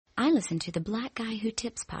I listen to the Black Guy Who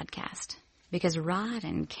Tips podcast because Rod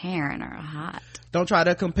and Karen are hot. Don't try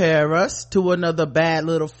to compare us to another bad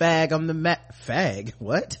little fag. I'm the fag.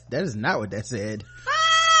 What? That is not what that said.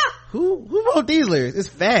 Who wrote these lyrics? It's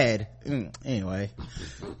fad. Anyway,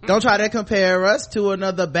 don't try to compare us to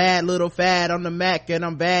another bad little fad. On the Mac and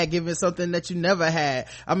I'm bad, giving something that you never had.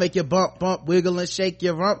 I make you bump, wiggle and shake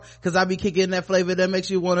your rump, cause I be kicking that flavor that makes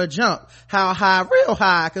you wanna jump. How high? Real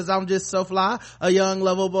high, cause I'm just so fly, a young,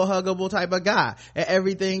 lovable, huggable type of guy. And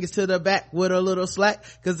everything is to the back with a little slack,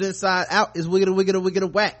 cause inside out is wiggity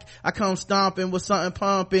whack. I come stomping with something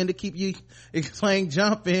pumping to keep you explain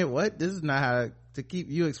jumping. What? This is not how to keep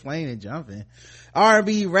you explaining jumping.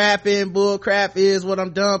 R&B rapping bull crap is what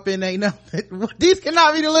I'm dumping. Ain't nothing. These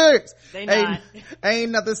cannot be the lyrics. They not.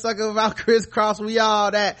 Ain't nothing sucker about crisscross. We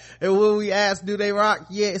all that. And when we ask, do they rock?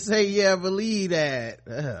 Yeah, say yeah, believe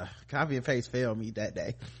that. Copy and paste failed me that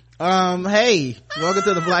day. Hey, welcome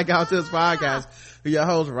to the Black Guy Who Tips podcast. Your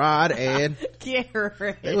host Rod and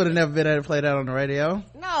Karen. They would have never been able to play that on the radio.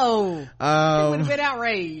 No. They would have been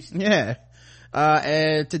outraged. Yeah.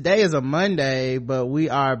 And today is a Monday, but we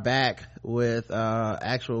are back with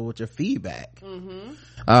your feedback.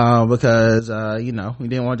 Because we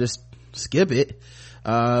didn't want to just skip it.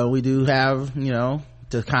 We do have,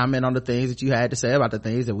 to comment on the things that you had to say about the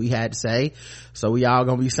things that we had to say. So we all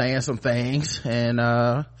gonna be saying some things,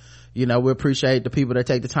 and we appreciate the people that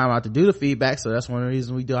take the time out to do the feedback. So that's one of the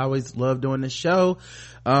reasons we do always love doing this show.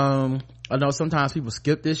 I know sometimes people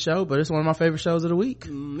skip this show, but it's one of my favorite shows of the week.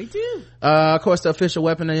 Me too. Of course, the official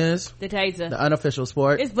weapon is the taser. The unofficial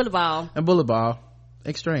sport, it's bullet ball. And bullet ball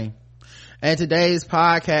extreme. And today's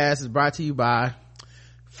podcast is brought to you by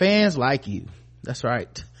fans like you. That's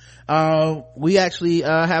right. We actually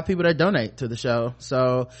have people that donate to the show,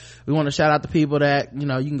 so we want to shout out the people that you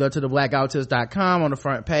can go to the blackouttips.com. On the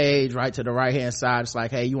front page, right to the right hand side, it's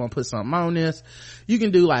like, hey, you want to put something on this. You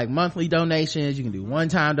can do like monthly donations, you can do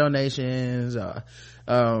one-time donations, just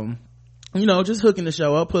hooking the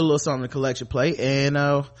show up, put a little something in the collection plate.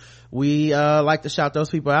 And we like to shout those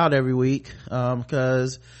people out every week,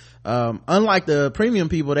 because unlike the premium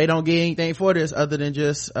people, they don't get anything for this other than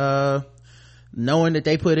just knowing that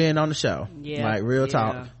they put in on the show. Like real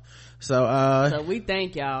talk. So we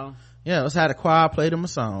thank y'all. Let's have the choir play them a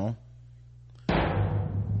song.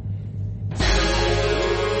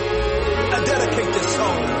 I dedicate this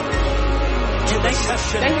song to the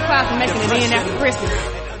session. Thank you, choir, for making it in after Christmas.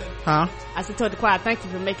 Huh? I said to the choir, thank you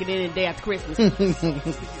for making it in the day after Christmas.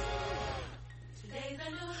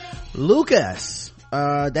 Lucas,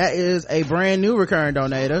 that is a brand new recurring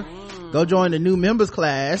donator. Go join the new members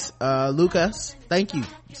class. Lucas, thank you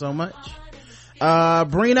so much.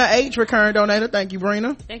 Brina H, recurring donator. Thank you,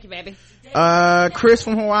 Brina. Thank you, baby. Chris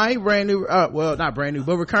from Hawaii, brand new, not brand new,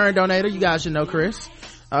 but recurring donator. You guys should know Chris.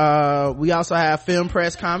 We also have Film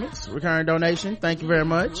Press Comics, recurring donation. Thank you very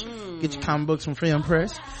much. Get your comic books from Film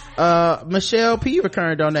Press. Michelle P,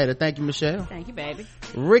 recurring donator. Thank you, Michelle. Thank you, baby.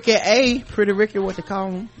 Ricky A, Pretty Ricky, what they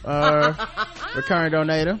call him, recurring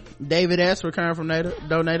donator. David S, recurring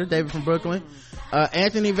donator. David from Brooklyn.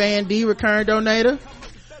 Anthony Van D, recurring donator.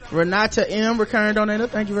 Renata M, recurring donator.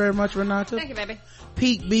 Thank you very much, Renata. Thank you, baby.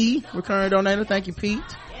 Pete B, recurring donator. Thank you, Pete.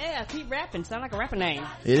 Yeah, Pete rapping. Sound like a rapper name.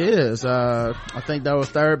 It is. I think that was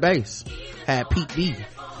third base. Had Pete B.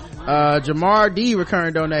 Jamar D,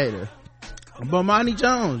 recurring donator. Bomani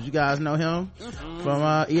Jones, you guys know him from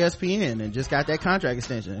ESPN, and just got that contract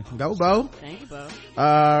extension. Go, Bo. Thank you, Bo.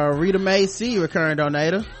 Rita Mae C, recurring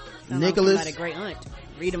donator. Nicholas, like a great aunt.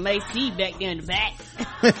 Rita Mae C back there in the back.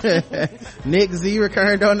 Nick Z,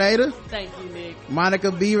 recurring donator. Thank you, Nick.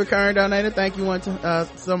 Monica B, recurring donator. Thank you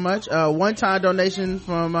so much. One-time donation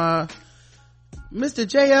from Mr.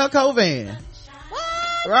 JL Covan.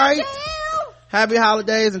 What? Right? JL? Happy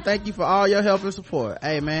holidays, and thank you for all your help and support.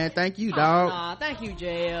 Hey man, thank you, dog. Thank you,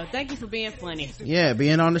 JL. Thank you for being funny. Yeah,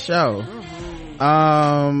 being on the show.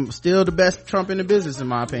 Still the best Trump in the business, in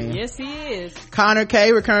my opinion. Yes, he is. Connor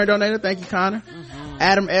K, recurring donator. Thank you, Connor.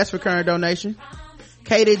 Adam S, recurring donation.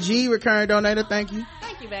 Katie G, recurring donator. Thank you.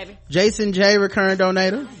 Thank you, baby. Jason J, recurring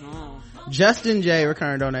donator. Justin J,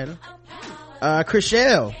 recurring donator.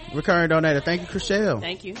 Chriselle, recurring donator. Thank you, Chriselle.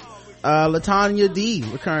 Thank you. Latanya D,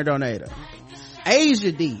 recurring donator.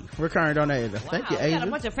 Asia D, recurring donator. Thank you, Asia. We got a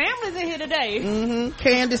bunch of families in here today.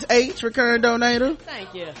 Candace H, recurring donator.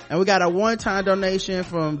 Thank you. And we got a one-time donation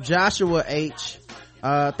from Joshua H.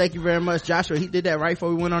 Thank you very much, Joshua. He did that right before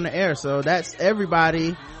we went on the air. So that's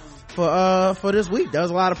everybody for this week. That was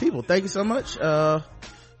a lot of people. Thank you so much.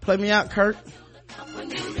 Play me out, Kurt.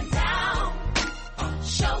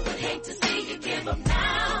 Show would hate to see you give up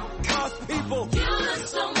now. 'Cause people, you look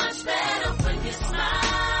so much better when you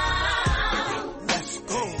smile.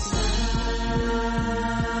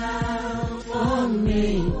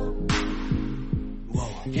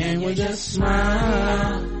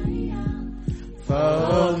 smile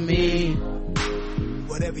for me.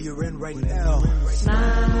 Whatever you're in right now.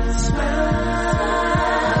 Smile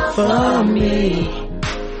for me.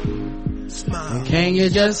 Smile. Can you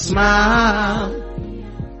just smile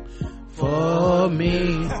for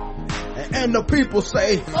me? And the people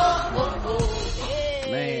say,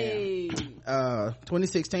 man,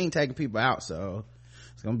 2016 taking people out, so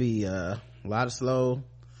it's gonna be a lot of slow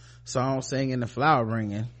song singing and flower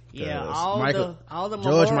ringing. Yeah, all the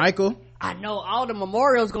George Michael. I know all the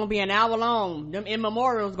memorials gonna be an hour long. Them in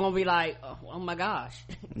memorials gonna be like, oh my gosh.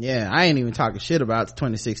 Yeah, I ain't even talking shit about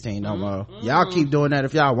 2016 no more. Y'all keep doing that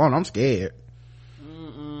if y'all want. I'm scared.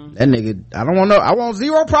 That nigga, I don't want no. I want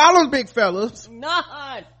zero problems, big fellas.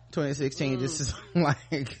 None. 2016 just is like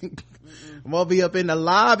I'm gonna be up in the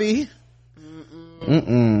lobby.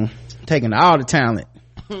 Taking all the talent.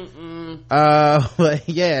 But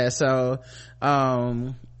yeah, so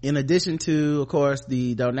in addition to, of course,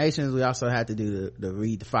 the donations, we also had to do the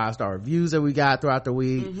read the 5-star reviews that we got throughout the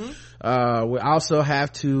week. We also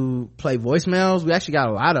have to play voicemails. We actually got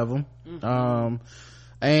a lot of them.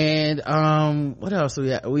 And what else we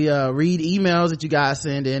read emails that you guys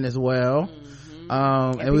send in as well.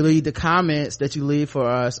 And we read the comments that you leave for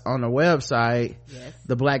us on the website,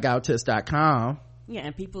 theblackguywtips.com. Yeah,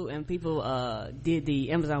 and people did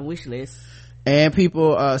the Amazon wish list. And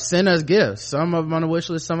people send us gifts, some of them on the wish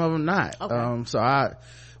list, some of them not. Okay. So I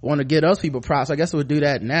want to give those people props. I guess we'll do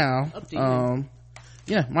that now. Up to you.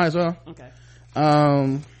 Yeah, might as well. Okay.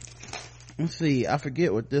 Let's see, I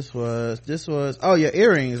forget what this was. Oh, your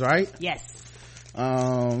earrings, right? Yes.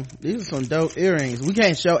 These are some dope earrings. We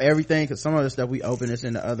can't show everything because some of the stuff we open is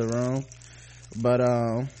in the other room, but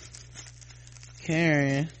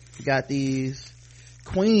Karen got these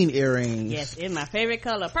queen earrings. Yes, in my favorite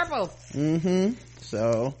color, purple.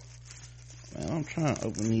 So I'm trying to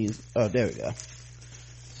open these. Oh, there we go.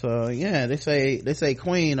 So yeah, they say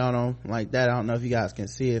queen on them like that. I don't know if you guys can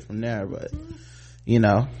see it from there, but you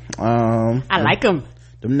know, I like them.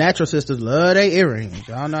 Them natural sisters love their earrings.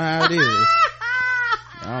 Y'all know how it is.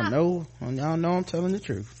 y'all know I'm telling the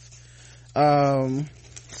truth.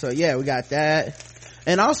 So yeah, we got that.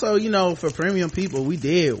 And also, you know, for premium people, we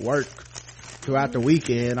did work throughout the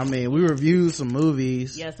weekend. I mean, we reviewed some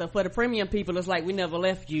movies. Yeah, so for the premium people, it's like we never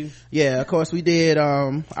left you. Yeah, of course we did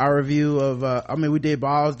our review of we did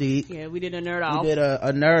Balls Deep. Yeah, we did a nerd off. We did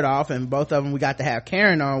a nerd off, and both of them we got to have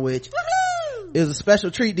Karen on, which is a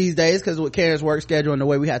special treat these days because with Karen's work schedule and the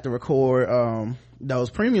way we have to record those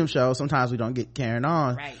premium shows, sometimes we don't get Karen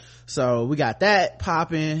on. Right. So we got that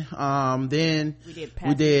popping. Then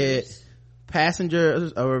we did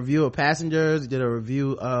Passengers, a review of Passengers. We did a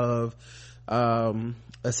review of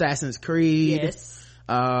Assassin's Creed. Yes.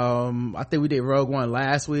 I think we did Rogue One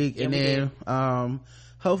last week. Yeah, and then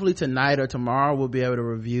hopefully tonight or tomorrow we'll be able to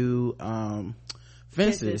review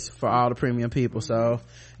Fences for all the premium people. So,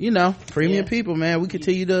 you know, premium people, man, we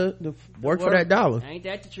continue to work for that dollar. Ain't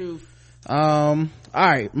that the truth? All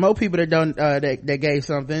right, more people that don't that gave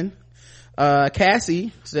something.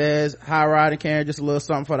 Cassie says, hi Rod and Karen, just a little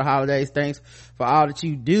something for the holidays. Thanks for all that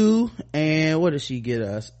you do. And what did she get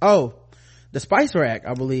us? Oh, the spice rack,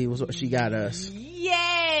 I believe, was what she got us.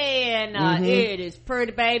 Yeah, it is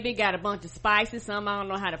pretty, baby. Got a bunch of spices. Some I don't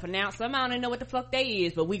know how to pronounce. Some I don't even know what the fuck they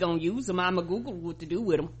is, but we gonna use them. I'ma Google what to do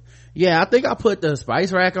with them. Yeah, I think I put the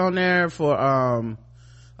spice rack on there for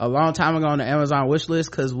a long time ago on the Amazon wish list,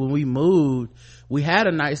 because when we moved, we had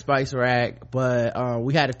a nice spice rack, but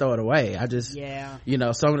we had to throw it away. You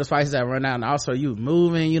know, some of the spices that run out, and also you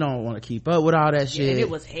moving, you don't want to keep up with all that shit. And it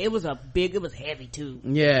was heavy too.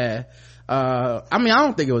 Yeah. I mean, I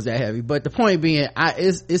don't think it was that heavy, but the point being,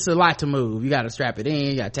 it's a lot to move. You gotta strap it in,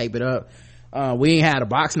 you gotta tape it up. We ain't had a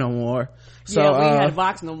box no more. So, yeah, we ain't had a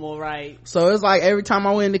box no more, right? So it's like every time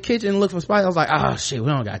I went in the kitchen and looked for spice, I was like, oh shit, we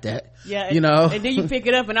don't got that. Yeah. You know? And then you pick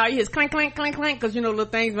it up and all you hear is clank, clank, clank, clank, cause you know, little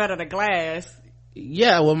things out of the glass.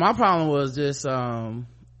 Yeah, well my problem was just,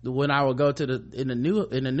 when I would go to in the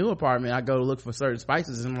new apartment, I go to look for certain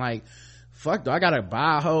spices and I'm like, fuck, do I gotta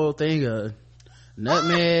buy a whole thing of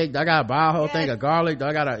nutmeg? I gotta buy a whole thing of garlic?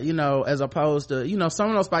 I gotta, you know, as opposed to, you know, some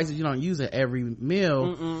of those spices you don't use in every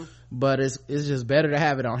meal. But it's just better to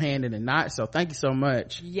have it on hand than not. So thank you so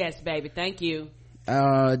much. Yes, baby, thank you.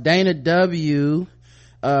 Dana W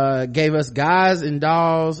gave us Guys and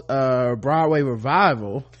Dolls Broadway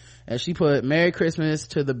revival, and she put, Merry Christmas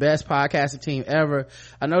to the best podcasting team ever.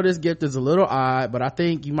 I know this gift is a little odd, but I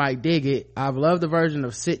think you might dig it. I've loved the version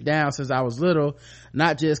of Sit Down since I was little,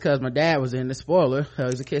 not just because my dad was in the spoiler.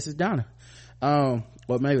 Hugs and kisses, Donna. Well,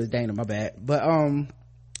 maybe it was Dana, my bad. But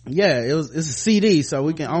yeah, it's a CD, so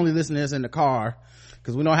we can only listen to this in the car.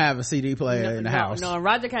 because we don't have a CD player in the house. No,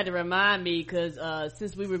 Roger had to remind me because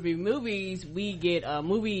since we review movies, we get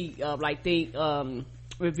movie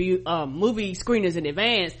review movie screeners in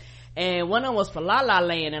advance. And one of them was for La La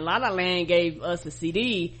Land, and La La Land gave us a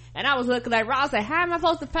CD. And I was looking like, Ross said, how am I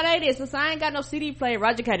supposed to play this since I ain't got no CD player?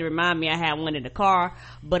 Roger had to remind me I had one in the car,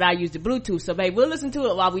 but I used the Bluetooth. So, babe, we'll listen to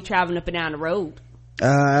it while we traveling up and down the road.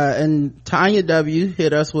 And Tanya W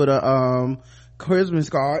hit us with a Christmas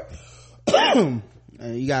card. And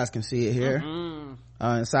you guys can see it here.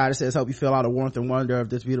 Inside it says, hope you feel all the warmth and wonder of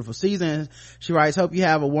this beautiful season. She writes, hope you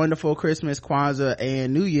have a wonderful Christmas, Kwanzaa,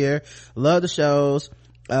 and New Year. Love the shows.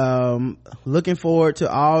 Looking forward to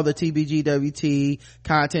all the TBGWT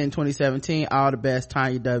content in 2017. All the best,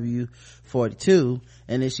 Tanya W 42.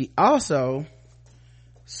 And then she also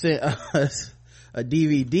sent us a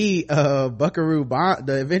DVD of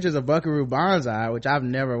The Adventures of Buckaroo Banzai, which I've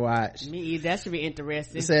never watched. Me either. That should be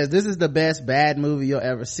interesting. It says, this is the best bad movie you'll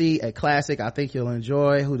ever see, a classic I think you'll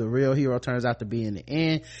enjoy, who the real hero turns out to be in the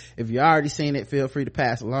end. If you already seen it, feel free to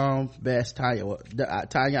pass along. Best, Tanya.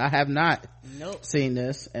 Tanya, I have not seen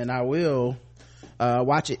this, and I will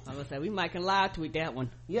watch it. I was gonna say, we might can live tweet that one.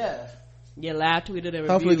 Yeah, live tweet it.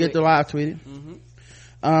 Hopefully get the live tweet it.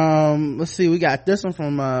 Let's see, we got this one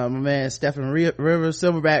from my man Stephen Rivers,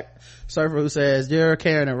 Silverback Surfer, who says, dear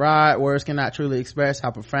Karen and Rod, words cannot truly express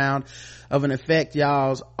how profound of an effect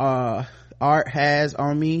y'all's art has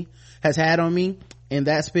had on me. In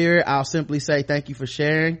that spirit, I'll simply say thank you for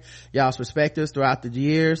sharing y'all's perspectives throughout the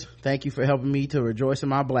years. Thank you for helping me to rejoice in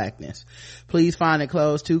my blackness. Please find and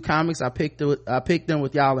close 2 comics. I picked them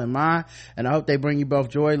with y'all in mind, and I hope they bring you both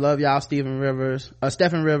joy. Love y'all, Stephen Rivers,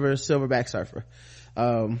 Silverback Surfer.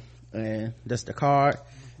 And that's the card.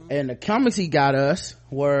 And the comics he got us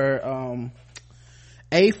were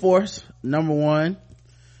A-Force #1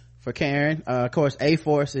 for Karen. Of course,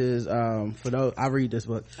 A-Force is for those, I read this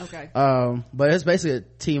book. Okay. But it's basically a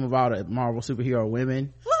team of all the Marvel superhero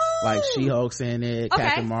women. Woo! Like She-Hulk's in it, okay.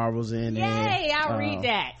 Captain Marvel's in it. Yay, I'll read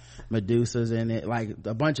that. Medusa's in it, like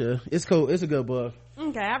a bunch of, it's cool, it's a good book.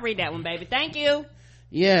 Okay, I'll read that one, baby. Thank you.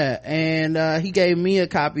 Yeah, and he gave me a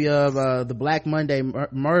copy of the Black Monday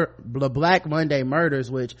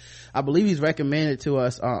Murders, which I believe he's recommended to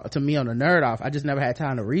us to me on the Nerd Off. I just never had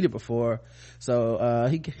time to read it before, so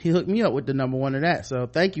he hooked me up with the #1 of that. So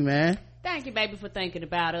thank you, man. Thank you, baby, for thinking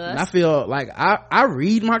about us. And I feel like I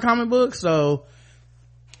read my comic books, so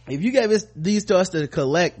if you gave these to us to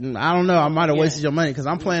collect, I don't know, I might have wasted your money, because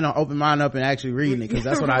I'm planning on opening mine up and actually reading it, because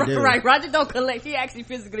that's what I do. Right, Roger don't collect, he actually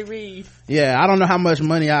physically reads. Yeah, I don't know how much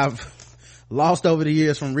money I've lost over the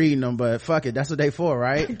years from reading them, but fuck it, that's what they for,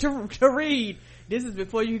 right? to read. This is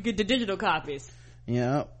before you get the digital copies.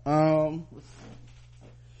 Yeah.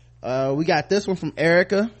 We got this one from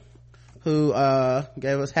Erica, who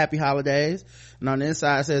gave us happy holidays, and on the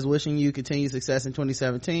inside it says, wishing you continued success in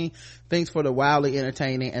 2017. Thanks for the wildly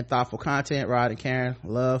entertaining and thoughtful content, Rod and Karen.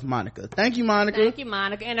 Love, Monica. Thank you, Monica. Thank you,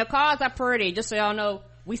 Monica. And the cards are pretty, just so y'all know,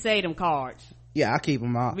 we say them cards. Yeah, I keep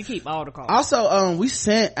them all. We keep all the cards. Also, we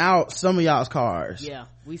sent out some of y'all's cards. Yeah,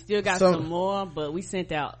 we still got some more, but we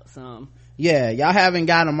sent out some. Yeah, y'all haven't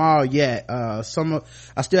got them all yet. I still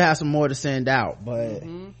have some more to send out, but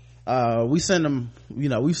we send them,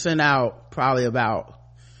 we sent out probably about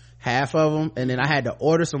half of them, and then I had to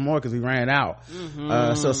order some more because we ran out.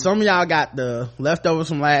 So some of y'all got the leftovers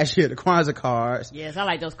from last year, the Kwanzaa cards. Yes, I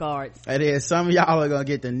like those cards. And then some of y'all are gonna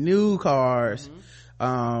get the new cards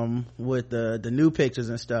with the new pictures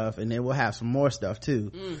and stuff, and then we'll have some more stuff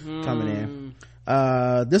too coming in.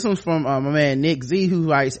 This one's from my man Nick Z, who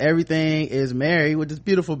writes, everything is merry, with this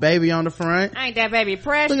beautiful baby on the front. Ain't that baby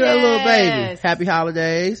precious? Look at that little baby. Happy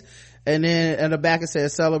holidays. And then in the back it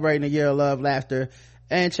says, celebrating a year of love, laughter,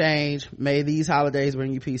 and change. May these holidays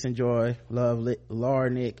bring you peace and joy. Love, Laura,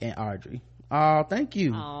 Nick, and Audrey. Oh, thank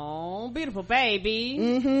you. Oh, beautiful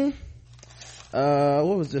baby.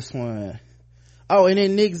 What was this one? Oh, and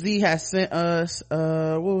then Nick Z has sent us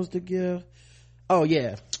what was the gift? Oh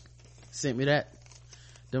yeah, sent me that,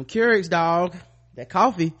 them Keurigs, dog, that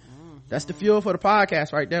coffee. That's the fuel for the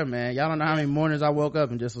podcast right there, man. Y'all don't know how many mornings I woke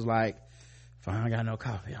up and just was like, if I ain't got no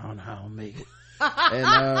coffee, I don't know how I'm gonna make it.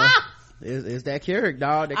 And it's that Keurig,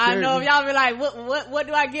 dog. That I know, y'all be like, what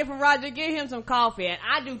do I get from Roger? Get him some coffee, and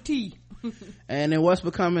I do tea. And then what's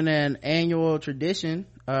becoming an annual tradition,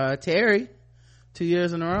 Terry, 2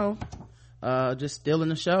 years in a row, just stealing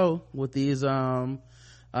the show with these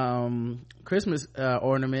Christmas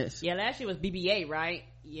ornaments. Yeah, last year was BB-8, right?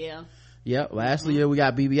 Yeah. Yep. Last year we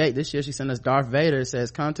got BB-8. This year she sent us Darth Vader. It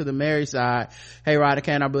says, come to the merry side. Hey, Ryder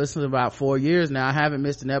Kane, I've been listening about 4 years now. I haven't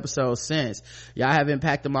missed an episode since. Y'all have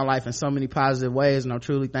impacted my life in so many positive ways, and I'm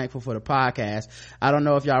truly thankful for the podcast. I don't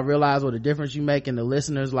know if y'all realize what a difference you make in the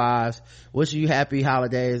listeners' lives. Wish you happy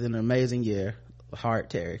holidays and an amazing year.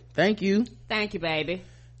 Heart, Terry. Thank you. Thank you, baby.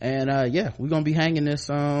 And yeah, we're gonna be hanging this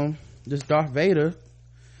Darth Vader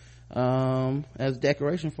as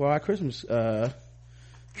decoration for our Christmas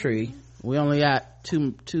tree. We only got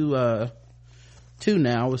two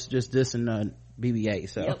now. It's just this and BB-8.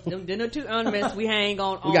 So yep, them are 2 ornaments we hang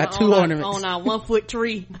on. We got 2 ornaments on our 1 foot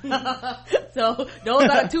tree. So those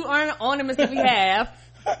are the 2 ornaments that we have.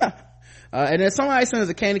 And then somebody sent us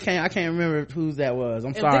a candy cane. I can't remember whose that was.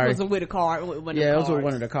 I'm sorry. It was with a card. It was with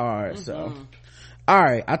one of the cards. So all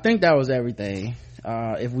right, I think that was everything.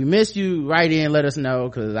 If we missed you, write in, let us know,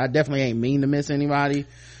 because I definitely ain't mean to miss anybody,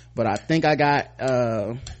 but I think I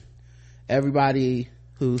got everybody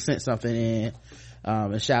who sent something in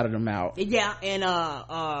and shouted them out. Yeah. And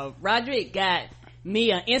Roderick got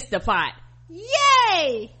me an Instapot.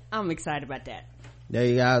 Yay! I'm excited about that. There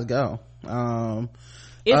you guys go.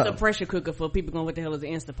 It's a pressure cooker for people going, what the hell is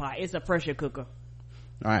an Instapot? It's a pressure cooker.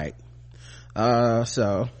 All right.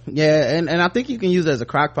 So yeah, and I think you can use it as a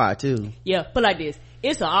crock pot too. Yeah, but like this,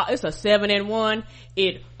 it's a 7-in-1.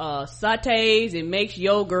 It sautés, it makes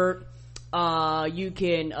yogurt. You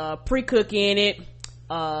can pre-cook in it.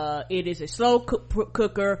 It is a slow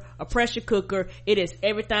cooker, a pressure cooker. It is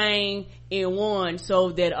everything in one, so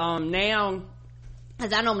that now,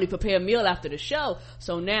 as I normally prepare a meal after the show,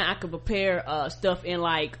 so now I can prepare stuff in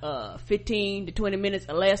like 15 to 20 minutes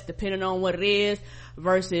or less, depending on what it is,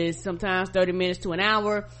 versus sometimes 30 minutes to an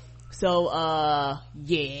hour. So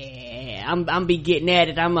yeah, I'm be getting at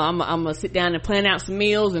it. I'm gonna sit down and plan out some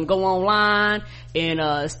meals and go online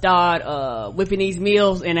and start whipping these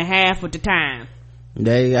meals in a half of the time.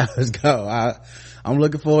 There you guys go. I'm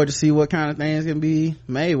looking forward to see what kind of things can be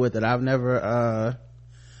made with it. I've never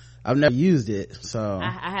used it, so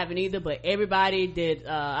I haven't either, but everybody that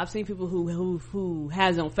I've seen people who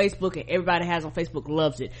has it on Facebook, and everybody has on Facebook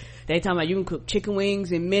loves it. They talking about you can cook chicken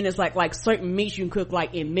wings in minutes, like certain meats you can cook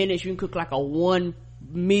like in minutes. You can cook like a 1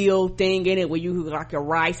 meal thing in it where you cook like your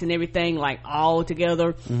rice and everything like all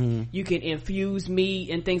together. You can infuse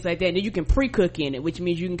meat and things like that, and then you can pre-cook in it, which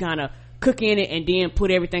means you can kind of cook in it and then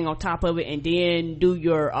put everything on top of it, and then do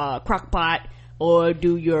your crock pot or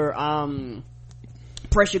do your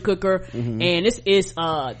pressure cooker. And this is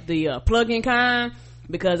the plug-in kind,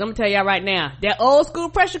 because I'm gonna tell y'all right now, that old school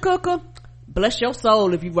pressure cooker, bless your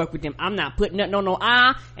soul if you work with them. I'm not putting nothing on no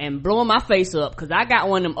eye and blowing my face up, because I got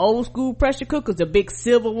one of them old school pressure cookers, the big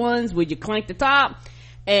silver ones where you clank the top,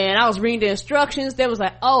 and I was reading the instructions. They was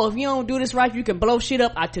like, oh, if you don't do this right, you can blow shit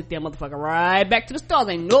up. I took that motherfucker right back to the store.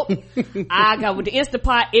 Like, nope. I got with the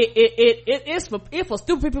Instapot. It's for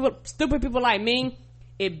stupid people like me.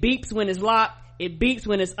 It beeps when it's locked. It beeps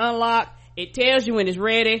when it's unlocked. It tells you when it's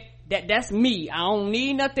ready. That's me. I don't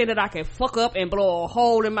need nothing that I can fuck up and blow a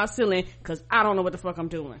hole in my ceiling, because I don't know what the fuck I'm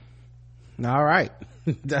doing. All right.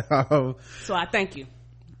 So I thank you.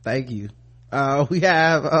 Thank you. We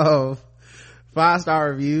have 5-star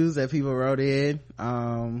reviews that people wrote in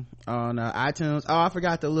on iTunes. I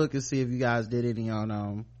forgot to look and see if you guys did any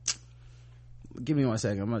on give me 1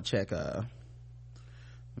 second. I'm gonna check let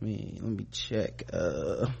me check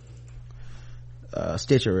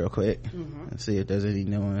Stitcher real quick and see if there's any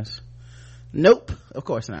new ones. Nope, of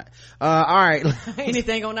course not. All right.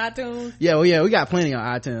 Anything on iTunes? Yeah, we got plenty on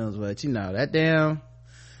iTunes, but you know that damn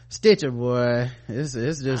Stitcher, boy, it's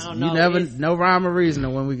just no rhyme or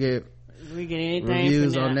reason when we get anything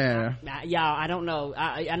reviews on there. Y'all, I don't know.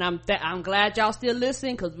 I'm glad y'all still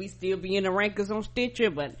listening, because we still be in the rankings on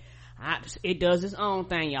Stitcher, but it does its own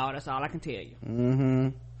thing, y'all. That's all I can tell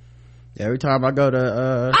you. Every time I go to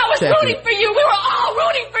I was rooting for you. We were all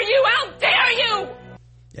rooting for you. How dare you?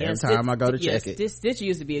 Every time I go to check it. This Stitcher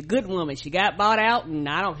used to be a good woman. She got bought out, and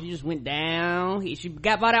she just went down. She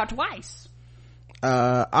got bought out twice.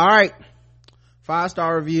 All right.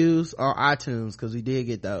 5-star reviews on iTunes, because we did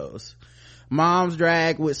get those. Mom's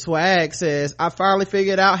Drag with Swag says, I finally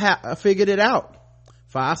figured it out.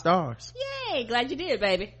 5 stars. Yay, glad you did,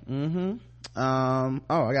 baby. I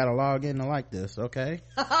gotta log in to like this. Okay.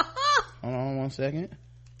 Hold on 1 second.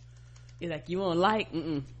 You're like, you want to like?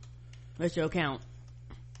 What's your account?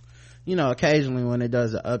 You know, occasionally when it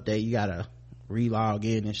does an update, you gotta re-log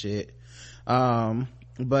in and shit.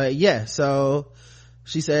 But yeah, so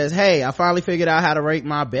She says, hey, I finally figured out how to rate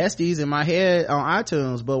my besties in my head on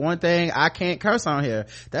iTunes, but one thing, I can't curse on here.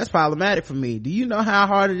 That's problematic for me. Do you know how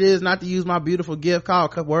hard it is not to use my beautiful gift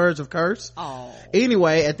called Words of Curse? Oh.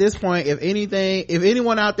 Anyway, at this point, if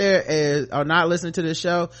anyone out there are not listening to this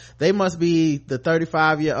show, they must be the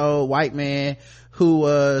 35-year-old white man who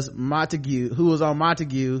was on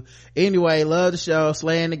Montague. Anyway, love the show,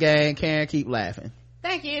 slaying the game. Karen, keep laughing.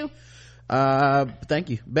 Thank you. Thank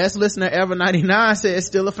you. Best listener ever 99 says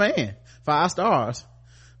still a fan. 5 stars.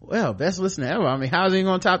 Well, best listener ever. I mean, how's he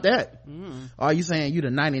gonna top that? Are you saying you the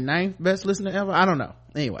 99th best listener ever? I don't know.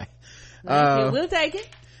 Anyway. We'll take it.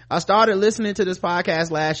 I started listening to this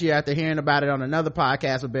podcast last year after hearing about it on another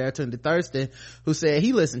podcast with Baratunde Thurston, who said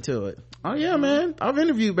he listened to it. Oh yeah, man. I've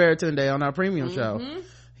interviewed Baratunde on our premium show.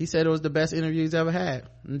 He said it was the best interview he's ever had.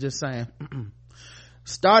 I'm just saying.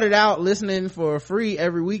 Started out listening for free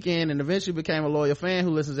every weekend and eventually became a loyal fan who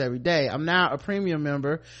listens every day. I'm now a premium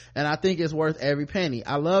member and I think it's worth every penny.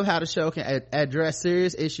 I love how the show can address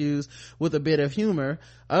serious issues with a bit of humor.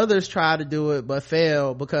 Others try to do it but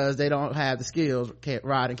fail because they don't have the skills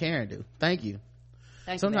Rod and Karen do. Thank you.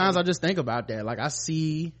 Sometimes I just think about that. Like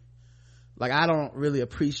I don't really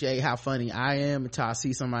appreciate how funny I am until I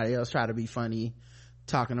see somebody else try to be funny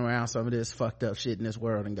talking around some of this fucked up shit in this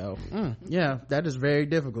world and go, yeah, that is very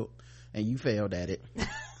difficult and you failed at it.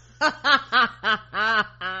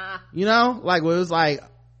 You know, like where it was like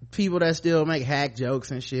people that still make hack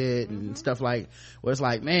jokes and shit and stuff, like where it's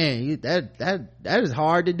like, man, that is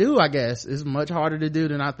hard to do. I guess it's much harder to do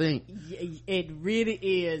than I think. It really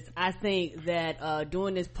is. I think that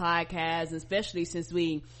doing this podcast, especially since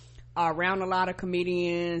we are around a lot of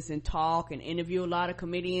comedians and talk and interview a lot of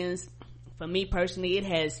comedians, for me personally, it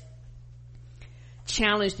has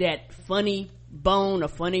challenged that funny bone, a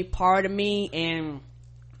funny part of me, and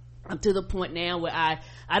I'm to the point now where I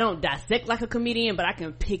don't dissect like a comedian, but I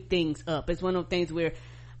can pick things up. It's one of those things where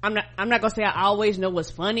I'm not gonna say I always know what's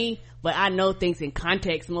funny, but I know things in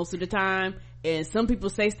context most of the time. And some people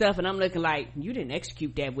say stuff and I'm looking like, you didn't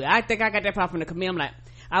execute that well. I think I got that part from the comedian.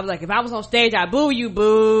 I was like, if I was on stage, I'd boo you,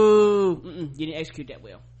 boo. You didn't execute that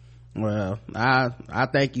well. Well, I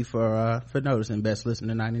thank you for noticing, best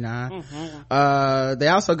listener 99. They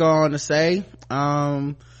also go on to say,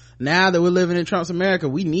 now that we're living in Trump's America,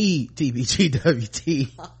 we need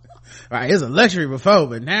TBGWT. Right, it's a luxury before,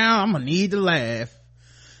 but now I'm gonna need to laugh.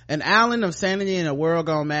 An Island of Sanity in a World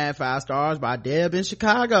Gone Mad, 5 stars by Deb in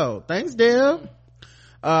Chicago. Thanks, Deb.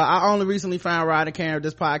 I only recently found Rod and Karen.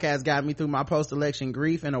 This podcast got me through my post-election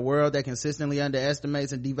grief. In a world that consistently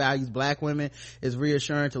underestimates and devalues black women, it's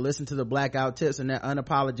reassuring to listen to the blackout tips and their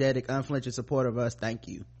unapologetic, unflinching support of us. Thank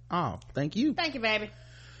you. Oh, thank you. Thank you, baby.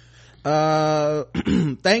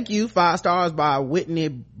 Thank you. 5 stars by Whitney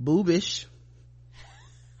Boobish.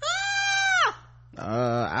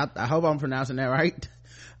 I hope I'm pronouncing that right.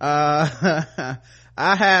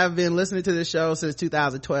 I have been listening to this show since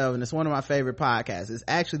 2012 and it's one of my favorite podcasts. It's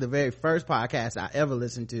actually the very first podcast I ever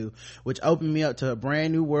listened to, which opened me up to a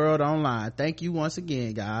brand new world online. Thank you once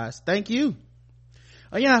again, guys. Thank you.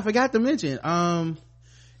 Oh yeah, I forgot to mention,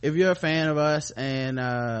 if you're a fan of us and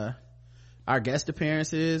our guest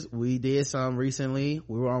appearances, we did some recently.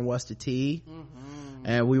 We were on What's the Tea,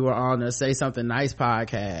 and we were on the Say Something Nice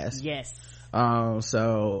podcast. Yes. On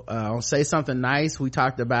Say Something Nice, we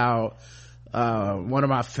talked about one of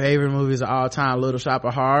my favorite movies of all time, Little Shop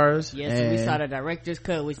of Horrors. Yes, and we saw the director's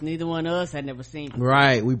cut, which neither one of us had never seen before.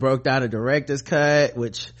 Right, we broke down a director's cut,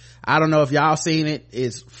 which I don't know if y'all seen it.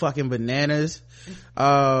 It's fucking bananas.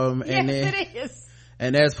 Yes, it is.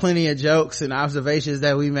 And there's plenty of jokes and observations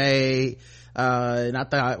that we made, and I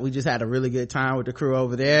thought we just had a really good time with the crew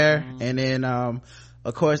over there. And then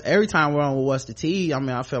of course, every time we're on with What's the Tea, I mean,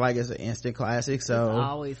 I feel like it's an instant classic. So it's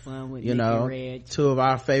always fun with Nick and Reg. 2 of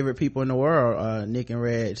our favorite people in the world, Nick and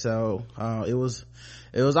Reg. So it was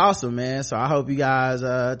awesome, man. So I hope you guys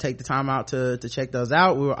take the time out to check those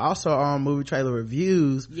out. We were also on Movie Trailer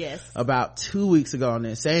Reviews about 2 weeks ago on the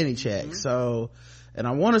Insanity Check. So, and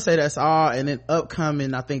I want to say that's all. And then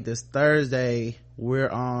upcoming, I think this Thursday, we're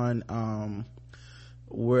on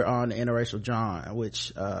the Interracial John,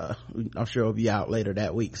 which I'm sure will be out later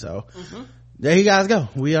that week. So there you guys go.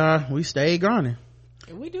 We stay grinding.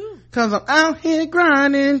 And we do, cause I'm out here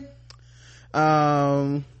grinding.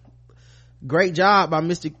 Great job by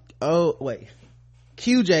Mr.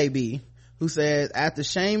 QJB, who says, after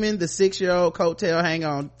shaming the 6-year-old coattail hang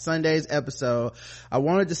on Sunday's episode, I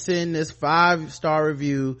wanted to send this 5-star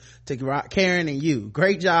review to Karen and you.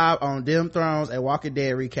 Great job on Dim Thrones and Walking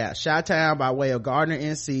Dead recap. Chi-Town by way of Gardner,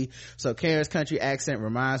 NC, so Karen's country accent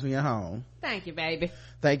reminds me of home. Thank you, baby.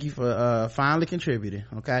 Thank you for finally contributing.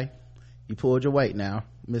 Okay, You pulled your weight now,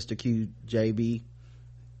 Mr. QJB.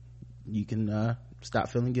 You can stop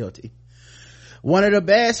feeling guilty. One of the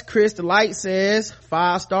best, Chris Delight says,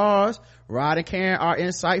 5 stars. Rod and Karen are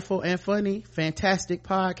insightful and funny. Fantastic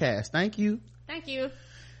podcast. Thank you. Thank you.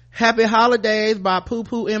 Happy Holidays by Poo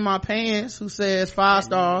Poo in My Pants, who says 5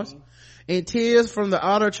 stars. In tears from the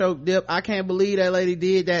artichoke dip. I can't believe that lady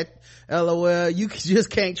did that. LOL. You just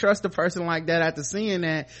can't trust a person like that after seeing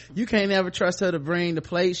that. You can't ever trust her to bring the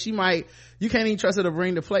plate. You can't even trust her to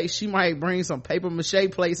bring the plate. She might bring some paper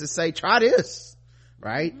mache plates and say, try this.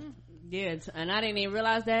 Right? Yeah, and I didn't even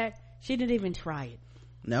realize that. She didn't even try it.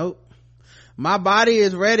 Nope. My Body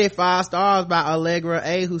is Ready, 5 stars by Allegra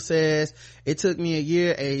A, who says, it took me a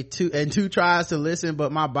year and two tries to listen,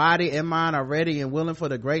 but my body and mind are ready and willing for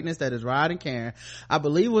the greatness that is Rod and Karen. I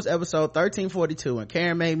believe it was episode 1342, and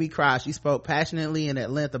Karen made me cry. She spoke passionately and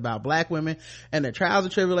at length about black women and the trials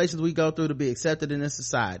and tribulations we go through to be accepted in this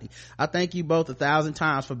society. I thank you both 1,000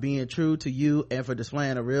 times for being true to you and for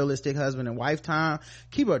displaying a realistic husband and wife time.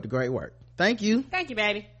 Keep up the great work. Thank you. Thank you,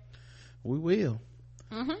 baby. We will.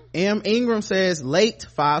 M. Ingram says, late,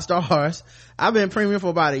 5 stars. I've been premium for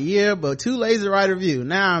about a year, but too lazy to write a review.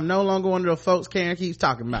 Now I'm no longer one of the folks Karen keeps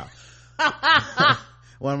talking about.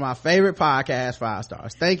 One of my favorite podcasts, 5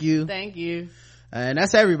 stars. Thank you. Thank you. And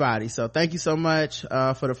that's everybody. So thank you so much,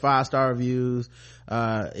 for the 5-star reviews.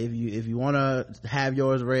 If you want to have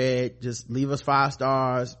yours read, just leave us 5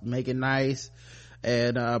 stars, make it nice,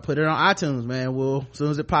 and, put it on iTunes, man. As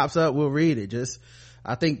soon as it pops up, we'll read it.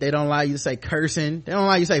 I think they don't allow you to say cursing. They don't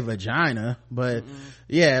allow you to say vagina, but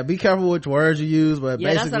yeah, be careful which words you use. But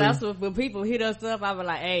yeah, basically, that's what when people hit us up, I was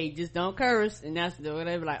like, hey, just don't curse. And that's what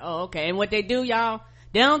they be like, oh, okay. And what they do, y'all,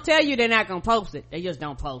 they don't tell you they're not gonna post it. They just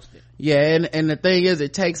don't post it. Yeah, and the thing is,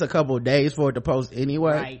 it takes a couple of days for it to post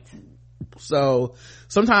anyway. Right. So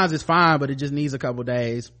sometimes it's fine, but it just needs a couple of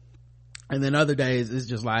days. And then other days it's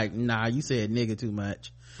just like, nah, you said nigga too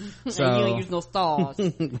much. So and you ain't use no stars.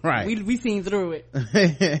 Right. We seen through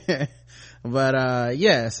it. But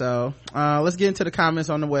yeah, so let's get into the comments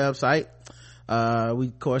on the website. We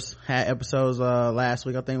of course had episodes last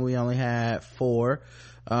week. I think we only had 4,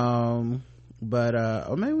 but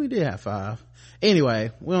or maybe we did have 5.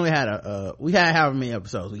 Anyway, we only had we had however many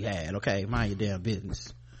episodes we had. Okay, mind your damn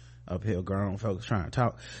business. Up here, grown folks trying to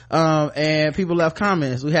talk. And people left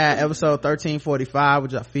comments. We had episode 1345,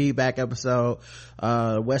 which is a feedback episode.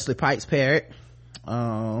 Wesley Pipes parrot.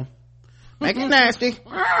 Make it nasty.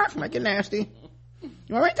 Make it nasty.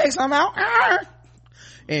 You want me to take some out?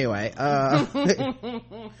 Anyway,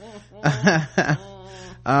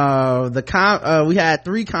 we had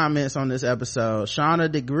 3 comments on this episode. Shauna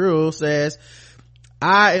DeGrue says,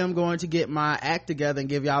 I am going to get my act together and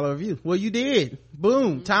give y'all a review. Well, you did.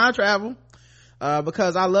 Boom. Time travel.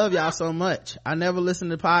 Because I love y'all so much. I never listened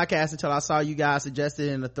to podcasts until I saw you guys suggested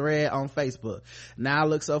in a thread on Facebook. Now I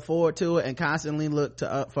look so forward to it and constantly look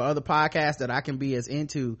for other podcasts that I can be as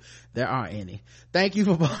into. There aren't any. Thank you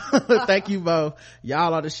for both. Thank you both.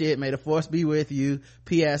 Y'all are the shit. May the force be with you.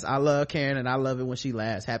 P.S. I love Karen and I love it when she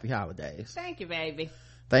laughs. Happy holidays. Thank you, baby.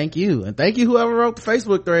 Thank you. And thank you whoever wrote the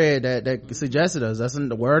Facebook thread that suggested us. That's in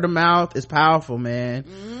the word of mouth is powerful, man.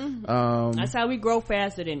 That's how we grow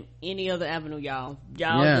faster than any other avenue, y'all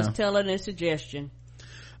just telling a suggestion.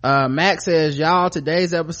 Max says, y'all,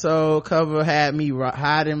 today's episode cover had me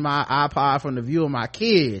hiding my iPod from the view of my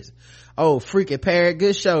kids. Oh, freaking parrot.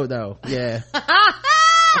 Good show though. Yeah.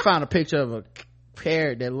 I found a picture of a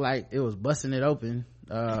parrot that like it was busting it open.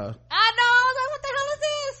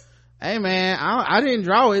 Hey man, I didn't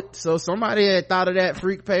draw it, so somebody had thought of that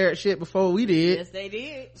freak parrot shit before we did. Yes, they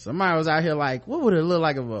did. Somebody was out here like, what would it look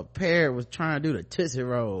like if a parrot was trying to do the Tootsie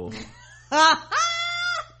Roll? Falcons,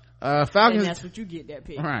 and that's what you get that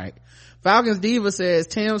picture. Right. Falcons Diva says,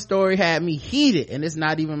 Tim's story had me heated, and it's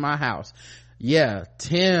not even my house. Yeah,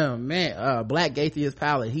 Tim, man, Black Gaithias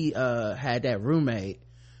Palette, he had that roommate.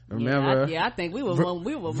 Remember? Yeah, I think we were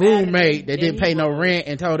roommate that didn't pay no rent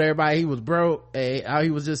and told everybody he was broke. He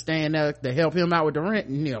was just staying there to help him out with the rent.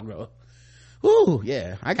 And he'll go, ooh,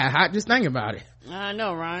 yeah, I got hot just thinking about it. I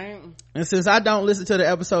know, right? And since I don't listen to the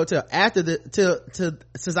episode since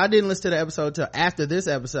I didn't listen to the episode till after this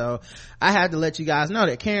episode, I had to let you guys know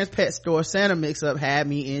that Karen's Pet Store Santa mix-up had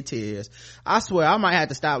me in tears. I swear I might have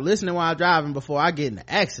to stop listening while driving before I get in an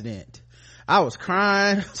accident. I was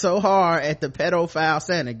crying so hard at the pedophile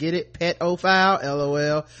Santa, get it? Pedophile,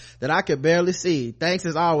 LOL, that I could barely see. Thanks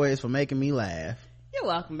as always for making me laugh. You're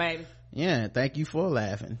welcome, baby. Yeah, thank you for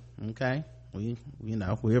laughing. Okay, we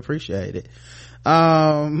appreciate it. But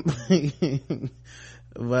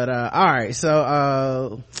all right,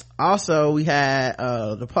 so also we had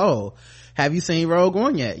the poll. Have you seen Rogue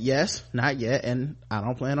One yet? Yes, not yet, and I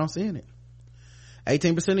don't plan on seeing it.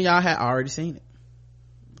 18% of y'all had already seen it.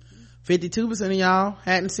 52% of y'all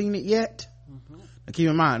hadn't seen it yet. Now keep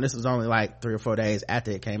in mind, this was only like 3 or 4 days after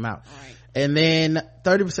it came out. Right. And then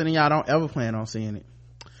 30% of y'all don't ever plan on seeing it.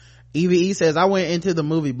 EVE says, I went into the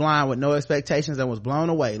movie blind with no expectations and was blown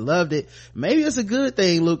away. Loved it. Maybe it's a good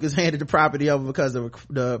thing Lucas handed the property over because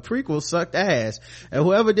the prequel sucked ass. And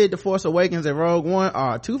whoever did The Force Awakens and Rogue One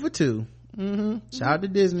are 2 for 2. Shout out to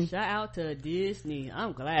Disney. Shout out to Disney.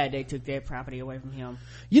 I'm glad they took that property away from him.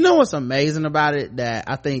 You know what's amazing about it that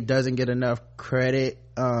I think doesn't get enough credit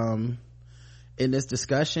in this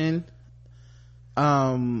discussion?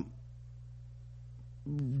 Disney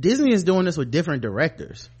is doing this with different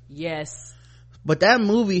directors. Yes. But that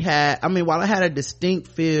movie while it had a distinct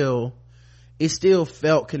feel, it still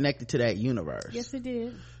felt connected to that universe. Yes, it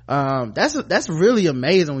did. That's really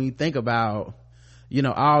amazing when you think about,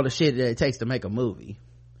 all the shit that it takes to make a movie.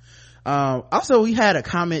 Also we had a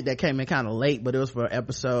comment that came in kind of late, but it was for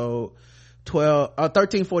episode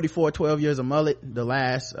 1344, 12 Years of Mullet, the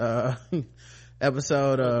last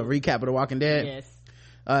episode recap of The Walking Dead. Yes.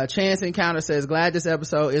 Chance Encounter says, glad this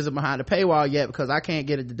episode isn't behind the paywall yet because I can't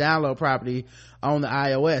get it to download property on the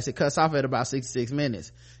iOS. It cuts off at about 66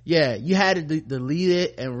 minutes. Yeah, you had to delete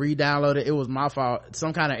it and re-download it. It was my fault.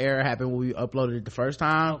 Some kind of error happened when we uploaded it the first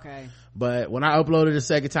time. Okay. But when I uploaded the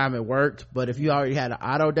second time, it worked. But if you already had the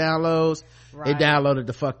auto downloads, It downloaded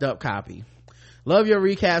the fucked up copy. Love your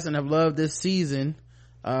recast and have loved this season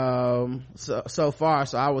so far,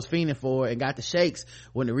 so I was fiending for it and got the shakes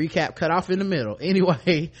when the recap cut off in the middle.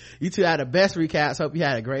 Anyway, you two had the best recaps. Hope you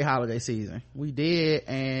had a great holiday season. We did,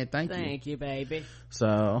 and thank you, baby. So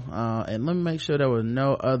and let me make sure there were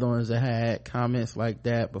no other ones that had comments like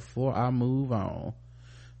that before I move on.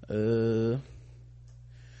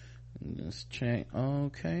 Let's check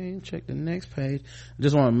the next page.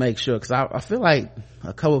 Just want to make sure because I feel like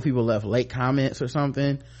a couple of people left late comments or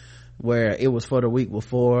something where it was for the week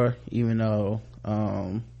before, even though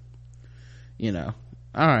all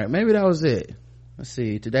right, maybe that was it. Let's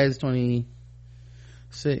see, today's 26th,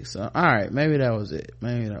 all right, maybe that was it.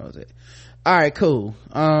 All right, cool.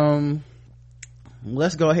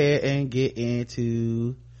 Let's go ahead and get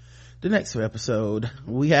into the next episode.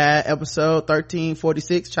 We had episode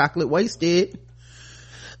 1346, Chocolate Wasted,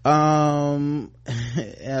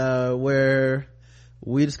 where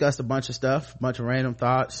we discussed a bunch of stuff, a bunch of random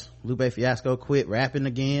thoughts. Lupe Fiasco quit rapping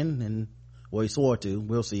again, and he swore to.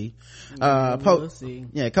 We'll see. We'll see.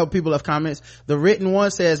 Yeah, a couple people left comments. The written one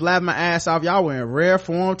says, laugh my ass off. Y'all were in rare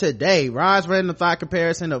form today. Rod's random thought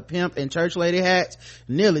comparison of pimp and church lady hats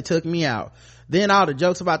nearly took me out. Then all the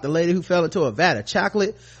jokes about the lady who fell into a vat of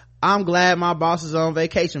chocolate. I'm glad my boss is on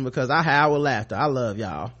vacation because I howl with laughter. I love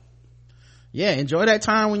y'all. Yeah, enjoy that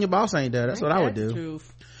time when your boss ain't there. That's what I would do.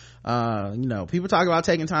 Truth. People talk about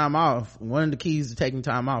taking time off. One of the keys to taking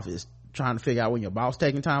time off is trying to figure out when your boss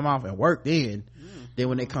taking time off and work then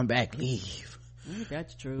when they come back, leave.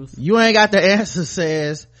 That's the truth. You ain't got the answer.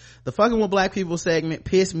 Says the fucking with black people segment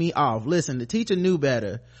pissed me off. Listen, the teacher knew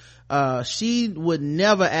better. She would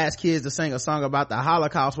never ask kids to sing a song about the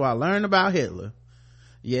Holocaust while learning about Hitler.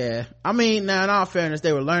 Yeah, I mean, now in all fairness,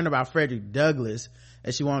 they were learning about Frederick Douglass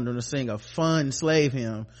and she wanted them to sing a fun slave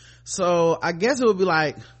hymn. So I guess it would be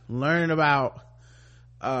like learning about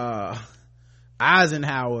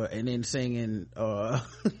Eisenhower and then singing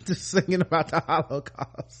just singing about the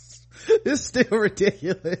Holocaust. It's still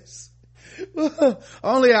ridiculous.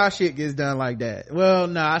 Only our shit gets done like that. Well,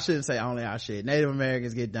 no, I shouldn't say only our shit. Native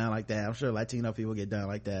Americans get done like that. I'm sure Latino people get done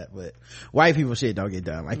like that, but white people shit don't get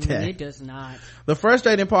done like that. It does not. The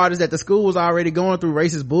frustrating part is that the school was already going through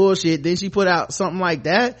racist bullshit. Then she put out something like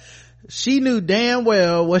that. She knew damn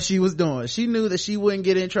well what she was doing. She knew that she wouldn't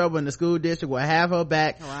get in trouble and the school district would have her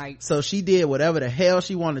back. Right. So she did whatever the hell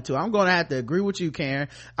she wanted to. I'm going to have to agree with you, Karen.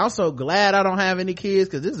 I'm so glad I don't have any kids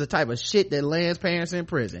because this is the type of shit that lands parents in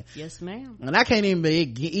prison. Yes, ma'am. And I can't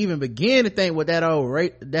even begin to think what that old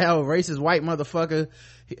racist white motherfucker,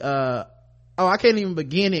 I can't even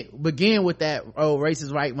begin with that old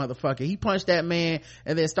racist white motherfucker. He punched that man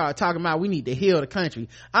and then started talking about we need to heal the country.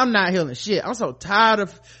 I'm not healing shit. I'm so tired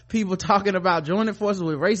of people talking about joining forces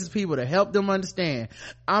with racist people to help them understand.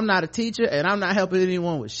 I'm not a teacher and I'm not helping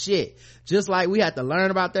anyone with shit. Just like we have to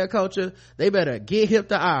learn about their culture, they better get hip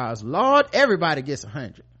to ours. Lord, everybody gets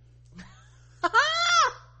 100.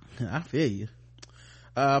 I feel you.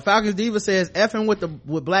 Falcons Diva says effing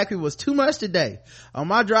with black people was too much today. On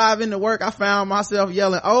my drive into work, I found myself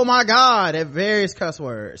yelling, "Oh my God," at various cuss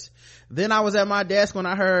words. Then I was at my desk when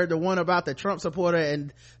I heard the one about the Trump supporter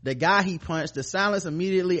and the guy he punched. The silence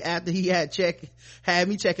immediately after he had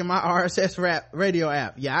me checking my RSS radio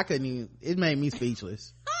app. Yeah, I couldn't even, it made me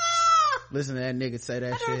speechless. Listen to that nigga say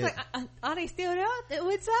that shit. I was like, are they still there? It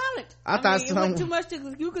went silent. I thought it wasn't too much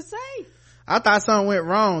you could say. I thought something went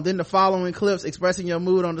wrong. Then the following clips expressing your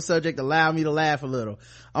mood on the subject allowed me to laugh a little.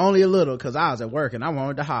 Only a little, cause I was at work and I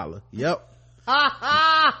wanted to holler. Yep.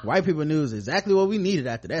 White people news exactly what we needed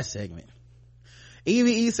after that segment.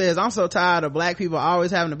 EVE says, I'm so tired of black people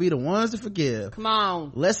always having to be the ones to forgive. Come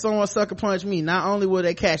on. Let someone sucker punch me. Not only will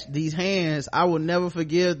they catch these hands, I will never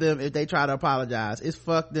forgive them if they try to apologize. It's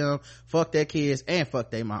fuck them, fuck their kids, and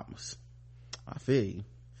fuck their mamas. I feel you.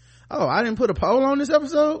 Oh, I didn't put a poll on this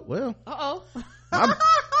episode? Well.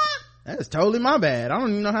 That is totally my bad. I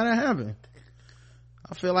don't even know how that happened.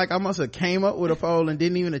 I feel like I must have came up with a poll and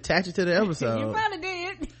didn't even attach it to the episode. You probably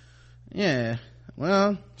did. Yeah.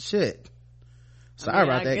 Well, shit. Sorry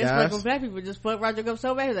about that, guys. Like black people just fuck Roger up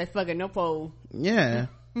so bad, they fucking no poll. Yeah.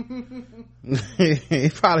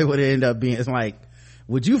 It probably would end up being, it's like,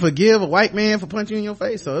 would you forgive a white man for punching you in your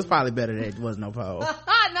face? So it's probably better that it was no poll. No,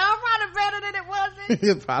 probably better than it wasn't.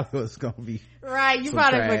 It probably was gonna be right. You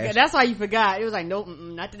probably forgot. That's why you forgot. It was like, nope,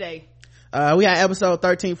 not today. We had episode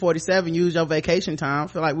 1347, use your vacation time. I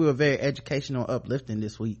feel like we were very educational, uplifting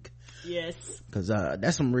this week. Yes. Cause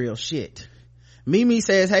that's some real shit. Mimi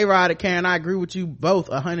says, hey Rod and Karen, I agree with you both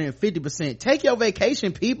 150%. Take your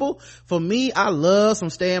vacation, people. For me, I love some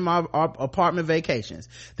stay in my apartment vacations.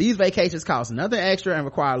 These vacations cost nothing extra and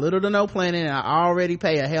require little to no planning, and I already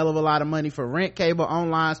pay a hell of a lot of money for rent, cable,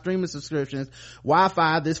 online streaming subscriptions,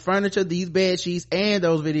 Wi-Fi, this furniture, these bed sheets, and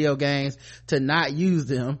those video games to not use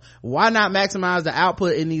them. Why not maximize the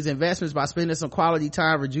output in these investments by spending some quality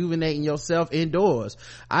time rejuvenating yourself indoors?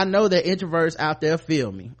 I know that introverts out there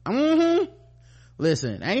feel me.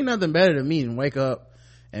 Listen, ain't nothing better than me than wake up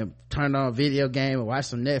and turn on a video game and watch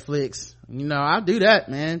some Netflix. You know, I'll do that,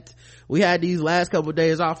 man. We had these last couple of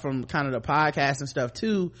days off from kind of the podcast and stuff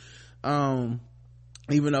too. Even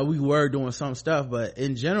though we were doing some stuff, but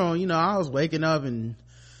in general, you know, I was waking up and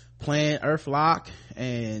playing Earthlock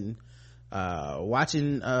and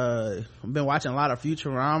watching I've been watching a lot of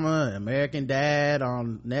Futurama and American Dad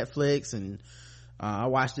on Netflix, and I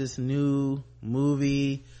watched this new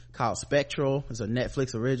movie called Spectral. It's a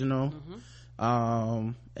Netflix original.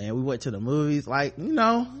 And we went to the movies. Like, you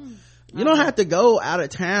know, you don't have to go out of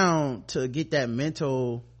town to get that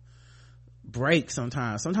mental break.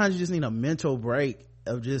 Sometimes you just need a mental break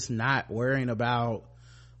of just not worrying about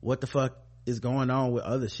what the fuck is going on with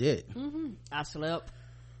other shit. I slept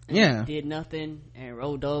and did nothing and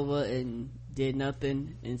rolled over and did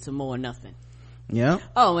nothing and some more nothing.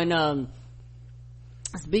 And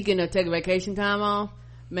speaking of taking vacation time off,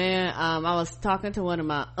 man, I was talking to one of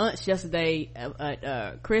my aunts yesterday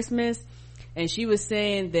at Christmas, and she was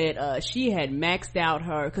saying that she had maxed out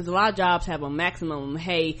her, because a lot of jobs have a maximum,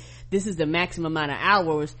 hey, this is the maximum amount of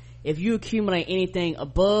hours. If you accumulate anything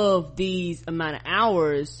above these amount of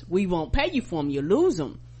hours, we won't pay you for them, you lose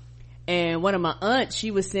them. And one of my aunts,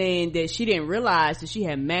 she was saying that she didn't realize that she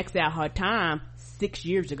had maxed out her time 6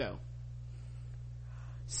 years ago.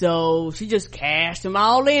 So she just cashed them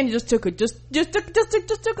all in, just took a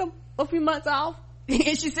few months off.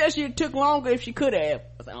 And she said she took longer if she could have.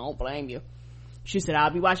 I said, I don't blame you. She said, I'll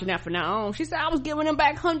be watching that from now on. She said, I was giving them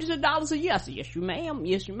back hundreds of dollars a year. I said, yes you ma'am,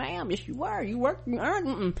 yes you ma'am, yes you were, you worked, you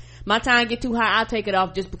earned. My time get too high, I'll take it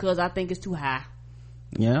off just because I think it's too high.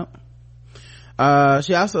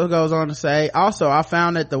 She also goes on to say, also, I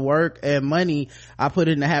found that the work and money I put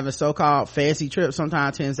into having so-called fancy trips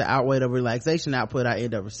sometimes tends to outweigh the relaxation output I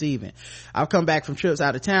end up receiving. I've come back from trips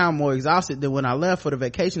out of town more exhausted than when I left for the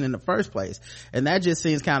vacation in the first place. And that just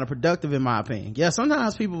seems kind of productive in my opinion. Yeah,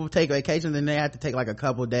 sometimes people will take vacations and they have to take like a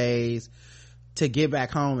couple days to get back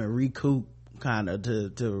home and recoup, kind of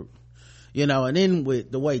to you know, and then with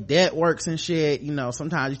the way debt works and shit, you know,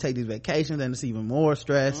 sometimes you take these vacations and it's even more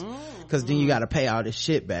stress because then you got to pay all this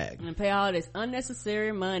shit back and pay all this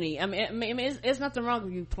unnecessary money. I mean it's nothing wrong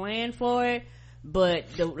if you plan for it, but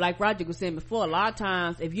like Roger was saying before, a lot of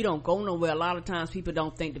times if you don't go nowhere, a lot of times people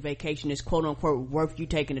don't think the vacation is quote unquote worth you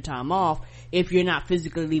taking the time off if you're not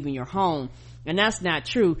physically leaving your home, and that's not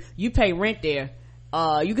true. You pay rent there.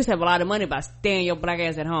 You can save a lot of money by staying your black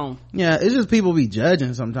ass at home. Yeah, it's just people be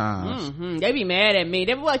judging sometimes. They be mad at me.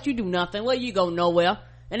 They be like, you do nothing. Well, you go nowhere.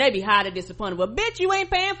 And they be highly disappointed. Well, bitch, you ain't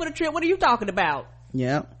paying for the trip. What are you talking about?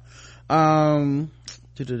 Yeah.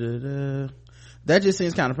 That just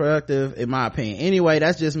seems kind of productive in my opinion. Anyway,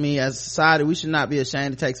 that's just me. As a society, we should not be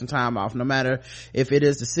ashamed to take some time off, no matter if it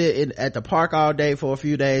is to sit at the park all day for a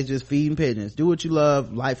few days just feeding pigeons. Do what you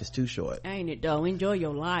love. Life is too short. Ain't it though? Enjoy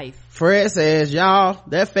your life. Fred says, y'all,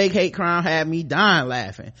 that fake hate crime had me dying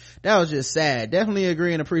laughing. That was just sad. Definitely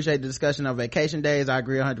agree and appreciate the discussion on vacation days. I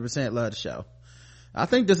agree 100%. Love the show. I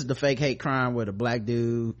think this is the fake hate crime where the black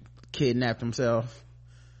dude kidnapped himself.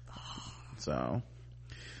 So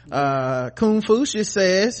Kung Fu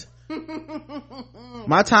says,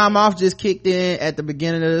 my time off just kicked in at the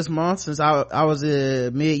beginning of this month since I was a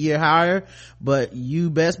mid-year hire, but you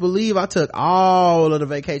best believe I took all of the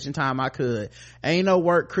vacation time I could. Ain't no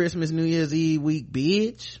work Christmas, New Year's Eve week,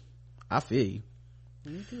 bitch. I feel you.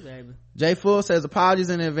 You too, baby. Jay Full says, apologies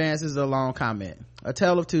in advance is a long comment. A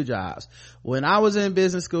tale of two jobs. When I was in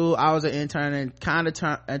business school, I was an intern and kind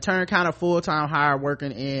of full-time hire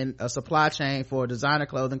working in a supply chain for a designer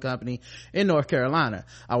clothing company in North Carolina.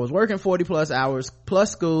 I was working 40 plus hours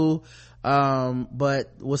plus school,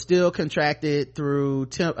 but was still contracted through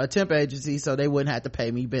a temp agency, so they wouldn't have to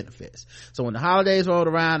pay me benefits. So when the holidays rolled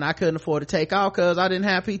around, I couldn't afford to take off because I didn't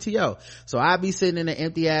have PTO. So I'd be sitting in an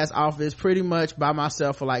empty ass office pretty much by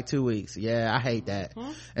myself for like 2 weeks. Yeah, I hate that.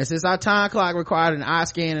 And since our time clock required an eye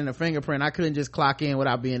scan and a fingerprint, I couldn't just clock in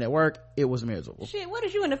without being at work. It was miserable. Shit, what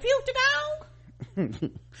is you in the future, dog?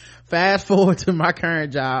 Fast forward to my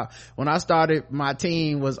current job. When I started, my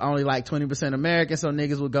team was only like 20% American, so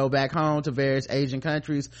niggas would go back home to various Asian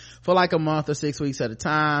countries for like a month or 6 weeks at a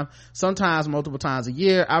time, sometimes multiple times a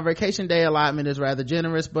year. Our vacation day allotment is rather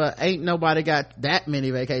generous, but ain't nobody got that many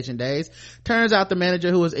vacation days. Turns out the manager,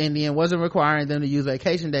 who was Indian, wasn't requiring them to use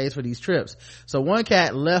vacation days for these trips. So one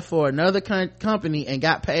cat left for another company and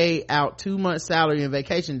got paid out 2 months salary in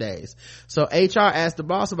vacation days. So HR asked the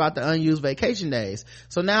boss about the unused vacation days.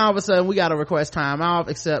 So now all of a sudden we gotta request time off,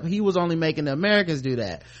 except he was only making the Americans do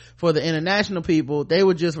that. For the international people, they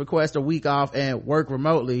would just request a week off and work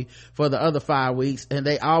remotely for the other 5 weeks, and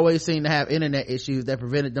they always seem to have internet issues that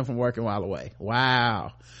prevented them from working while away.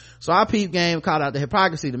 Wow. So our peep game caught out the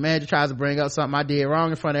hypocrisy. The manager tries to bring up something I did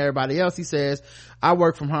wrong in front of everybody else. He says, I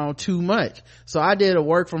work from home too much. So I did a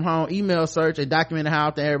work from home email search and documented how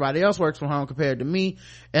often everybody else works from home compared to me,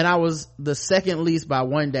 and I was the second least by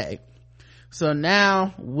 1 day. So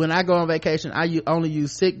now when I go on vacation, I only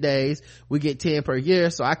use sick days. We get 10 per year,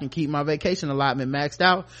 so I can keep my vacation allotment maxed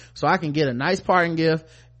out, so I can get a nice parting gift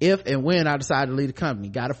if and when I decide to leave the company.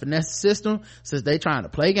 Gotta finesse the system since they trying to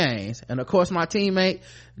play games. And of course my teammate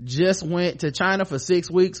just went to China for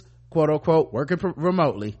 6 weeks, quote unquote, working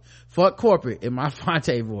remotely. Fuck corporate, in my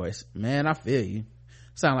Fonte voice. Man, I feel you.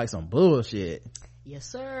 Sound like some bullshit. Yes,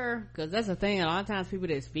 sir. Because that's the thing. A lot of times people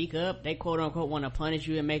that speak up, they quote unquote want to punish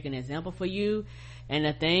you and make an example for you. And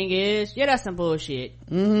the thing is, yeah, that's some bullshit.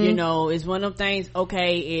 You know, it's one of them things.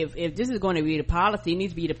 Okay, if this is going to be the policy, it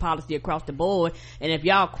needs to be the policy across the board. And if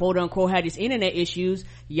y'all quote unquote had these internet issues,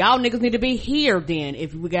 y'all niggas need to be here then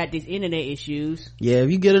if we got these internet issues. Yeah,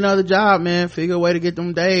 if you get another job, man, figure a way to get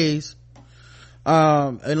them days.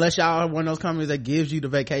 Unless y'all are one of those companies that gives you the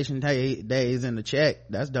vacation days in the check.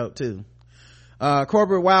 That's dope too.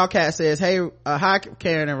 Corporate Wildcat says, hey, hi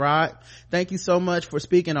Karen and Rod, thank you so much for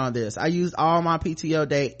speaking on this. I used all my PTO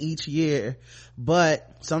day each year, but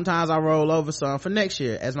sometimes I roll over some for next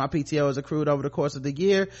year. As my PTO is accrued over the course of the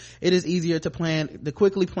year, it is easier to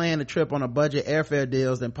quickly plan a trip on a budget airfare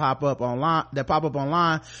deals that pop up online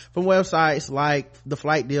from websites like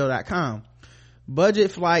theflightdeal.com.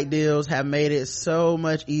 Budget flight deals have made it so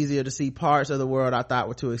much easier to see parts of the world I thought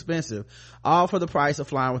were too expensive, all for the price of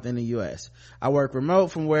flying within the US. I work remote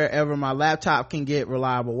from wherever my laptop can get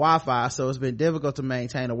reliable Wi-Fi, so it's been difficult to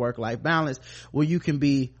maintain a work-life balance where you can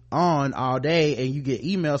be on all day and you get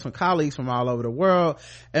emails from colleagues from all over the world,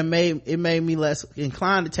 and it made me less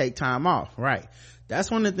inclined to take time off. Right.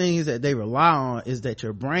 That's one of the things that they rely on, is that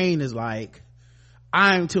your brain is like,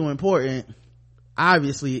 I'm too important.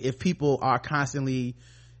 Obviously, if people are constantly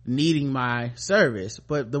needing my service,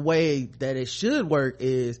 but the way that it should work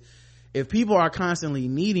is, if people are constantly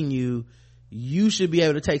needing you, you should be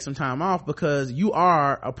able to take some time off because you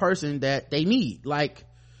are a person that they need. Like,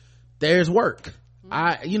 there's work.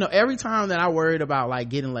 Every time that I worried about like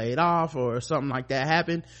getting laid off or something like that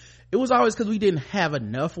happened, it was always because we didn't have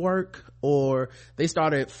enough work, or they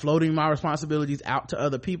started floating my responsibilities out to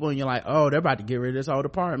other people, and you're like, oh, they're about to get rid of this whole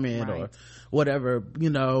department, right, or whatever,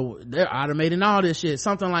 they're automating all this shit,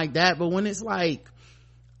 something like that. But when it's like,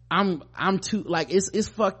 I'm too, like, it's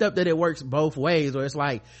fucked up that it works both ways, or it's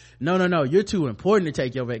like, no, you're too important to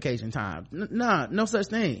take your vacation time. No such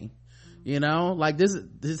thing. Like this,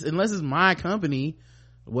 unless it's my company,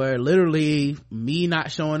 where literally me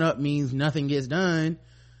not showing up means nothing gets done,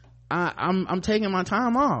 I'm taking my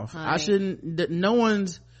time off. Honey. I shouldn't, no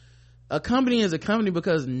one's, a company is a company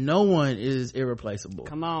because no one is irreplaceable.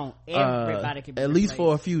 Come on, everybody can be at replaced. least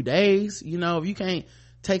for a few days. You know, if you can't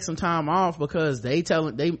take some time off because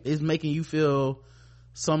is making you feel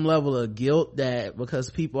some level of guilt that because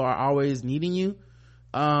people are always needing you,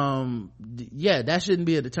 yeah, that shouldn't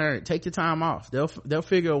be a deterrent. Take your time off. They'll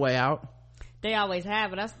figure a way out. They always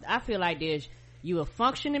have, but I feel like this. You were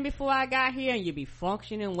functioning before I got here, and you be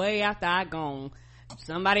functioning way after I gone.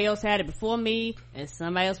 Somebody else had it before me, and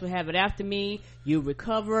somebody else will have it after me. You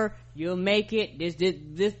recover, you'll make it.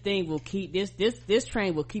 This thing will keep this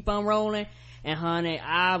train will keep on rolling. And honey,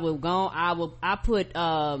 I put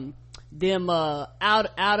them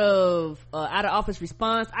out of office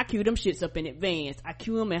response. I queue them shits up in advance. I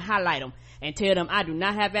queue them and highlight them and tell them I do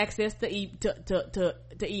not have access to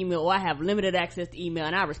email, or I have limited access to email,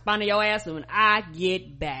 and I respond to your ass when I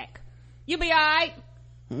get back. You be alright.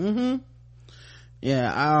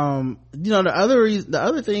 Yeah. You know, the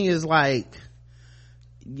other thing is like,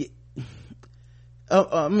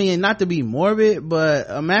 I mean, not to be morbid, but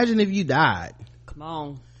imagine if you died. Come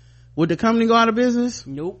on. Would the company go out of business?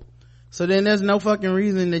 Nope. So then there's no fucking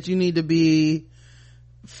reason that you need to be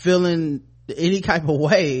feeling any type of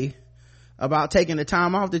way about taking the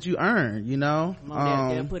time off that you earned, you know? Come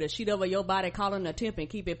on, they'll put a sheet over your body, call it a temp, and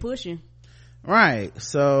keep it pushing. Right.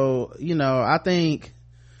 So, you know, I think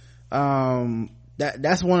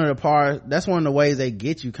that's one of the ways they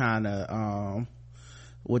get you kind of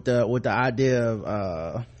with the idea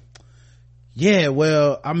of yeah,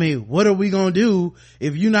 well, I mean, what are we gonna do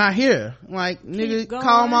if you're not here? Like, nigga, you gonna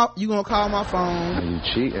call my phone. Are you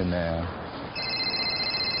cheating now?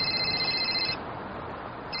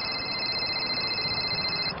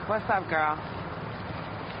 What's up, girl?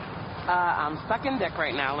 I'm stuck in dick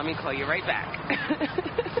right now. Let me call you right back.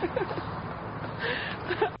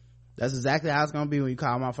 That's exactly how it's gonna be when you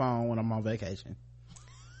call my phone when I'm on vacation.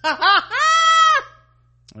 Let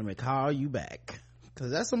me call you back. Cause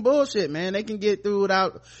that's some bullshit, man. They can get through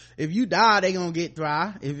without, if you die, they gonna get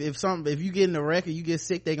dry. If you get in a wreck or you get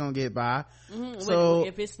sick, they gonna get by. So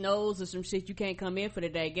if it snows or some shit, you can't come in for the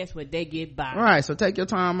day, guess what? They get by. Right. So take your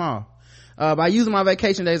time off. By using my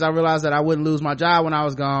vacation days, I realized that I wouldn't lose my job when I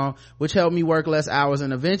was gone, which helped me work less hours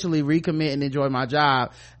and eventually recommit and enjoy my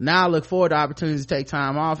job. Now I look forward to opportunities to take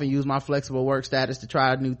time off and use my flexible work status to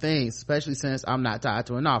try new things, especially since I'm not tied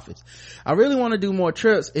to an office. I really want to do more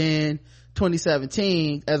trips in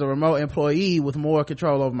 2017 as a remote employee with more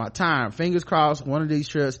control over my time. Fingers crossed one of these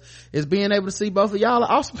trips is being able to see both of y'all at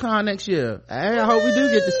AwesomeCon next year. Hey, I hope we do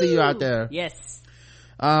get to see you out there. Yes.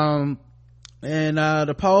 And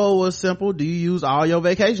the poll was simple. Do you use all your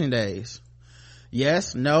vacation days?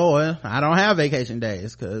 Yes, no, I don't have vacation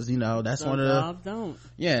days, because you know that's one of the don't.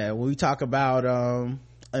 Yeah, when we talk about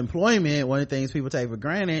employment, one of the things people take for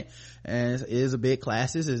granted and is a big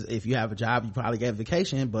classist is if you have a job you probably get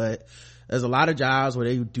vacation, but there's a lot of jobs where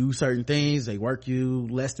they do certain things. They work you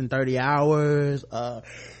less than 30 hours.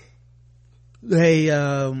 They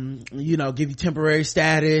you know, give you temporary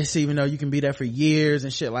status even though you can be there for years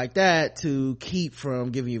and shit like that to keep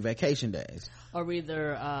from giving you vacation days. Or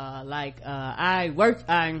either I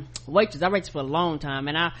waitress for a long time,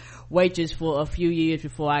 and I waitress for a few years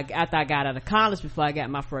after I got out of college, before I got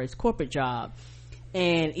my first corporate job.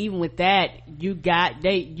 And even with that, you got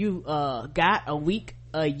a week,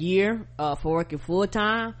 a year for working full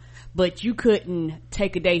time, but you couldn't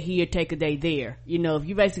take a day here, take a day there. You know, if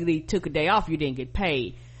you basically took a day off, you didn't get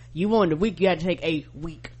paid. You wanted a week, you had to take a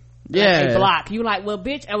week. Yeah, a block. You like, well,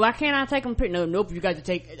 bitch, why can't I take them? Nope, you got to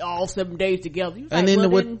take all 7 days together. And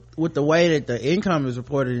then with the way that the income is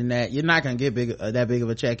reported in that, you're not gonna get that big of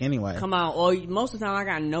a check anyway. Come on, or most of the time I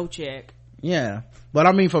got no check. Yeah, but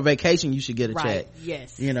I mean, for vacation you should get a check.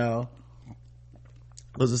 Yes, you know,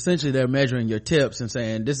 because essentially they're measuring your tips and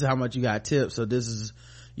saying this is how much you got tipped, so this is,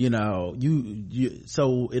 you know, you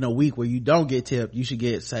so in a week where you don't get tipped, you should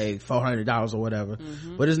get say $400 or whatever.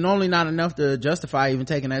 But it's normally not enough to justify even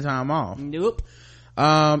taking that time off. Nope.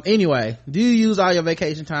 Anyway, do you use all your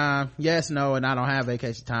vacation time? Yes, no, and I don't have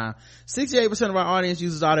vacation time. 68% of our audience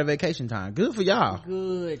uses all their vacation time. Good for y'all.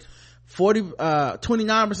 Good.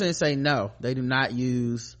 29% say no, they do not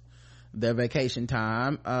use their vacation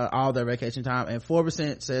time, all their vacation time, and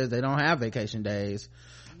 4% says they don't have vacation days.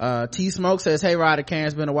 T-Smoke says, hey Rod and Karen,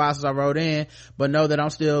 it's been a while since I wrote in, but know that I'm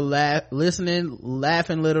still listening,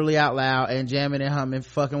 laughing literally out loud, and jamming and humming,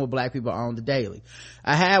 fucking with black people on the daily.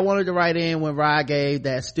 I had wanted to write in when Rod gave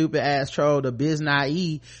that stupid ass troll the biz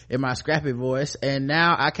naive in my scrappy voice, and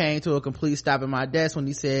now I came to a complete stop at my desk when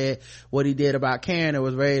he said what he did about Karen and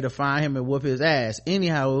was ready to find him and whoop his ass.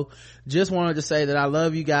 Anyhow, just wanted to say that I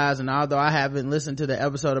love you guys, and although I haven't listened to the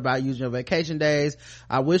episode about using your vacation days,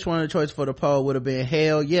 I wish one of the choices for the poll would have been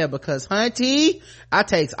hell yeah, because hunty, I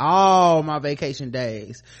takes all my vacation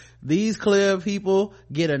days. These clear people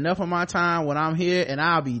get enough of my time when I'm here, and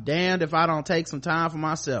I'll be damned if I don't take some time for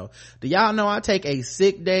myself. Do y'all know I take a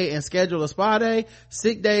sick day and schedule a spa day?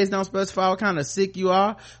 Sick days don't specify what kind of sick you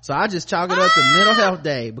are, so I just chalk it up to mental health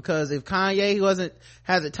day, because if Kanye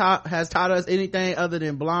has taught us anything other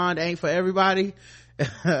than blonde ain't for everybody,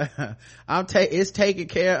 it's taking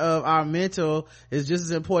care of our mental is just as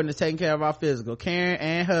important as taking care of our physical. Karen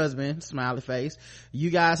and husband, smiley face, you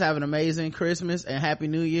guys have an amazing Christmas and happy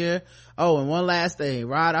new year. Oh, and one last thing,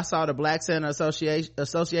 Rod, I saw the Black Center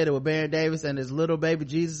associated with Baron Davis and his little baby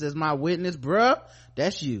Jesus as my witness. Bruh,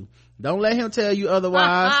 that's you. Don't let him tell you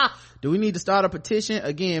otherwise. Do we need to start a petition?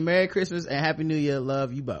 Again, Merry Christmas and Happy New Year.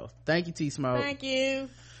 Love you both. Thank you, T-Smoke. Thank you.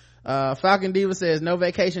 Falcon Diva says no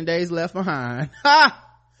vacation days left behind.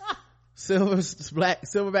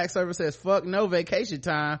 Silverback Server says fuck no vacation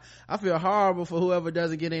time. I feel horrible for whoever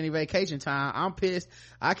doesn't get any vacation time. I'm pissed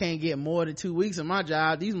I can't get more than 2 weeks of my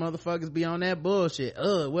job. These motherfuckers be on that bullshit.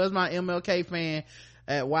 Where's my MLK fan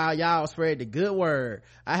while y'all spread the good word?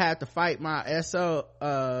 I have to fight my SO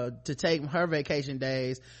to take her vacation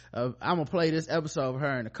days. I'm gonna play this episode of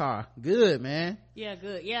her in the car. Good, man. Yeah,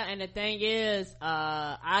 good. Yeah, and the thing is,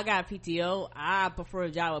 I got PTO. I prefer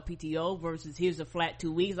a job with PTO versus here's a flat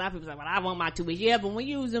 2 weeks. A lot of people say, well, I want my 2 weeks. Yeah, but when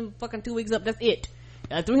you use them fucking 2 weeks up, that's it.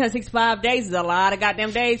 365 days is a lot of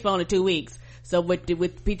goddamn days for only 2 weeks. So with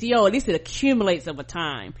PTO, at least it accumulates over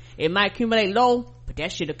time. It might accumulate low, but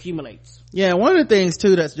that shit accumulates. Yeah, one of the things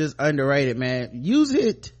too that's just underrated, man, use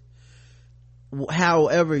it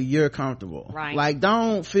however you're comfortable. Right. Like,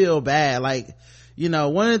 don't feel bad. Like, you know,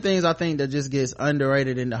 one of the things I think that just gets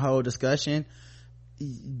underrated in the whole discussion,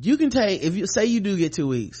 you can take, if you say you do get 2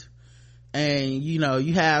 weeks and you know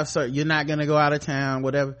you have you're not gonna go out of town,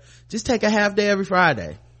 whatever, just take a half day every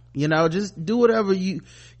Friday. You know, just do whatever you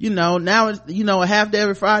know. Now it's, you know, a half day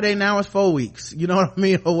every Friday, now it's 4 weeks, you know what I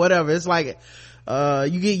mean, or whatever. It's like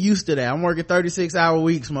you get used to that. I'm working 36-hour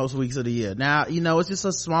weeks most weeks of the year now. You know, it's just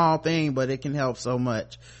a small thing, but it can help so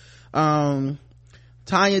much.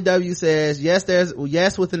 Tanya W says,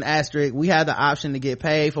 yes with an asterisk. We have the option to get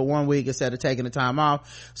paid for 1 week instead of taking the time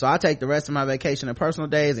off, so I take the rest of my vacation and personal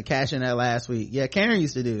days and cash in that last week. Yeah, Karen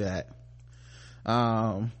used to do that,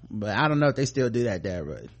 but I don't know if they still do that there,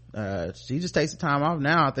 but she just takes the time off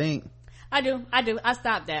now, I think. I do. I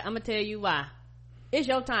stopped that. I'm gonna tell you why. It's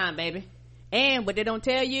your time, baby. And what they don't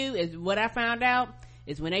tell you is, what I found out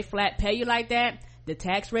is, when they flat pay you like that, the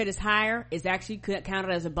tax rate is higher. It's actually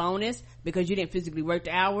counted as a bonus because you didn't physically work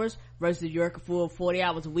the hours versus you're working full 40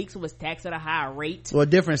 hours a week, so it's taxed at a higher rate. Well,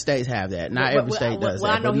 different states have that. Not every state does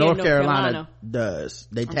that, but North Carolina does.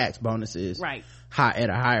 They tax bonuses right at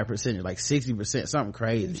a higher percentage, like 60%, something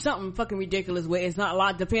crazy, something fucking ridiculous. Where it's not a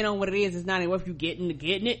lot, depending on what it is, it's not even worth you getting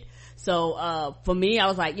it. So for me, I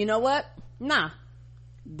was like, you know what, nah.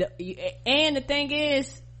 And the thing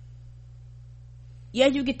is, yeah,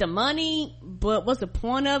 you get the money, but what's the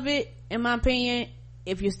point of it, in my opinion,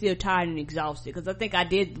 if you're still tired and exhausted? Because I think I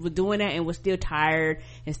was doing that and was still tired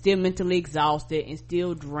and still mentally exhausted and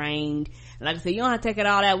still drained. And like I said, you don't have to take it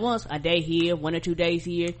all at once. A day here, 1 or 2 days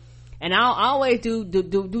here. And I'll always do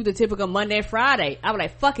the typical Monday and Friday. I was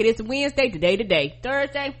like, fuck it, it's Wednesday, today.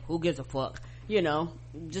 Thursday, who gives a fuck? You know,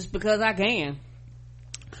 just because I can.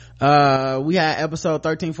 We had episode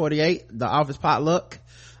 1348, the office potluck.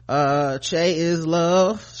 Chell's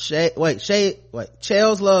Love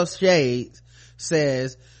Shades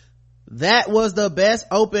says, that was the best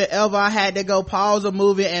open ever. I had to go pause a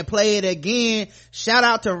movie and play it again. Shout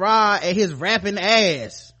out to Rod and his rapping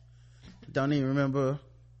ass. Don't even remember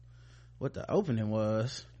what the opening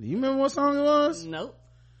was. Do you remember what song it was? Nope.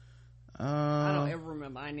 I don't ever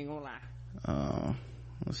remember. I ain't gonna lie.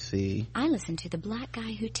 Let's see. I listen to the Black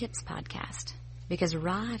Guy Who Tips podcast because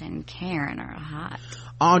Rod and Karen are hot.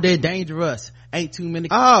 Oh, they're dangerous. Ain't too many.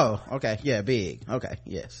 Oh, okay. Yeah, big. Okay.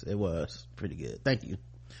 Yes, it was pretty good. Thank you.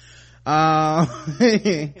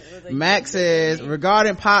 Max says,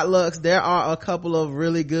 regarding potlucks, there are a couple of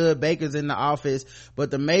really good bakers in the office,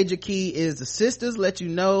 but the major key is the sisters let you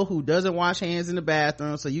know who doesn't wash hands in the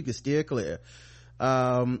bathroom so you can steer clear.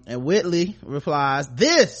 And Whitley replies,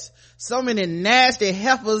 so many nasty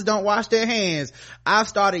heifers don't wash their hands. I've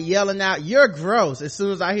started yelling out, "You're gross," as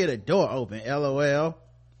soon as I hear the door open. LOL.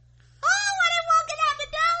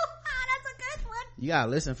 That's a good one. You gotta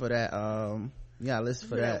listen for that. You gotta listen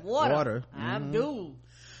for that water. I do.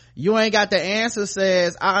 You ain't got the answer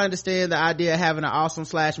says, I understand the idea of having an awesome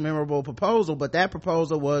 / memorable proposal, but that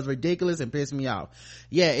proposal was ridiculous and pissed me off.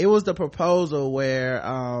 Yeah, it was the proposal where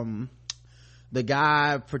the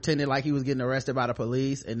guy pretended like he was getting arrested by the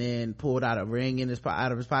police and then pulled out a ring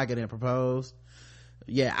out of his pocket and proposed.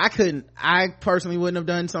 Yeah, I personally wouldn't have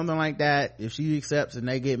done something like that. If she accepts and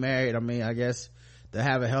they get married, I mean, I guess they'll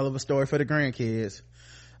have a hell of a story for the grandkids.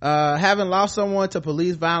 Having lost someone to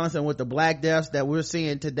police violence and with the black deaths that we're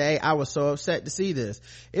seeing today, I was so upset to see this.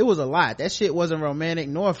 It was a lot. That shit wasn't romantic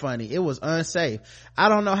nor funny. It was unsafe. I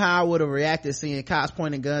don't know how I would have reacted seeing cops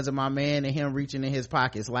pointing guns at my man and him reaching in his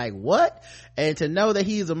pockets. Like, what? And to know that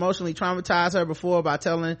he's emotionally traumatized her before by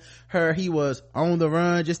telling her he was on the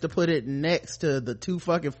run just to put it next to the too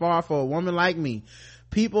fucking far for a woman like me.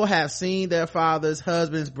 People have seen their fathers,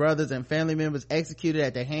 husbands, brothers, and family members executed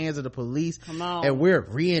at the hands of the police. Come on. And we're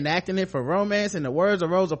reenacting it for romance. In the words of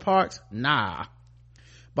Rosa Parks, nah.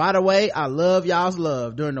 By the way, I love y'all's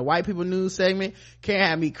love. During the white people news segment, can't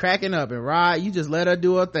have me cracking up. And Rod, you just let her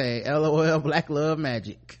do her thing. LOL, black love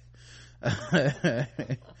magic.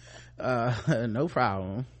 No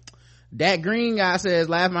problem. That green guy says,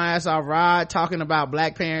 laugh my ass off. Rod talking about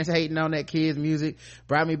black parents hating on that kid's music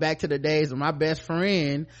brought me back to the days when my best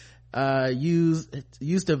friend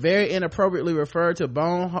used to very inappropriately refer to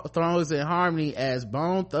Bone Thugs and Harmony as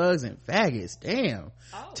Bone Thugs and Faggots. Damn.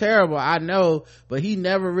 Terrible, I know, but he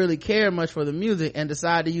never really cared much for the music and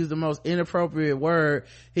decided to use the most inappropriate word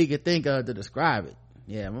he could think of to describe it.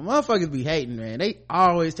 Yeah, but motherfuckers be hating, man. They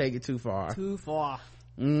always take it too far.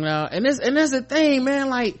 No, and that's the thing, man.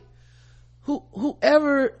 Like,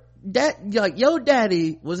 whoever that, like, your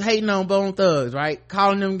daddy was hating on Bone Thugs, right?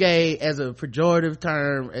 Calling them gay as a pejorative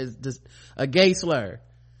term, as just a gay slur.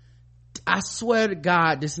 I swear to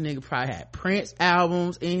God, this nigga probably had Prince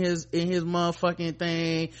albums in his motherfucking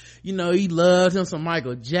thing. You know, he loves him some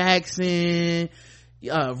Michael Jackson,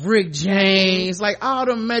 Rick James, like all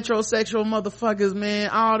them metrosexual motherfuckers, man.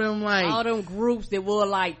 All them groups that wore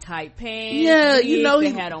like tight pants. Yeah, you know,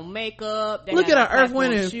 they had on makeup. They look had at an Earth,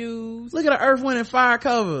 Wind and shoes. Look at an Earth, Wind and Fire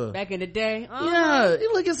cover back in the day. Yeah,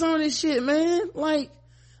 you look at some of this shit, man. Like,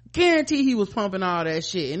 guarantee he was pumping all that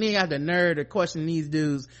shit, and then got the nerve to question these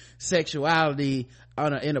dudes' sexuality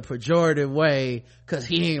in a pejorative way because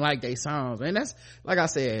he ain't like they songs, man. That's, like I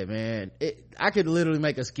said, man, I could literally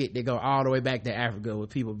make a skit that go all the way back to Africa with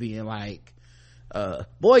people being like,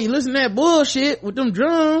 boy, you listen to that bullshit with them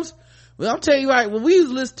drums. Well, I'm telling you, right, what we used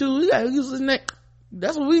to listen to, we used to listen to that.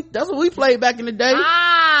 That's what we played back in the day.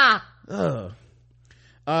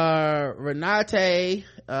 Renate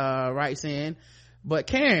writes in, but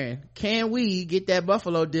Karen, can we get that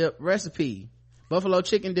buffalo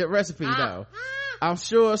chicken dip recipe though? I'm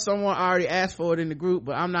sure someone already asked for it in the group,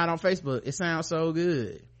 but I'm not on Facebook. It sounds so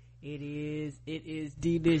good. It is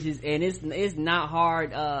delicious, and it's not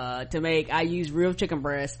hard to make. I use real chicken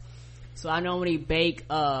breast, so I normally bake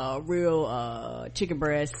real chicken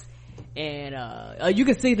breasts, and you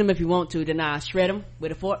can season them if you want to. Then I shred them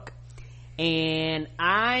with a fork. And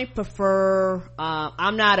I prefer,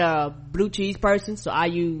 I'm not a blue cheese person, so I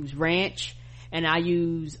use ranch, and I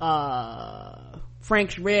use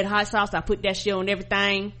Frank's red hot sauce. I put that shit on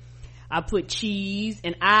everything. I put cheese,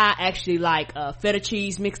 and I actually like feta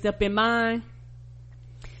cheese mixed up in mine.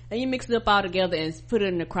 And you mix it up all together and put it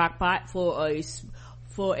in the crock pot well, you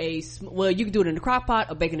can do it in the crock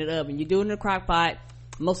pot or bake it in the oven. You do it in the crock pot,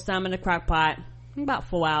 most of the time in the crock pot, about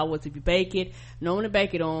 4 hours if you bake it. Normally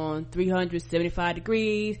bake it on 375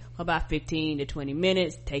 degrees for about 15 to 20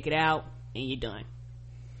 minutes. Take it out and you're done.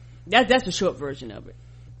 That's the short version of it.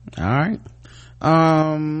 All right.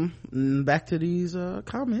 Back to these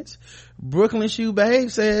comments. Brooklyn Shoe Babe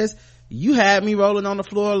says, you had me rolling on the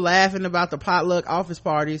floor laughing about the potluck office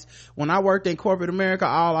parties. When I worked in corporate America,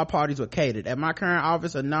 all our parties were catered. At my current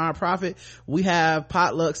office, a non-profit, we have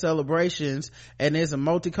potluck celebrations, and it's a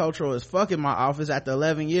multicultural as fuck in my office. After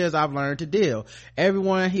 11 years, I've learned to deal.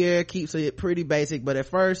 Everyone here keeps it pretty basic, but at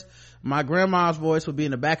first, my grandma's voice would be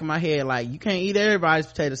in the back of my head like, you can't eat everybody's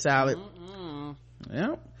potato salad.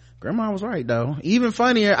 Yep. Grandma was right though. Even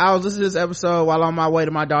funnier, I was listening to this episode while on my way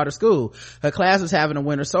to my daughter's school. Her class was having a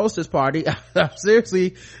winter solstice party. I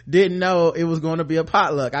seriously didn't know it was going to be a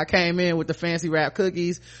potluck. I came in with the fancy wrapped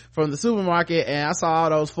cookies from the supermarket, and I saw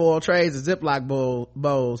all those foil trays of Ziploc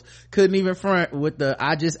bowls. Couldn't even front with the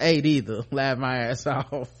I just ate either. Laughed my ass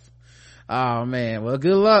off. Oh man, well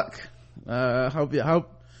good luck. I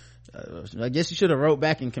guess you should have wrote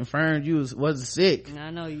back and confirmed you wasn't sick.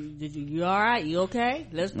 I know you all right? You okay?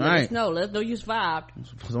 Let Right. us know. Let's know you survived.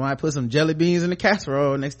 Somebody put some jelly beans in the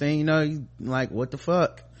casserole. Next thing you know, you like, what the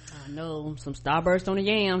fuck? I know, some starburst on the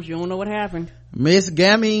yams. You don't know what happened. Miss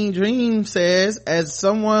Gamine Dream says, as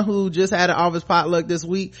someone who just had an office potluck this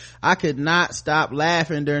week, I could not stop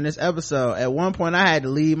laughing during this episode. At one point I had to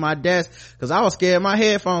leave my desk because I was scared my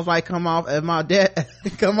headphones might come off at my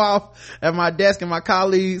desk and my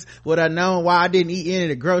colleagues would have known why I didn't eat any of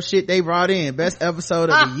the gross shit they brought in. Best episode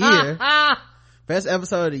of the year. Best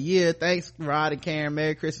episode of the year. Thanks, Rod and Karen.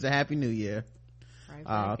 Merry Christmas and Happy New Year.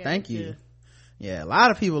 Thank you. Yeah, a lot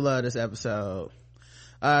of people love this episode.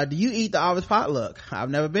 Do you eat the office potluck? I've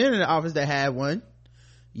never been in an office that had one.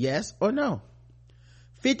 Yes or no?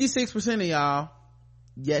 56% of y'all,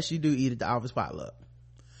 yes, you do eat at the office potluck.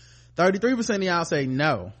 33% of y'all say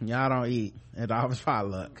no, y'all don't eat at the office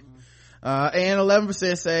potluck. And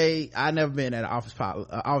 11% say I never been at an office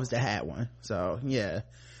office that had one. So yeah,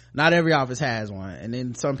 not every office has one. And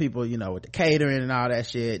then some people, with the catering and all that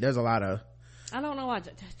shit, there's a lot of, I don't know why.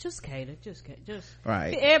 Just cater.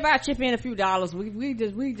 Right. Everybody chip in a few dollars. We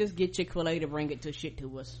just get Chick-fil-A to bring it to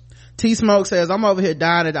us. T Smoke says, I'm over here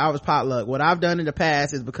dying at the office potluck. What I've done in the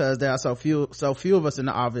past is because there are so few of us in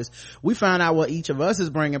the office, we find out what each of us is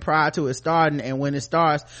bringing prior to it starting, and when it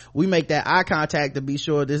starts, we make that eye contact to be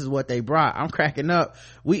sure this is what they brought. I'm cracking up.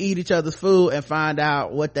 We eat each other's food and find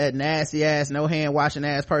out what that nasty ass, no hand washing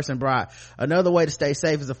ass person brought. Another way to stay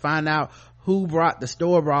safe is to find out who brought the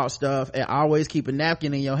store brought stuff and always keep a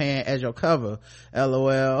napkin in your hand as your cover.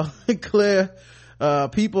 LOL. Clear.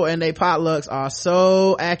 People and they potlucks are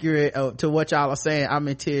so accurate to what y'all are saying. I'm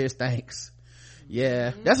in tears. Thanks.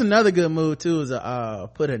 Yeah. That's another good move too, is to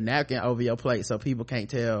put a napkin over your plate so people can't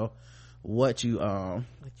tell what you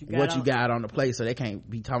got on the plate, so they can't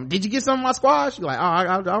be talking, did you get some of my squash? You're like, oh,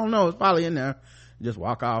 I don't know, it's probably in there. Just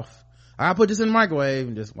walk off. I put this in the microwave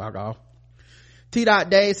and just walk off.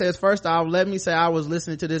 T.Day says, first off, let me say I was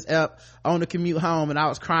listening to this ep on the commute home and I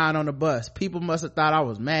was crying on the bus. People must have thought I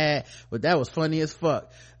was mad, but that was funny as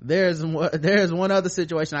fuck. There's one other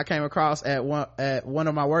situation I came across at one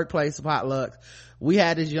of my workplace potlucks. We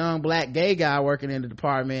had this young black gay guy working in the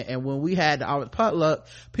department, and when we had the potluck,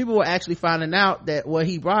 people were actually finding out that what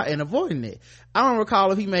he brought and avoiding it. I don't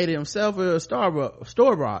recall if he made it himself or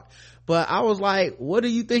store brought. But I was like, what do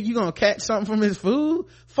you think, you gonna catch something from his food?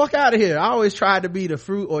 Fuck out of here. I always tried to be the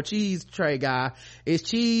fruit or cheese tray guy. It's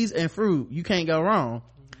cheese and fruit, you can't go wrong.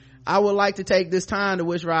 I would like to take this time to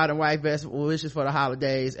wish Rod and Wife best wishes for the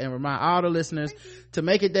holidays and remind all the listeners to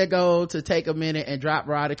make it their goal to take a minute and drop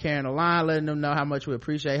Rod and Karen a line, letting them know how much we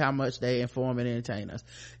appreciate how much they inform and entertain us.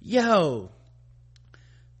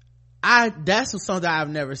 That's something I've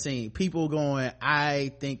never seen. People going,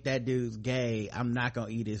 I think that dude's gay, I'm not gonna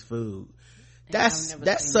eat his food. That's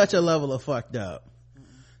such a level of fucked up.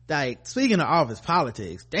 Like, speaking of office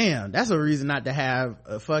politics, damn, that's a reason not to have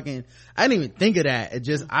a fucking, I didn't even think of that. It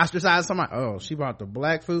just ostracized somebody. Oh, she brought the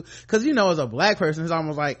black food. Cause as a black person, it's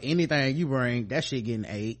almost like anything you bring, that shit getting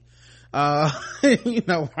ate.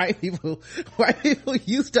 White people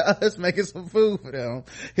used to us making some food for them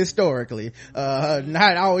historically,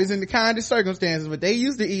 not always in the kindest circumstances, but they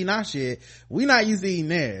used to eat our shit. We not used to eating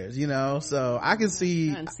theirs, so I can see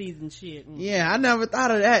unseasoned shit. Yeah, I never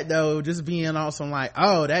thought of that though, just being on some like,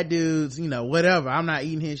 oh, that dude's whatever, I'm not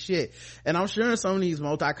eating his shit. And I'm sure in some of these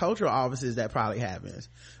multicultural offices that probably happens.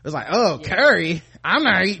 It's like, oh, yeah, curry, I'm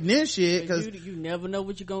not eating this shit, because you never know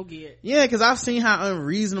what you're gonna get. Yeah, because I've seen how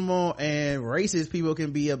unreasonable and racist people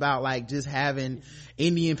can be about like just having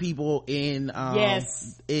Indian people in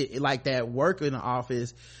like that work in the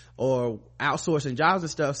office or outsourcing jobs and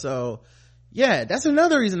stuff. So yeah, that's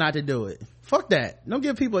another reason not to do it. Fuck that. Don't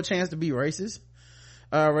give people a chance to be racist.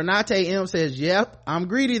 Renate M says, yep, I'm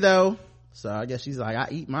greedy though. So I guess she's like, I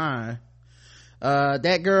eat mine.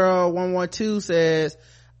 That girl 112 says,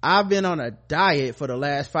 I've been on a diet for the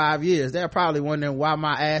last 5 years. They're probably wondering why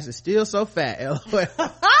my ass is still so fat.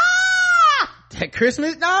 That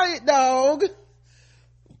Christmas diet, dog.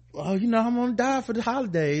 Oh, I'm gonna die for the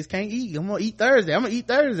holidays. Can't eat. I'm gonna eat Thursday. You ain't gonna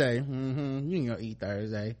eat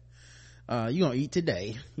Thursday. You gonna eat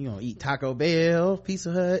today. You gonna eat Taco Bell,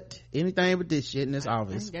 Pizza Hut, anything but this shit in this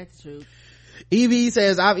office. I think that's true. Evie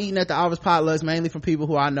says, I've eaten at the office potlucks mainly from people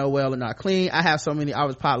who I know well and not clean. I have so many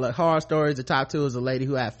office potluck horror stories. The top two is a lady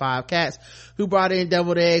who had 5 cats who brought in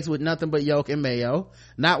deviled eggs with nothing but yolk and mayo.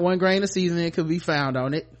 Not one grain of seasoning could be found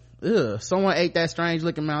on it. Ugh. Someone ate that strange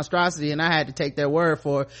looking monstrosity and I had to take their word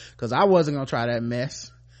for it because I wasn't gonna try that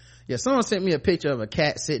mess. Yeah, someone sent me a picture of a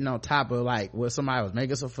cat sitting on top of like where somebody was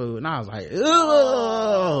making some food, and I was like,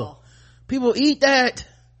 ugh, people eat that.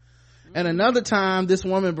 And another time, this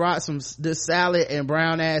woman brought this salad and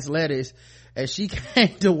brown ass lettuce, and she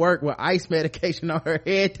came to work with ice medication on her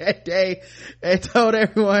head that day and told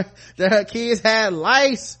everyone that her kids had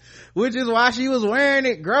lice, which is why she was wearing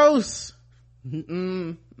it. Gross.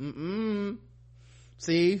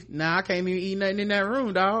 See, now I can't even eat nothing in that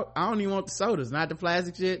room, dog. I don't even want the sodas, not the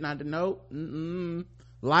plastic shit, not the nope.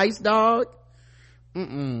 Lice, dog.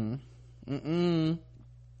 You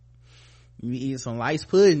eat some lice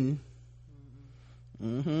pudding.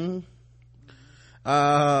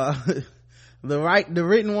 The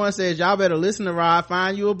written one says, y'all better listen to Rod.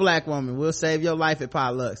 Find you a black woman. We'll save your life at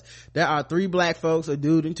potlucks. There are 3 black folks, a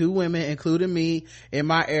dude and 2 women, including me, in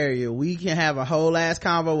my area. We can have a whole ass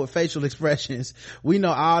convo with facial expressions. We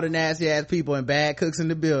know all the nasty ass people and bad cooks in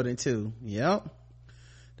the building too. Yep,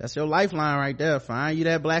 that's your lifeline right there. Find you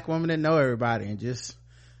that black woman that know everybody and just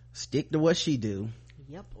stick to what she do.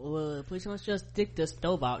 Yep. Please don't just stick to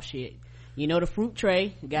stove out shit. You know, the fruit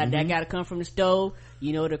tray that gotta come from the stove.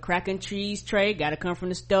 You know, the crack and cheese tray gotta come from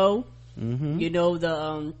the stove. You know,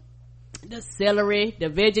 the celery, the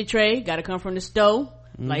veggie tray gotta come from the stove.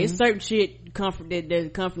 Like, it's certain shit that come from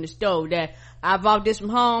the stove that I bought this from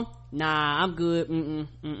home. Nah, I'm good.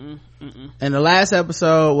 And the last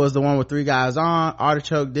episode was the one with 3 guys on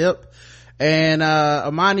artichoke dip. And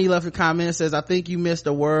Amani left a comment and says, I think you missed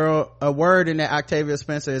a word in that Octavia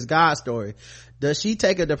Spencer is God story. Does she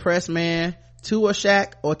take a depressed man to a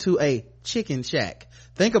shack or to a chicken shack?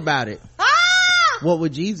 Think about it. What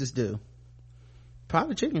would Jesus do?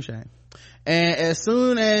 Probably chicken shack. And as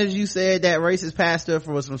soon as you said that racist pastor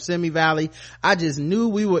was from Simi Valley, I just knew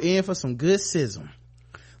we were in for some good sizzle.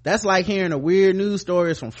 That's like hearing a weird news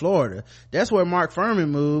stories from Florida. That's where Mark Furman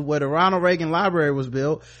moved, where the Ronald Reagan Library was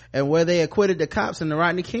built, and where they acquitted the cops in the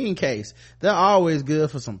Rodney King case. They're always good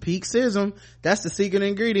for some peak sizzle. That's the secret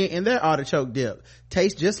ingredient in their artichoke dip.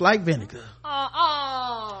 Tastes just like vinegar.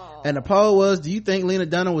 And the poll was, do you think Lena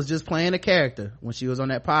Dunham was just playing a character when she was on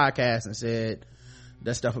that podcast and said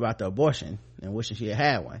that stuff about the abortion and wishing she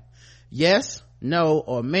had one? Yes, no,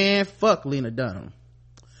 or man, fuck Lena Dunham.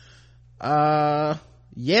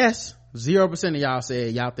 Yes, 0% of y'all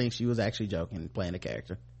said y'all think she was actually joking, playing a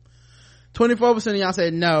character. 24% of y'all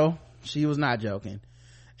said no, she was not joking.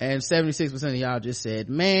 And 76% of y'all just said,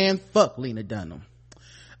 man, fuck Lena Dunham.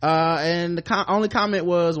 And the only comment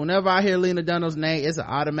was, whenever I hear Lena Dunham's name, it's an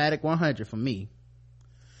automatic 100 for me.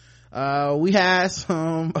 We had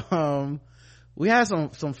some phone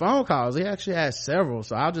calls. We actually had several,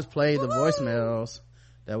 so I'll just play the voicemails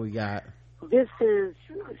that we got. This is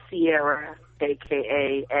Sierra,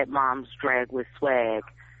 aka at Mom's Drag with Swag.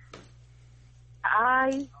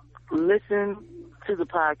 I listen to the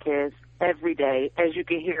podcast every day. As you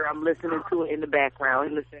can hear, I'm listening to it in the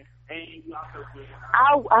background. Listen,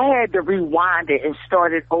 I had to rewind it and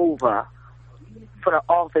start it over for the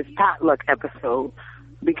Office Potluck episode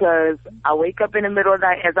because I wake up in the middle of the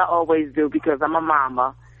night, as I always do, because I'm a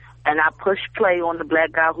mama, and I push play on the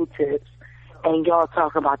Black Guy Who Tips, and y'all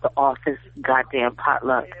talk about the Office goddamn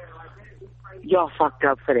potluck. Y'all fucked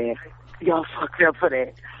up for that. Y'all fucked up for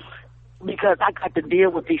that. Because I got to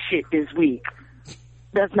deal with this shit this week.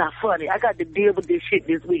 That's not funny. I got to deal with this shit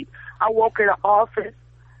this week. I woke in an office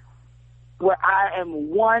where I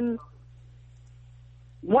am one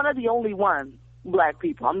of the only black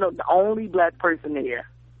people. I'm the only black person there.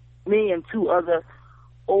 Me and 2 other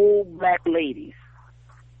old black ladies.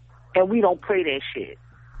 And we don't play that shit.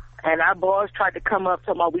 And our boss tried to come up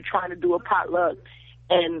talking about we trying to do a potluck.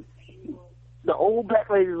 And the old black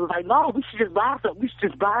ladies was like, no, we should just buy something. We should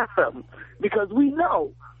just buy something. Because we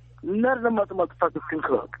know none of them other motherfuckers can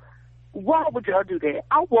cook. Why would y'all do that?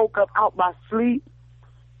 I woke up out my sleep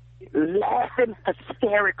laughing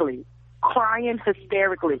hysterically, crying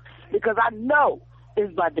hysterically, because I know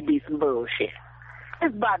it's about to be some bullshit.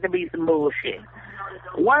 It's about to be some bullshit.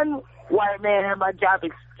 One white man had my job,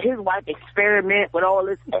 his wife experiment with all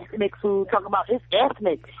this ethnic food, talking about it's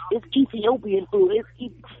ethnic, it's Ethiopian food,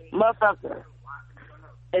 motherfucker.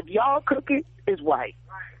 If y'all cook it, it's white.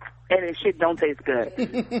 And this shit don't taste good.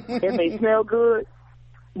 It may smell good,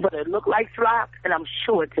 but it look like slop, and I'm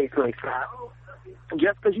sure it tastes like slop.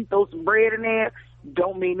 Just because you throw some bread in there,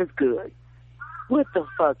 don't mean it's good. What the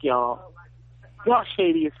fuck, y'all? Y'all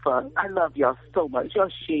shady as fuck. I love y'all so much. Y'all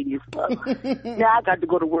shady as fuck. Now I got to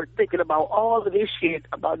go to work thinking about all of this shit,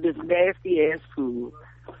 about this nasty-ass food.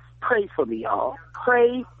 Pray for me, y'all.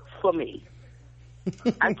 Pray for me.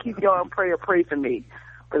 I keep y'all in prayer. Pray for me.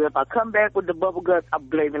 Because if I come back with the bubble guts, I'm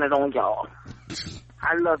blaming it on y'all.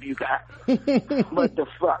 I love you guys. But the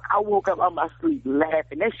fuck, I woke up out my sleep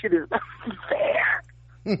laughing. That shit is unfair.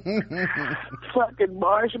 Fucking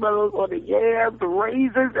marshmallows on the yams, the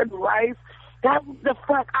raisins and rice. That's the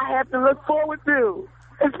fuck I have to look forward to.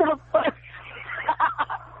 It's not funny.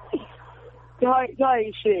 Y'all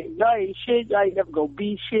ain't shit. Y'all ain't shit. Y'all ain't never gonna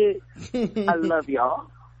be shit. I love y'all.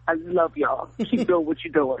 I love y'all. Keep doing what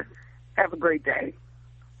you're doing. Have a great day.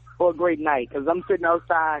 Or a great night. Because I'm sitting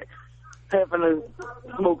outside having to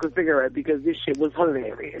smoke a cigarette because this shit was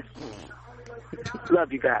hilarious.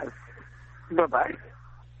 Love you guys. Bye-bye.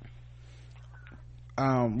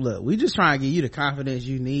 Look, we just trying to give you the confidence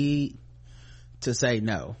you need to say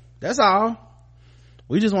no. That's all.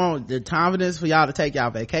 We just want the confidence for y'all to take y'all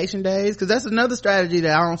vacation days, because that's another strategy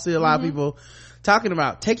that I don't see a lot of people talking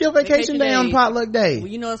about. Take your vacation day on potluck day. Well,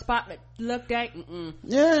 you know, it's potluck day.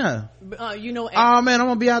 Yeah. You know. Oh man, I'm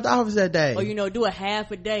gonna be out the office that day. Or, you know, do a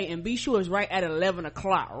half a day and be sure it's right at 11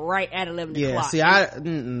 o'clock. Right at 11 yeah, o'clock. see,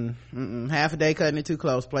 half a day cutting it too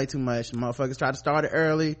close, play too much. Motherfuckers try to start it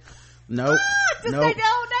early. Nope. Nope.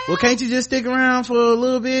 Well, can't you just stick around for a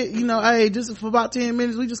little bit? You know, hey, just for about 10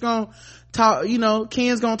 minutes, we just gonna talk, you know,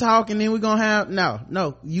 Ken's gonna talk and then we're gonna have,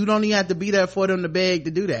 no, you don't even have to be there for them to beg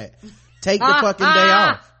to do that. Take the fucking day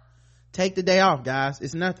off. Take the day off, guys.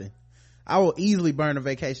 It's nothing. I will easily burn a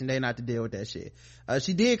vacation day not to deal with that shit.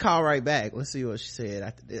 She did call right back. Let's see what she said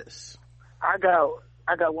after this. I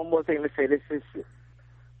got one more thing to say. This is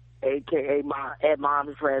AKA at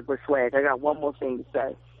Mom's Rag with Swag. I got one more thing to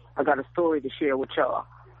say. I got a story to share with y'all.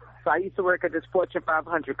 So I used to work at this Fortune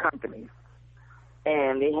 500 company,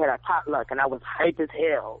 and they had a potluck, and I was hyped as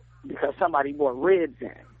hell because somebody brought ribs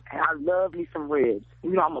in, and I love me some ribs.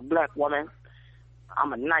 You know, I'm a black woman.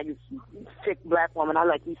 I'm a nice, thick black woman. I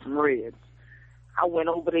like me some ribs. I went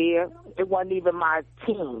over there. It wasn't even my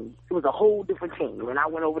team. It was a whole different team, and I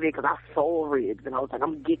went over there because I saw ribs, and I was like,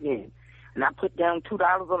 I'm getting in. And I put down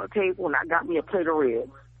 $2 on the table, and I got me a plate of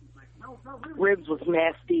ribs. Ribs was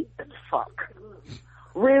nasty as fuck.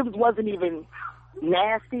 Ribs wasn't even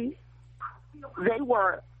nasty. They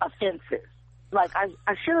were offensive. Like,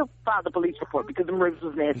 I should have filed a police report because the ribs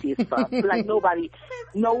was nasty as fuck. Like,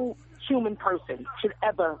 no human person should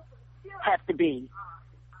ever have to be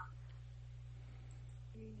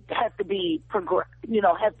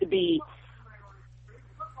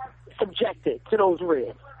subjected to those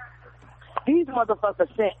ribs. These motherfuckers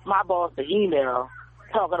sent my boss an email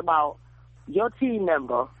talking about your team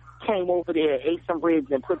member came over there, ate some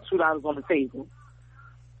ribs, and put $2 on the table.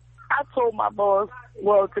 I told my boss,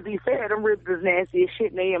 well, to be fair, them ribs is nasty as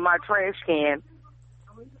shit, and they in my trash can,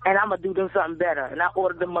 and I'm going to do them something better. And I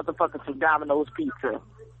ordered them motherfuckers some Domino's pizza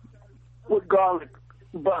with garlic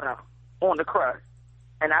butter on the crust.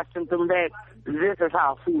 And I sent them back, this is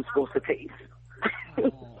how food's supposed to taste.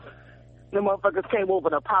 The motherfuckers came over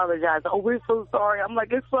and apologized. Oh, we're so sorry. I'm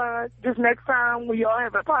like, it's fine. Just next time when y'all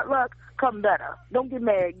have a potluck, come better. Don't get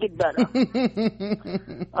mad, get better.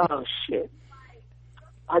 Oh, shit.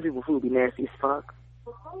 I do food be nasty as fuck.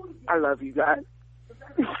 I love you guys.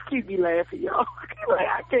 Keep me laughing, y'all. Like,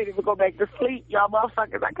 I can't even go back to sleep, y'all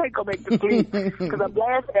motherfuckers. I can't go back to sleep because I'm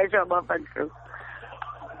laughing at y'all motherfuckers.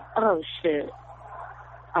 Oh, shit.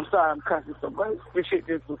 I'm sorry I'm cussing so much. This shit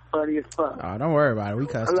just was funny as fuck. Oh, don't worry about it. We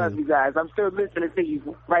cuss I love you guys. I'm still listening to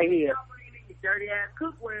you right here. Dirty-ass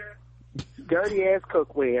cookware. Dirty-ass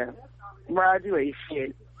cookware. Rod, you ain't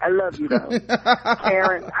shit. I love you, though.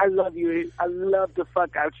 Karen, I love you. I love the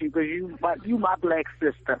fuck out you because you my black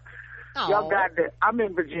sister. Aww. Y'all got to, I'm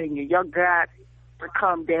in Virginia. Y'all got to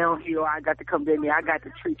come down here. I got to come down here. I got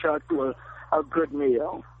to treat y'all to a good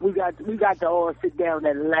meal. We got to all sit down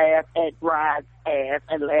and laugh at Rod's ass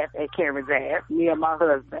and laugh at Karen's ass, me and my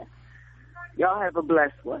husband. Y'all have a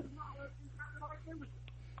blessed one.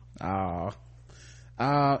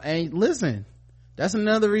 And listen, that's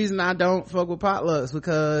another reason I don't fuck with potlucks,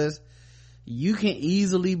 because you can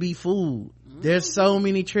easily be fooled. There's so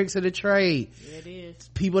many tricks of the trade. Yeah, it is.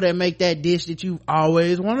 People that make that dish that you've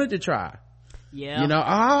always wanted to try. Yeah. You know,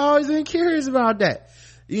 I've always been curious about that.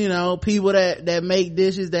 You know, people that make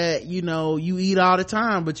dishes that, you know, you eat all the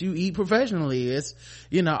time, but you eat professionally. It's,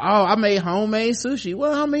 you know, oh, I made homemade sushi.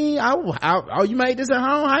 Well, I mean, oh, you made this at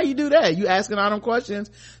home? How you do that? You asking all them questions,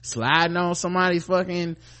 sliding on somebody's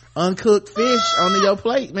fucking uncooked fish onto your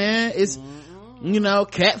plate, man. It's, you know,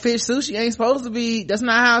 catfish sushi ain't supposed to be, that's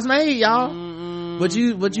not how it's made, y'all. But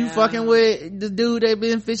you fucking with the dude that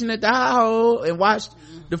been fishing at the high hole and watched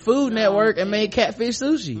the Food Network and made catfish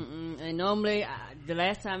sushi. And normally, the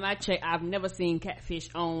last time I checked, I've never seen catfish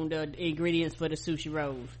on the ingredients for the sushi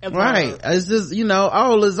rolls. Right. It's just,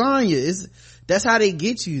 lasagna. That's how they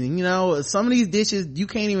get you. Some of these dishes, you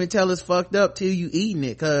can't even tell it's fucked up till you eating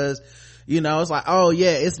it. Cause, it's like, oh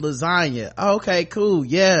yeah, it's lasagna. Oh, okay, cool.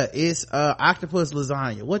 Yeah, it's, octopus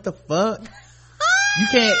lasagna. What the fuck? You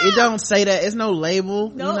can't, it don't say that. It's no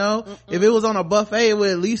label, nope. If it was on a buffet, it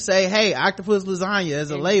would at least say, hey, octopus lasagna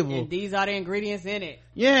as a label. And these are the ingredients in it.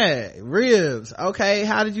 Yeah, ribs. Okay,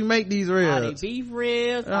 how did you make these ribs? Are they beef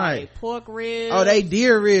ribs? Right. Are they pork ribs? Oh, they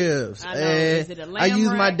deer ribs. I know. Is it a lamb I use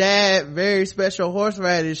my rack? dad very special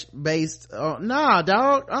horseradish based. Nah,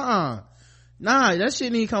 dog. Nah, that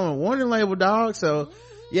shit need to come with a warning label, dog. So,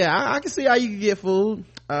 yeah, I can see how you can get food.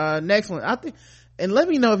 Next one, I think. And let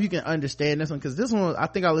me know if you can understand this one, because this one, I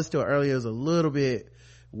think I listened to it earlier, is a little bit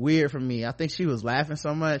weird for me. I think she was laughing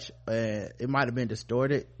so much, it might have been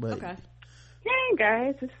distorted, but. Okay. Hey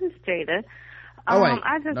guys, this is Jada. Oh wait,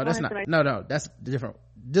 I just no, that's not. No, that's different.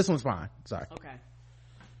 This one's fine. Sorry. Okay.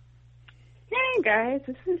 Hey guys,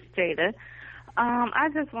 this is Jada. I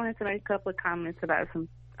just wanted to make a couple of comments about some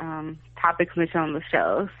topics mentioned on the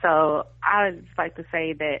show. So I would just like to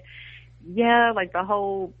say that, yeah, like the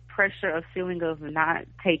whole pressure of feeling of not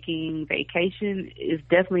taking vacation is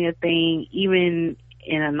definitely a thing, even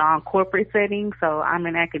in a non-corporate setting. So I'm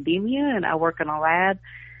in academia and I work in a lab,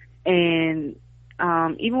 and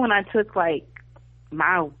even when I took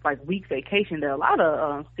my week vacation that a lot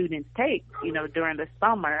of students take, during the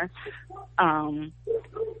summer,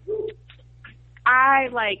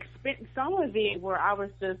 I spent some of it where I was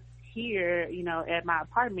just here, at my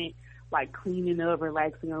apartment, cleaning up,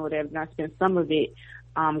 relaxing or whatever, and I spent some of it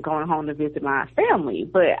going home to visit my family.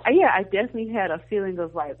 But yeah, I definitely had a feeling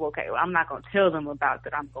of okay, well, I'm not going to tell them about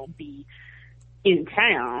that I'm going to be in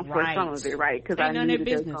town for some of it, right? Because I knew that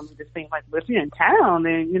they was going to just think well, if you're in town,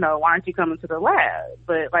 then, why aren't you coming to the lab?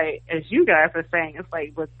 But as you guys are saying, it's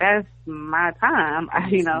but that's my time. I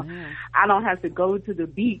don't have to go to the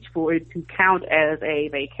beach for it to count as a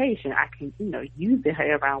vacation. I can, use it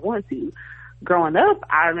however I want to. Growing up,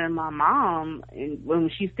 I remember my mom, and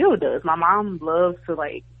when she still does, my mom loves to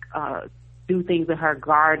do things in her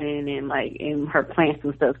garden and in her plants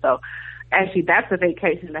and stuff. So actually, that's a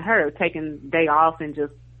vacation to her, taking the day off and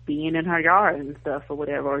just being in her yard and stuff or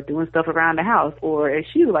whatever, or doing stuff around the house. Or as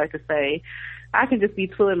she would like to say, I can just be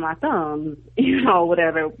twiddling my thumbs,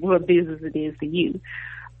 whatever, what business it is to you.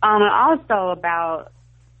 And also about,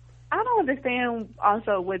 I don't understand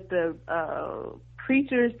also what the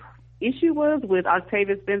preacher's issue was with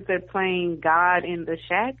Octavia Spencer playing God in the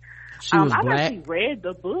shack. I've actually read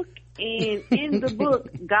the book, and in the book,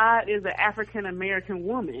 God is an African American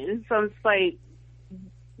woman. So it's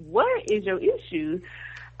what is your issue?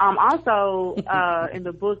 Also, in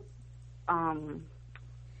the book,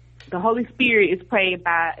 the Holy Spirit is played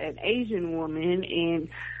by an Asian woman, and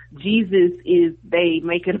Jesus they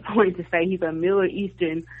make it a point to say he's a Middle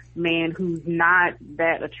Eastern man who's not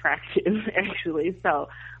that attractive, actually. So,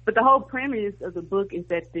 but the whole premise of the book is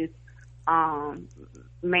that this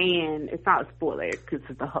man, it's not a spoiler because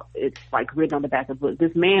it's written on the back of the book.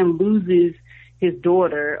 This man loses his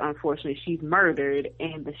daughter. Unfortunately, she's murdered,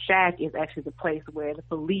 and the shack is actually the place where the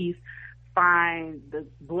police find the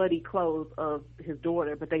bloody clothes of his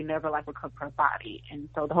daughter, but they never recover her body. And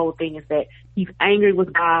so the whole thing is that he's angry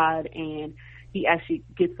with God, and he actually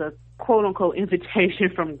gets a quote unquote invitation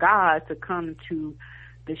from God to come to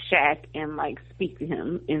the shack and speak to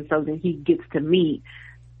him. And so then he gets to meet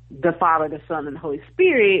the Father, the Son, and the Holy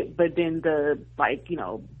Spirit. But then the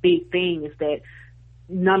big thing is that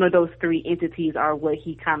none of those three entities are what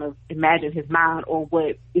he kind of imagined his mind or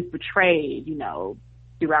what is portrayed,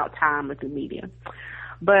 throughout time with the media.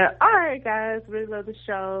 But all right, guys, really love the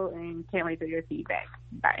show and can't wait for your feedback.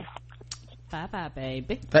 Bye. Bye,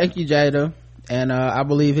 baby. Thank you, Jada. And I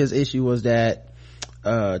believe his issue was that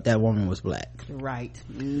that woman was black. Right.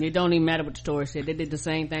 It don't even matter what the story said. They did the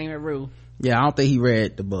same thing with Rue. Yeah, I don't think he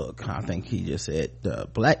read the book. I think he just said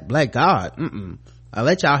black God. I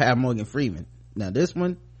let y'all have Morgan Freeman. Now this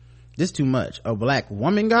too much. A black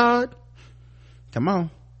woman God? Come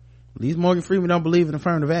on. At least Morgan Freeman don't believe in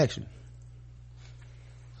affirmative action.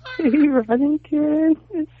 Are you running, Karen?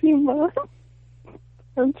 It's your mom.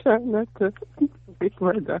 I'm trying not to wake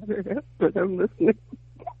my daughter up, but I'm listening.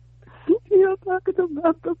 You're talking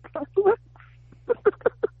about the products.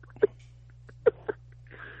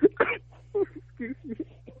 Excuse me.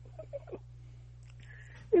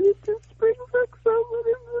 And it just brings back so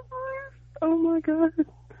many memories. Oh my God.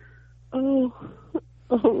 Oh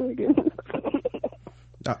my goodness.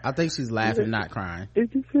 I think she's laughing, not crying.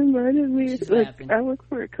 It just reminded me, She's laughing. I work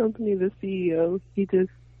for a company, the CEO, he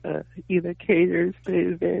just either caters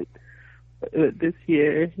the event. This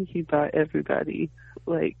year, he bought everybody,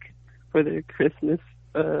 like, for their Christmas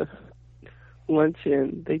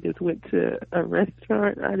luncheon. They just went to a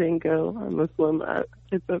restaurant. I didn't go. I'm Muslim.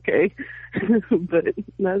 It's okay. But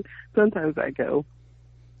sometimes I go.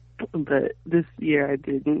 But this year I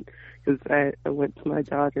didn't, because I went to my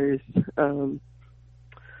daughter's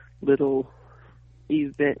little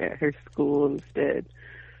event at her school instead.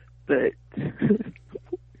 But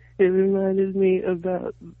it reminded me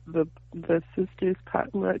about the sisters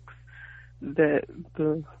potlucks that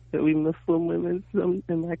we Muslim women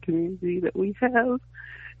in my community that we have,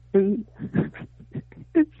 and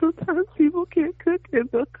sometimes people can't cook and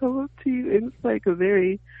they'll come up to you and it's like a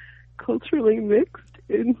very culturally mixed,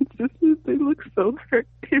 and just they look so hurt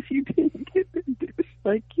if you didn't get their dish,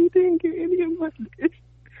 like you didn't get any of my dish.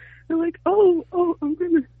 They're like, oh, I'm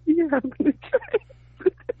gonna try.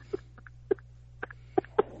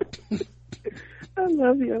 I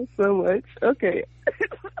love you so much. Okay.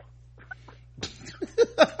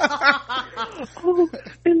 Oh,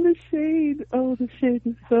 and the shade. Oh, the shade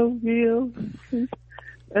is so real.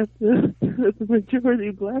 At the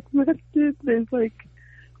majority black masjid, there's like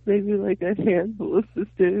maybe like a handful of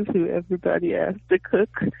sisters who everybody asked to cook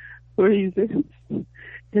for events. And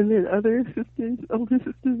then other sisters, older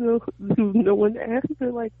sisters who no one asked,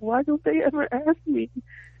 they're like, why don't they ever ask me?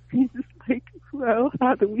 He's just like, well,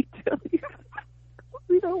 how do we tell you?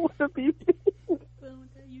 We don't want to be.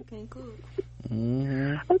 You can cook.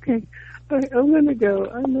 Mm-hmm. Okay. All right, I'm going to go.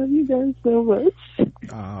 I love you guys so much.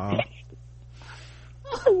 Aww.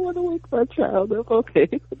 I want to wake my child up. Okay.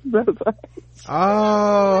 Bye-bye.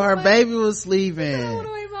 Oh, her baby was sleeping. I want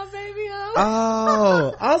to wake my baby up.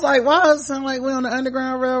 Oh, I was like, why does it sound like we're on the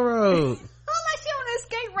Underground Railroad? Unless you're on an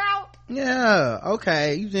escape route. Yeah,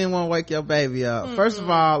 okay. You didn't want to wake your baby up. Mm-hmm. First of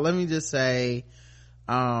all, let me just say,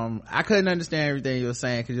 I couldn't understand everything you were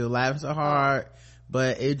saying because you were laughing so hard,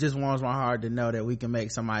 but it just warms my heart to know that we can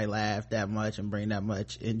make somebody laugh that much and bring that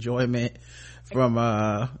much enjoyment from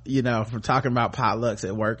from talking about potlucks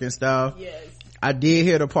at work and stuff. Yes. I did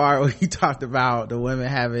hear the part where he talked about the women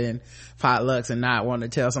having potlucks and not wanting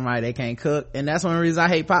to tell somebody they can't cook, and that's one of the reasons I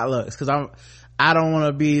hate potlucks, because I don't want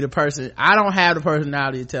to be the person. I don't have the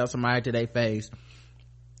personality to tell somebody to their face,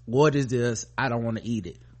 what is this? I don't want to eat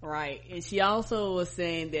it. Right. And she also was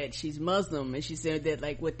saying that she's Muslim, and she said that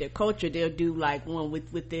like with their culture they'll do like one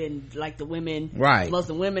within like the women, right,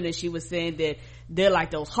 Muslim women, and she was saying that they're like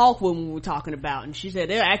those hawk women we were talking about, and she said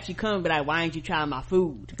they'll actually come and be like, why ain't you trying my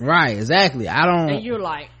food? Right, exactly. And you're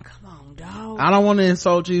like, come on, dog. I don't want to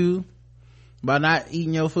insult you by not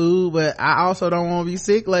eating your food, but I also don't want to be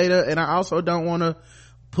sick later, and I also don't want to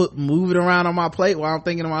move it around on my plate while I'm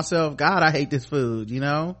thinking to myself, God, I hate this food,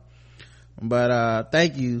 But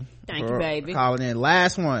thank you for baby calling in.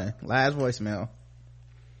 Last voicemail.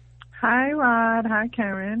 Hi Rod, hi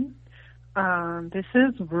Karen. This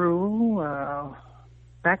is Rue,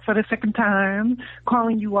 back for the second time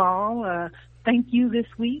calling you all. Thank you this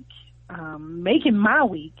week, making my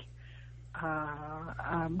week,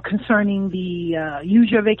 concerning the use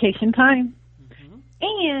your vacation time,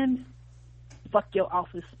 and fuck your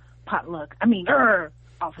office potluck.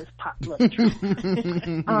 Office potluck.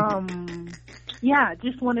 Yeah,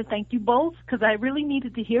 just want to thank you both, because I really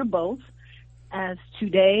needed to hear both, as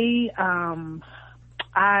today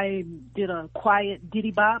I did a quiet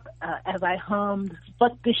diddy bop as I hummed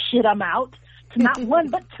fuck this shit I'm out to not one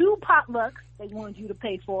but two potlucks they wanted you to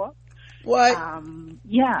pay for. What?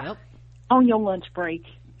 Yeah. Yep. On your lunch break.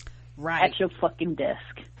 Right. At your fucking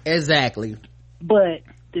desk. Exactly. But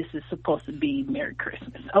this is supposed to be Merry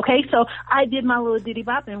Christmas. Okay, so I did my little diddy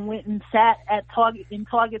bop and went and sat at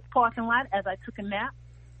Target's parking lot as I took a nap,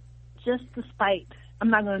 just to spite. I'm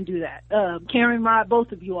not going to do that. Karen, Rod,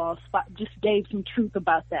 both of you all just gave some truth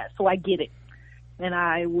about that, so I get it. And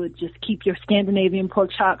I would just keep your Scandinavian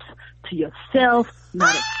pork chops to yourself,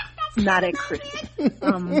 not at Christmas.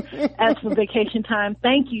 As for vacation time,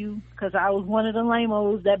 thank you, because I was one of the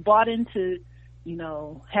lame-os that bought into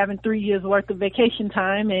having 3 years worth of vacation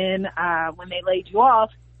time, and when they laid you off,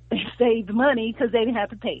 they saved money because they didn't have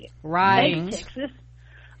to pay it. Right. Hey, Texas.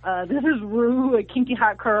 This is Rue at Kinky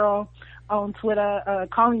Hot Curl on Twitter,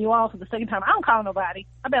 calling you all for the second time. I don't call nobody.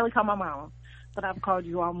 I barely call my mom, but I've called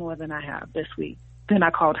you all more than I have this week. Then I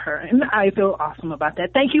called her, and I feel awesome about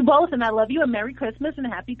that. Thank you both, and I love you, and Merry Christmas, and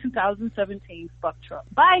Happy 2017 Fuck Truck.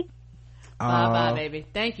 Bye. Bye, baby.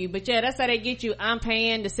 Thank you. But yeah, that's how they get you. I'm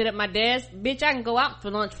paying to sit at my desk. Bitch, I can go out for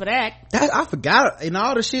lunch for that. I forgot. In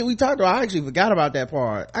all the shit we talked about, I actually forgot about that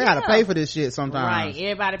part. I gotta pay for this shit sometimes. Right.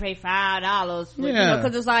 Everybody pay $5. Yeah.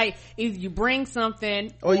 Because it's like, if you bring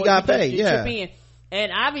something, or you gotta pay. Yeah. Chip in.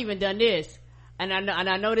 And I've even done this, and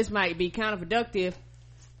I know this might be counterproductive.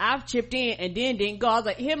 I've chipped in and then didn't go. I was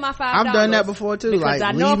like, here my $5. I've done that before too. Like,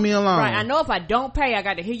 leave me alone. Right. I know if I don't pay, I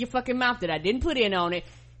got to hear your fucking mouth that I didn't put in on it.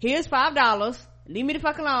 Here's $5. Leave me the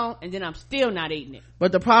fuck alone, and then I'm still not eating it.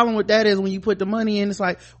 But the problem with that is when you put the money in, it's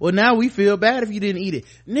like, well, now we feel bad if you didn't eat it.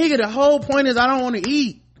 Nigga, the whole point is I don't want to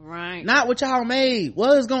eat. Right. Not what y'all made.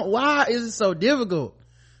 Why is it so difficult?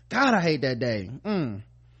 God, I hate that day.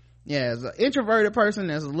 Yeah, as an introverted person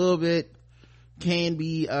that's a little bit can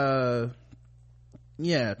be kind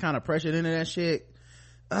of pressured into that shit.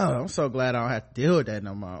 Oh, I'm so glad I don't have to deal with that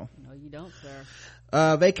no more. No, you don't, sir.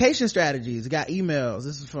 Vacation strategies. Got emails.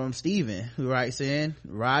 This is from Steven, who writes in,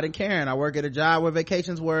 Rod and Karen, I work at a job where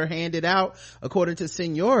vacations were handed out according to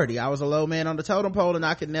seniority. I was a low man on the totem pole and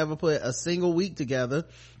I could never put a single week together.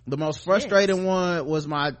 The most frustrating one was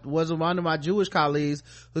one of my Jewish colleagues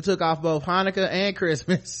who took off both Hanukkah and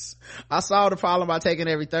Christmas. I solved the problem by taking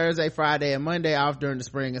every Thursday, Friday, and Monday off during the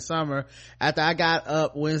spring and summer. After I got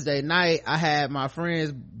up Wednesday night, I had my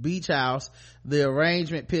friend's beach house. The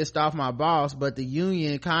arrangement pissed off my boss, but the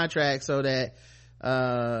union contract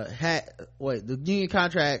the union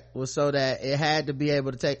contract was so that I had to be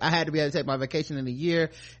able to take my vacation in a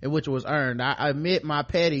year in which it was earned. I admit my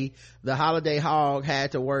petty, the holiday hog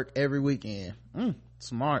had to work every weekend.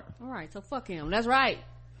 Smart. All right, so fuck him. That's right.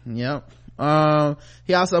 Yep.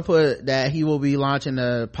 He also put that he will be launching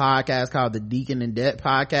a podcast called the Deacon in Debt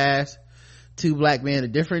podcast. 2 black men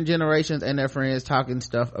of different generations and their friends talking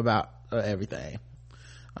stuff about everything.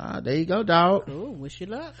 There you go, dog. Cool. Wish you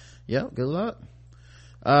luck. Yep, good luck.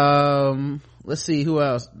 Let's see who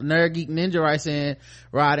else. Nerd Geek Ninja writes in,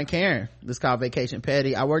 Rod and Karen, this is called Vacation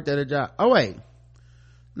Petty. I worked at a job. Oh wait,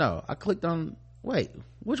 no, I clicked on,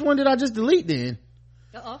 which one did I just delete then?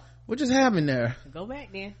 What just happened there? Go back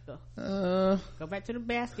then. Go back to the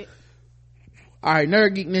basket. All right,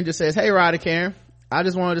 Nerd Geek Ninja says, hey Rod and Karen, I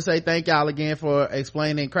just wanted to say thank y'all again for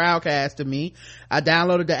explaining Crowdcast to me. I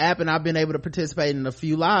downloaded the app and I've been able to participate in a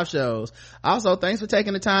few live shows. Also, thanks for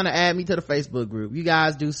taking the time to add me to the Facebook group. You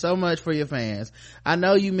guys do so much for your fans. I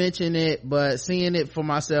know you mentioned it, but seeing it for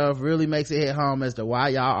myself really makes it hit home as to why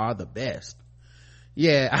y'all are the best.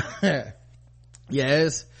 Yeah.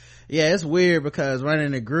 It's weird because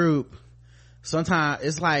running a group, sometimes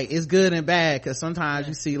it's like, it's good and bad, because sometimes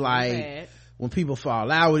you see like, when people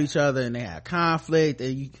fall out with each other and they have conflict,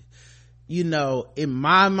 and you know, in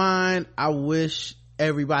my mind, I wish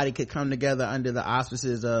everybody could come together under the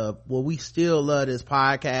auspices of, well, we still love this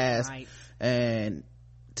podcast, right, and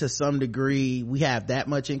to some degree we have that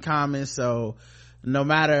much in common, so no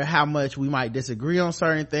matter how much we might disagree on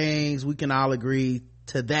certain things, we can all agree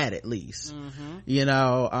to that at least. You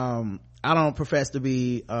know, I don't profess to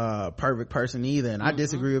be a perfect person either, and I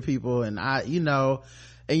disagree with people, and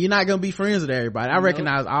and you're not gonna be friends with everybody. I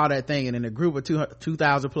recognize all that thing, and in a group of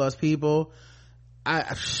 2,000 plus people,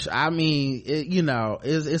 I mean,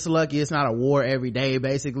 it's lucky it's not a war every day,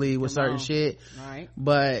 basically, with certain shit. Right.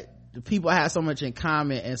 But people have so much in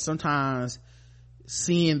common, and sometimes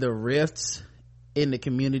seeing the rifts in the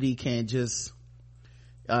community can just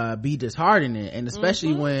be disheartening, and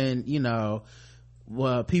especially when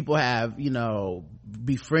people have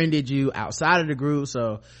befriended you outside of the group.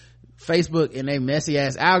 So Facebook and they messy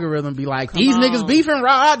ass algorithm be like, these niggas beefing,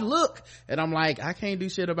 Rod, look, and I'm like, I can't do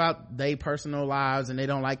shit about they personal lives, and they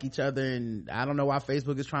don't like each other, and I don't know why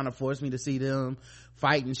Facebook is trying to force me to see them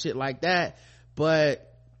fight and shit like that.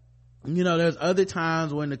 But there's other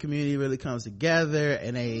times when the community really comes together,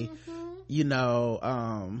 and they you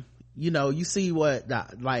see what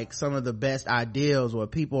like some of the best ideals where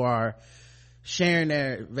people are sharing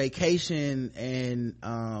their vacation, and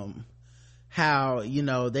how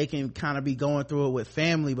they can kind of be going through it with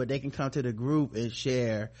family, but they can come to the group and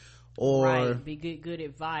share, or be good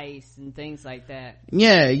advice and things like that.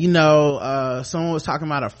 Someone was talking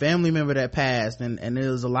about a family member that passed, and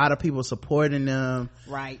there was a lot of people supporting them,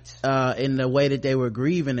 right, in the way that they were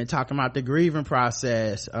grieving, and talking about the grieving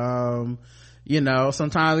process. Sometimes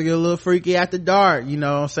it get a little freaky after dark, what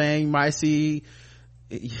I'm saying,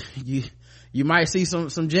 you might see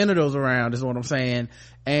some genitals around, is what I'm saying.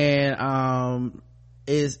 And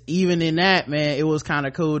is even in that, man, it was kind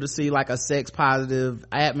of cool to see like a sex positive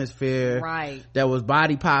atmosphere, right, that was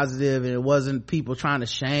body positive, and it wasn't people trying to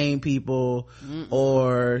shame people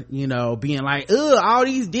or being like, ugh, all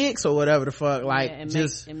these dicks or whatever the fuck, like, and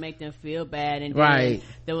make them feel bad. And right,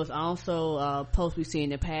 there was also posts we've seen in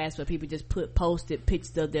the past where people just posted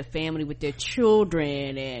pictures of their family with their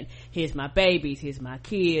children, and here's my babies, here's my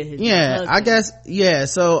kids, here's my husband. I guess,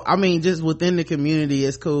 so I mean, just within the community,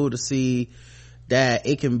 it's cool to see that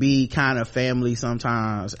it can be kind of family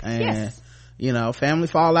sometimes, and you know, family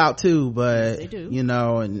fall out too, but yes, they do. you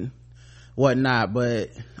know, and whatnot,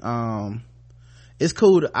 but it's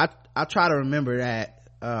cool to, I try to remember that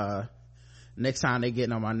next time they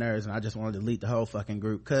getting on my nerves, and I just want to delete the whole fucking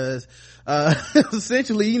group, because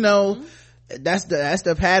essentially, you know, that's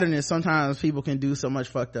the pattern, is sometimes people can do so much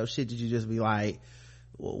fucked up shit that you just be like,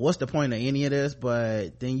 well, what's the point of any of this?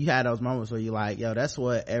 But then you had those moments where you're like, yo, that's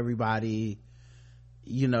what everybody,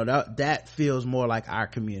 you know, that feels more like our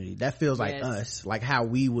community, that feels like us, like how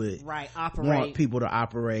we would operate. Want people to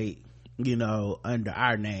operate, you know, under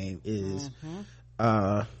our name, is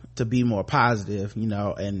to be more positive, you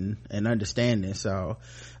know, and understanding. So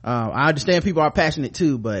I understand people are passionate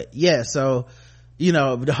too, but yeah, so you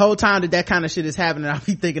know, the whole time that kind of shit is happening, I'll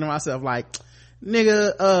be thinking to myself like,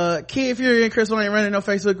 nigga, Kid Fury and Crystal ain't running no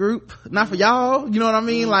Facebook group, not for y'all, you know what I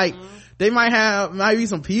mean? Like, they might be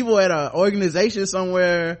some people at a organization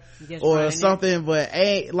somewhere or something, but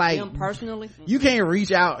ain't like them personally. You can't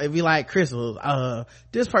reach out and be like, Crystal,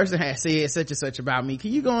 this person has said such and such about me,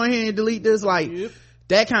 can you go ahead and delete this? Like,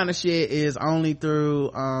 that kind of shit is only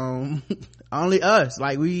through only us.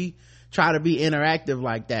 Like, we try to be interactive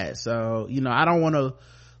like that, so you know, I don't want to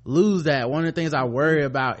lose that. One of the things I worry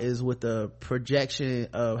about is with the projection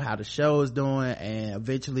of how the show is doing, and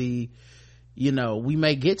eventually, you know, we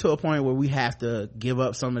may get to a point where we have to give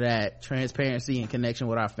up some of that transparency and connection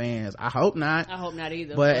with our fans. I hope not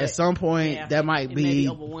either, but at some point that might be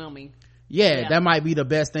overwhelming. That might be the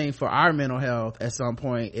best thing for our mental health at some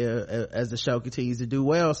point, as the show continues to do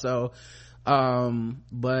well. So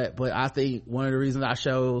but I think one of the reasons our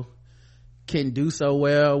show can do so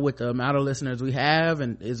well with the amount of listeners we have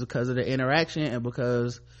and is because of the interaction, and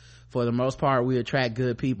because for the most part we attract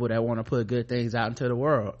good people that want to put good things out into the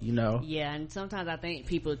world, you know. Yeah, and sometimes I think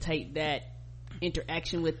people take that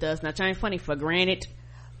interaction with us, not trying funny, for granted,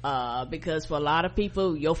 because for a lot of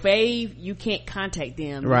people, your fave, you can't contact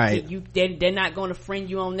them, right? They're not going to friend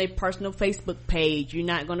you on their personal Facebook page. You're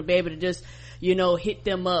not going to be able to just, you know, hit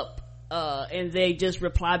them up and they just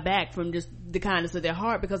reply back from just the kindness of their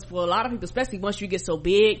heart, because for a lot of people, especially once you get so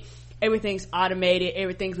big, everything's automated,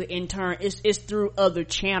 everything's with intern, it's through other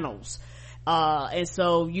channels, and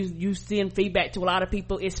so you send feedback to a lot of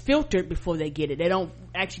people, it's filtered before they get it. They don't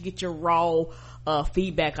actually get your raw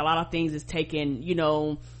feedback. A lot of things is taken, you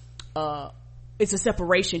know, it's a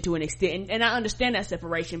separation to an extent, and I understand that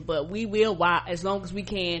separation, but we will, as long as we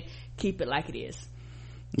can, keep it like it is.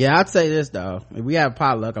 Yeah, I'd say this though, if we have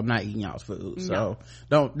potluck, I'm not eating y'all's food, so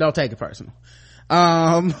don't take it personal.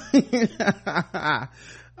 Now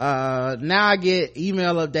I get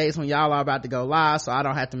email updates when y'all are about to go live, so I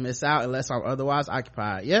don't have to miss out unless I'm otherwise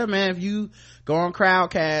occupied. Yeah, man, if you go on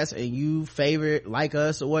Crowdcast and you favorite like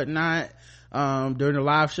us or whatnot during the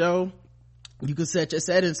live show, you can set your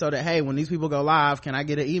settings so that, hey, when these people go live, can I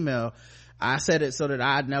get an email? I set it so that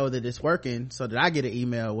I know that it's working, so that I get an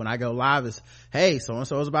email when I go live. Is, hey, so and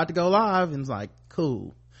so is about to go live, and it's like,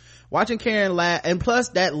 cool. Watching Karen laugh, and plus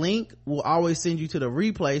that link will always send you to the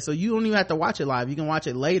replay, so you don't even have to watch it live. You can watch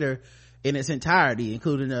it later in its entirety,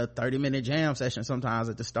 including a 30-minute jam session sometimes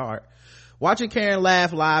at the start. Watching Karen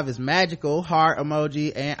laugh live is magical. Heart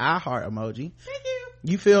emoji and I heart emoji. Thank you.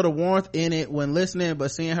 You feel the warmth in it when listening, but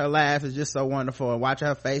seeing her laugh is just so wonderful, and watching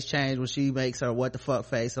her face change when she makes her what the fuck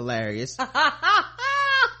face hilarious.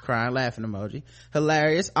 Crying laughing emoji.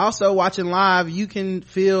 Hilarious. Also, watching live, you can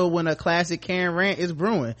feel when a classic Karen rant is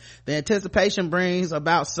brewing. The anticipation brings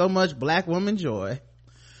about so much black woman joy.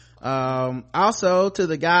 Also, to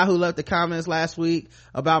the guy who left the comments last week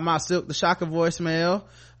about my Silk the Shocker voicemail,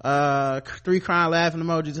 3 crying laughing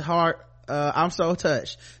emojis, heart. I'm so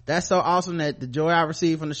touched. That's so awesome that the joy I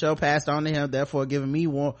received from the show passed on to him, therefore giving me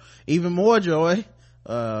even more joy.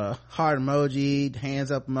 Heart emoji, hands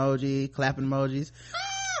up emoji, clapping emojis.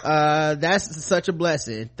 That's such a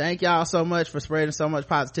blessing. Thank y'all so much for spreading so much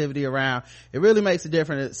positivity around. It really makes a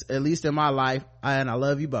difference, at least in my life, and I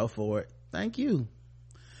love you both for it. Thank you.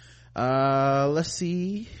 Let's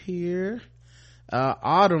see here.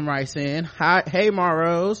 Autumn writes in, hi, hey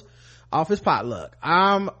Marrose, Office Potluck.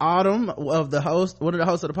 I'm Autumn, one of the hosts of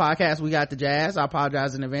the podcast We Got the Jazz. I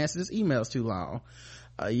apologize in advance, this email's too long.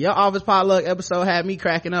 Your Office Potluck episode had me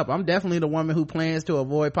cracking up. I'm definitely the woman who plans to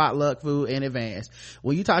avoid potluck food in advance.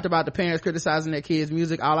 When you talked about the parents criticizing their kids'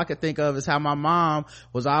 music, all I could think of is how my mom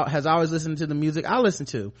has always listened to the music I listen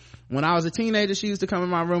to. When I was a teenager, she used to come in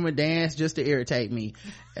my room and dance just to irritate me.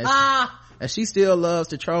 As she still loves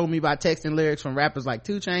to troll me by texting lyrics from rappers like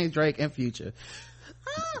 2 Chainz, Drake, and Future.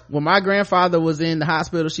 When my grandfather was in the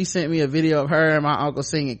hospital, she sent me a video of her and my uncle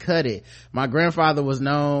singing Cut It. My grandfather was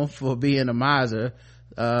known for being a miser,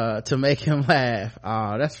 to make him laugh.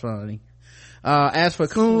 Oh, that's funny. As for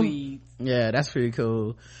Coon, Yeah, that's pretty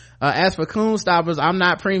cool. As for Coon Stoppers, I'm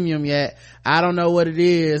not premium yet. I don't know what it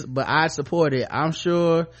is, but I support it. I'm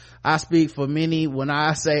sure I speak for many when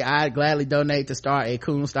I say I'd gladly donate to start a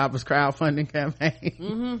Coon Stoppers crowdfunding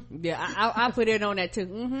campaign. Yeah, I put it on that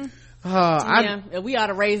too. Yeah, we ought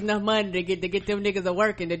to raise enough money to get them niggas to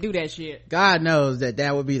work and to do that shit. God knows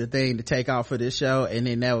that would be the thing to take off for this show, and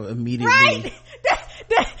then that would immediately right.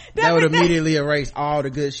 that would immediately erase all the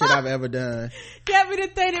good shit I've ever done. That be the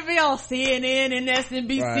thing to be on CNN and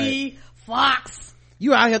SNBC, right. Fox.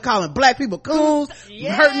 You out here calling black people coons,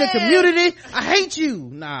 hurting the community. I hate you.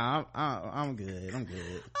 Nah, I'm good. I'm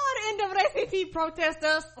good. Oh, the NAACP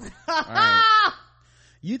protesters. Right.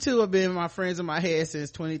 You two have been my friends in my head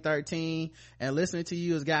since 2013, and listening to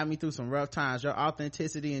you has got me through some rough times. Your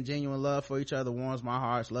authenticity and genuine love for each other warms my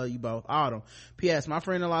heart. Love you both. Autumn. P.S. My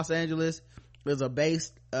friend in Los Angeles is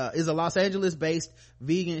a Los Angeles based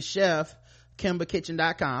vegan chef,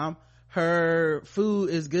 KimberKitchen.com. Her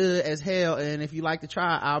food is good as hell, and if you like to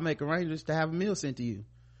try, I'll make arrangements to have a meal sent to you.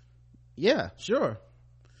 Yeah, sure.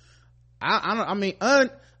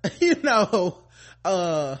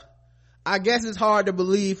 I guess it's hard to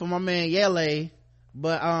believe for my man Yele,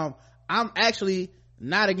 but I'm actually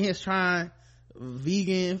not against trying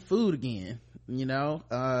vegan food again.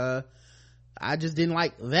 I just didn't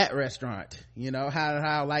like that restaurant.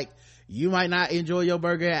 How like you might not enjoy your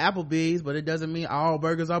burger at Applebee's, but it doesn't mean all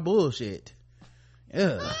burgers are bullshit.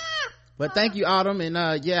 Ugh. But thank you, Autumn, and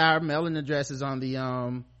our mailing address is on the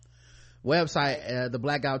website,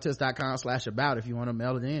 theblackguywhotips.com/about if you want to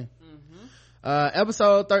mail it in.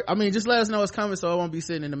 Episode 30, just let us know it's coming so it won't be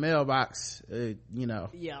sitting in the mailbox.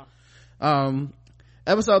 Yeah.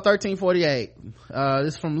 Episode 1348,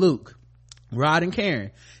 this is from Luke, Rod, and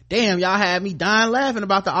Karen. Damn, y'all had me dying laughing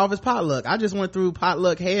about the office potluck. I just went through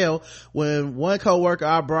potluck hell when one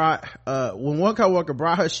coworker brought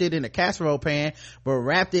her shit in a casserole pan but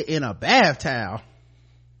wrapped it in a bath towel.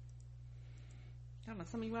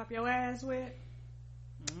 Something you wipe your ass with?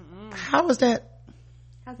 How was that?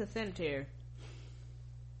 How's it sanitary?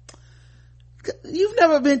 You've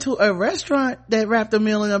never been to a restaurant that wrapped a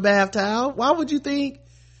meal in a bath towel. Why would you think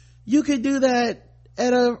you could do that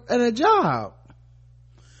at a job?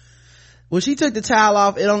 When she took the towel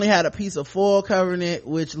off, it only had a piece of foil covering it,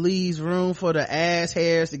 which leaves room for the ass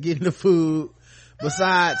hairs to get in the food.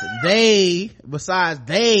 Besides, they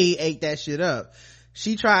ate that shit up.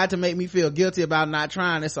 She tried to make me feel guilty about not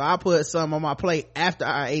trying it, so I put some on my plate after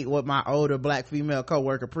I ate what my older black female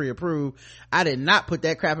coworker pre-approved. I did not put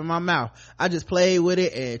that crap in my mouth. I just played with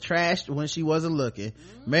it and trashed when she wasn't looking.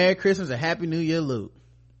 Merry Christmas and Happy New Year, Luke.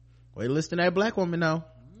 Well, you listen to that black woman though.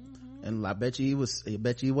 And I bet you he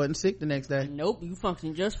wasn't sick the next day. Nope, you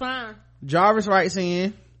functioned just fine. Jarvis writes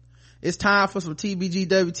in, it's time for some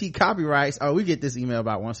TBGWT copyrights. Oh, we get this email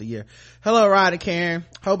about once a year. Hello, Rod and Karen.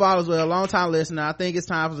 Hope all is well. Long time listener. I think it's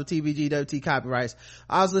time for some TBGWT copyrights.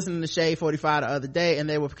 I was listening to Shade 45 the other day, and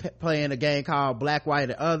they were playing a game called Black, White,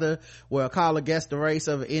 and Other, where a caller guessed the race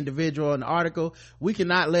of an individual in the article. We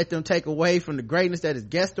cannot let them take away from the greatness that is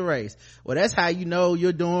Guess the Race. Well, that's how you know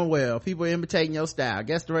you're doing well. People are imitating your style.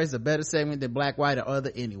 Guess the Race is a better segment than Black, White, and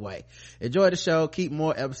Other anyway. Enjoy the show. Keep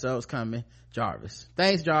more episodes coming. Jarvis.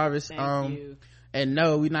 Thanks, Jarvis. Thank you. And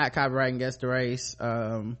no, we're not copyrighting Guess the Race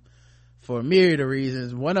for a myriad of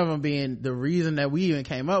reasons, one of them being the reason that we even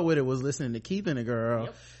came up with it was listening to Keeping a Girl.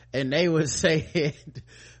 Yep. And they would say it,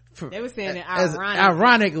 they were saying it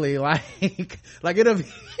ironically, like it'll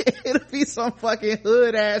be some fucking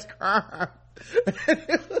hood ass crime.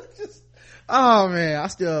 It was just, oh man, I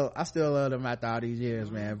still love them after all these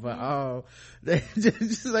years, man. But they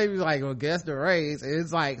just like, well, Guess the Race.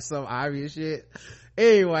 It's like some obvious shit.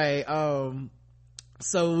 Anyway,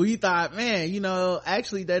 so we thought, man,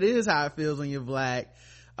 actually that is how it feels when you're black.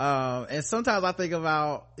 And sometimes I think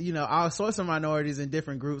about, all sorts of minorities and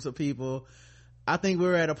different groups of people. I think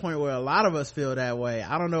we're at a point where a lot of us feel that way.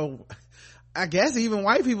 I don't know. I guess even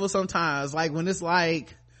white people sometimes, like when it's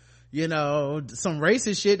like, some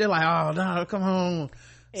racist shit, they're like, oh no, come on.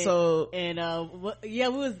 We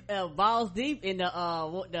was balls deep in the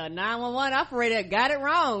 911 operator got it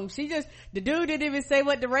wrong. The dude didn't even say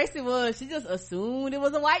what the race it was. She just assumed it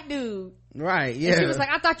was a white dude. Right, yeah. And she was like,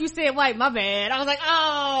 I thought you said white, my bad. I was like,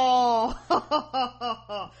 oh.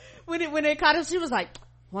 when they caught her, she was like,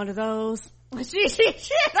 one of those. She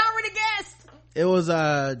had already guessed. It was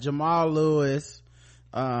Jamal Lewis,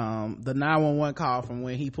 the 911 call from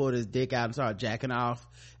when he pulled his dick out and started jacking off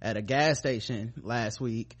at a gas station last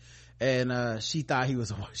week. And she thought she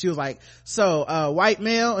was like, so white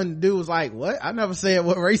male, and the dude was like, what? I never said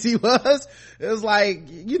what race he was. It was like,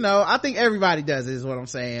 I think everybody does it, is what I'm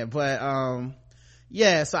saying. But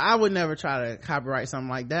yeah, so I would never try to copyright something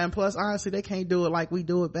like that. And plus, honestly, they can't do it like we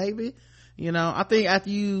do it, baby. You know, I think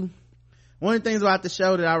one of the things about the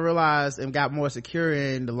show that I realized and got more secure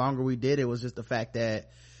in the longer we did it was just the fact that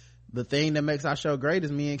the thing that makes our show great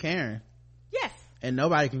is me and Karen. Yes. And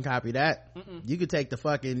nobody can copy that. Mm-mm. You could take the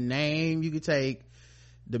fucking name, you could take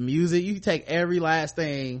the music, you can take every last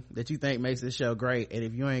thing that you think makes this show great, and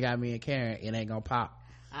if you ain't got me and Karen, it ain't gonna pop.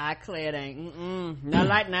 I clear it ain't. Not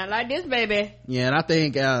like this, baby. Yeah, and I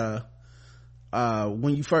think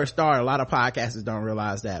when you first start, a lot of podcasters don't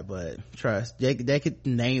realize that, but trust, they could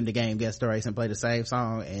name the game Guest Race and play the same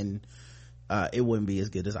song, and it wouldn't be as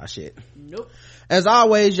good as our shit. Nope. As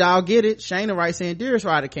always, y'all get it. Shayna writes in, dearest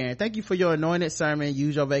Ryder Karen, thank you for your anointed sermon.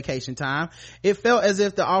 Use your vacation time. It felt as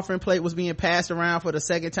if the offering plate was being passed around for the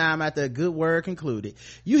second time after a good word concluded.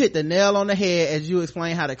 You hit the nail on the head as you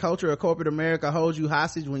explain how the culture of corporate America holds you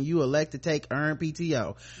hostage when you elect to take earned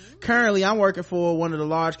PTO. Currently, I'm working for one of the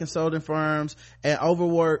large consulting firms, and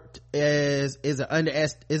overworked is an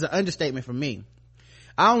understatement for me.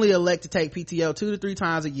 I only elect to take PTO 2 to 3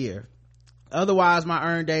 times a year. Otherwise, my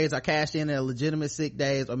earned days are cashed in as legitimate sick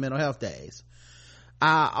days or mental health days.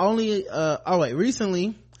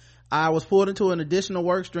 Recently, I was pulled into an additional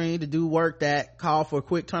work stream to do work that called for a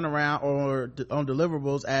quick turnaround on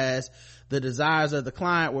deliverables as the desires of the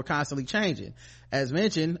client were constantly changing. As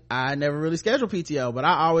mentioned, I never really scheduled PTO, but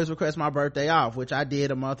I always request my birthday off, which I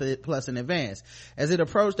did a month plus in advance. As it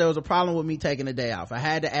approached, there was a problem with me taking a day off. I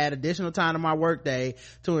had to add additional time to my work day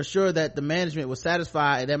to ensure that the management was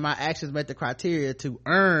satisfied and that my actions met the criteria to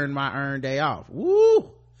earn my earned day off.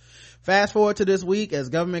 Woo! Fast forward to this week. As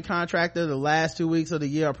government contractor, the last 2 weeks of the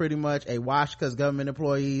year are pretty much a wash because government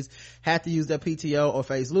employees have to use their PTO or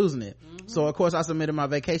face losing it. Mm-hmm. So of course I submitted my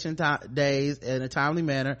vacation days in a timely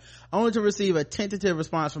manner, only to receive a tentative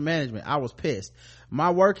response from management. I was pissed.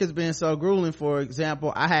 My work has been so grueling. For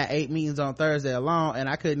example, I had 8 meetings on Thursday alone, and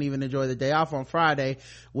I couldn't even enjoy the day off on Friday,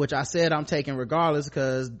 which I said I'm taking regardless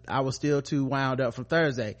because I was still too wound up from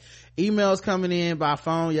Thursday. Emails coming in by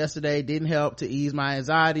phone yesterday didn't help to ease my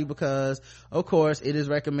anxiety because, of course, it is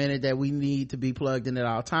recommended that we need to be plugged in at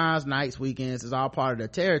all times. Nights, weekends is all part of the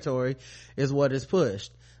territory, is what is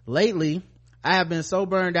pushed. Lately, I have been so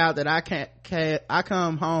burned out that I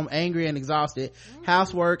come home angry and exhausted.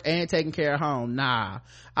 Housework and taking care of home. Nah.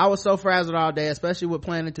 I was so frazzled all day, especially with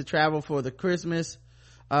planning to travel for the Christmas,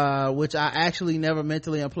 which I actually never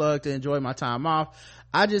mentally unplugged to enjoy my time off.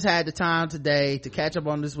 I just had the time today to catch up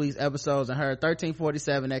on this week's episodes and heard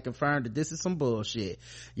 1347 that confirmed that this is some bullshit.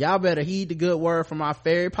 Y'all better heed the good word from our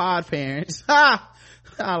fairy pod parents. Ha!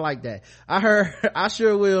 I like that. I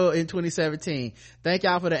sure will in 2017. Thank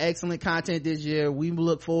y'all for the excellent content this year. We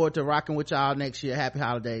look forward to rocking with y'all next year. Happy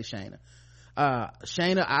holidays, Shayna.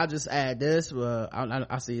 Shayna, I'll just add this.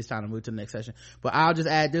 I see it's time to move to the next session, but I'll just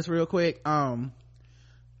add this real quick. Stick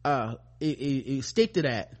to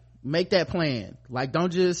that. Make that plan. Like,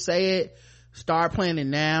 don't just say it. Start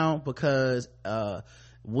planning now, because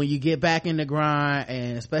when you get back in the grind,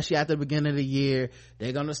 and especially at the beginning of the year,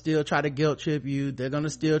 they're gonna still try to guilt trip you. They're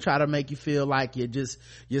gonna still try to make you feel like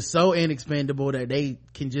you're so inexpendable that they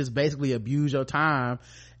can just basically abuse your time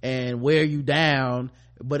and wear you down.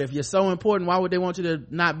 But if you're so important, why would they want you to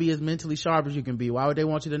not be as mentally sharp as you can be? Why would they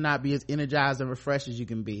want you to not be as energized and refreshed as you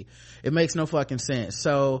can be? It makes no fucking sense.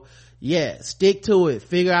 So yeah, stick to it.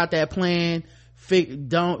 Figure out that plan.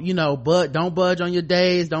 Don't budge on your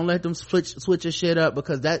days. Don't let them switch your shit up,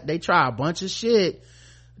 because they try a bunch of shit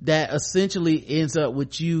that essentially ends up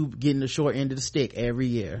with you getting the short end of the stick every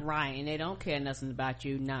year. Right, and they don't care nothing about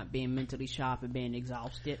you not being mentally sharp and being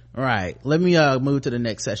exhausted. Right. Let me move to the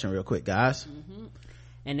next session real quick, guys. Mm-hmm.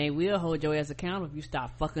 And they will hold your ass accountable if you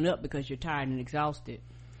stop fucking up because you're tired and exhausted.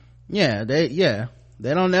 Yeah, they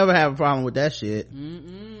don't never have a problem with that shit.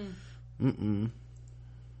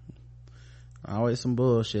 Always some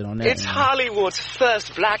bullshit on that. It's Hollywood's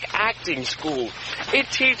first black acting school.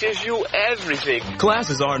 It teaches you everything.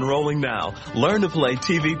 Classes are enrolling now. Learn to play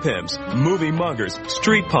TV pimps, movie muggers,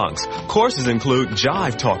 street punks. Courses include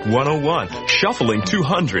Jive Talk 101, Shuffling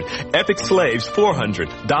 200, Epic Slaves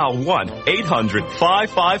 400, Dial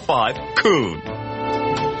 1-800-555-COON.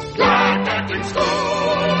 Black acting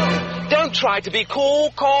school. Don't try to be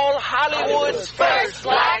cool. Call Hollywood's first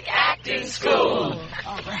black acting school.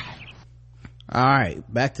 All right,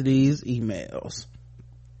 back to these emails.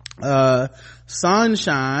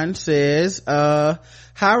 Sunshine says,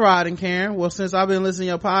 hi Rod and Karen. Well, since I've been listening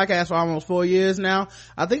to your podcast for almost 4 years now,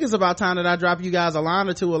 I think it's about time that I drop you guys a line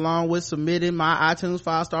or two along with submitting my iTunes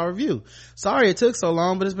 5-star review. Sorry it took so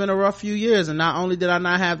long, but it's been a rough few years, and not only did I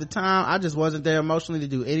not have the time, I just wasn't there emotionally to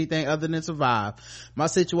do anything other than survive. My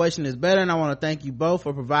situation is better, and I want to thank you both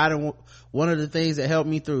for providing one of the things that helped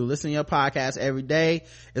me through. Listening to your podcast every day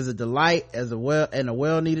is a delight and a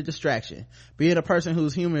well-needed distraction. Being a person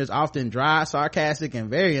whose humor is often dry, sarcastic, and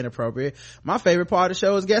very inappropriate, my favorite part of the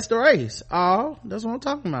show is Guess the Race. Oh, that's what I'm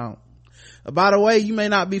talking about. By the way, you may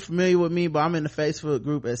not be familiar with me, but I'm in the Facebook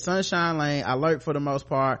group at Sunshine Lane. I lurk for the most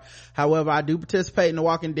part. However, I do participate in the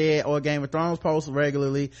Walking Dead or Game of Thrones posts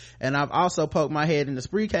regularly, and I've also poked my head in the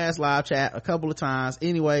Spreecast live chat a couple of times.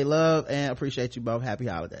 Anyway, love and appreciate you both. Happy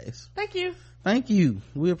holidays. Thank you.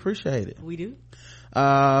 We appreciate it. We do.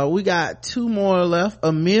 We got 2 more left.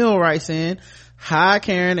 Emil writes in, hi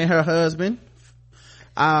Karen and her husband.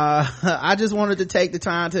 I just wanted to take the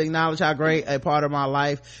time to acknowledge how great a part of my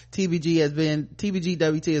life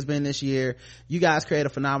TBGWT has been this year. You guys create a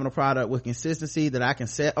phenomenal product with consistency that I can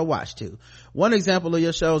set a watch to. One example of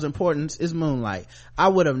your show's importance is Moonlight. I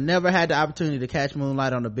would have never had the opportunity to catch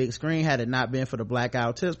Moonlight on the big screen had it not been for the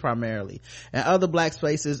Blackout Tips primarily, and other black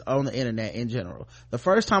spaces on the internet in general. The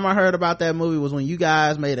first time I heard about that movie was when you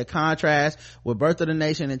guys made a contrast with Birth of the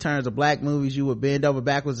Nation in terms of black movies you would bend over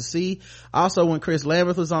backwards to see. Also, when Chris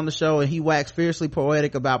Lambert was on the show and he waxed fiercely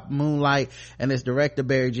poetic about Moonlight and its director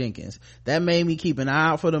Barry Jenkins. That made me keep an eye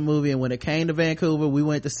out for the movie, and when it came to Vancouver, we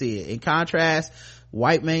went to see it. In contrast,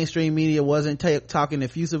 white mainstream media wasn't talking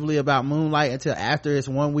effusively about Moonlight until after its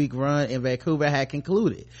 1-week run in Vancouver had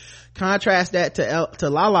concluded. Contrast that to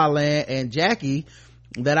La La Land and Jackie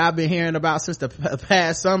that I've been hearing about since the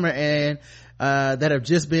past summer and that have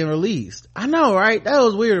just been released. I know, right? That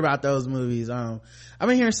was weird about those movies. I've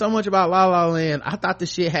been hearing so much about La La Land. I thought the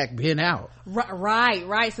shit had been out.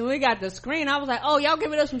 Right. So when we got the screen, I was like, oh, y'all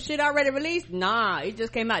giving us some shit already released? Nah, it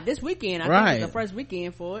just came out this weekend. I think it's the first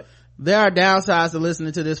weekend for it. There are downsides to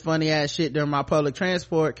listening to this funny ass shit during my public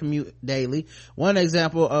transport commute daily. One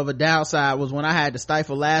example of a downside was when I had to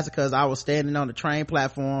stifle laughter because I was standing on the train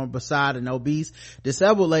platform beside an obese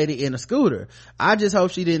disabled lady in a scooter. I just hope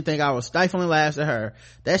she didn't think I was stifling laughs at her.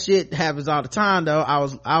 That shit happens all the time though.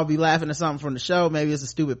 I'll be laughing at something from the show, maybe it's a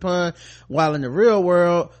stupid pun, while in the real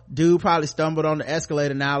world dude probably stumbled on the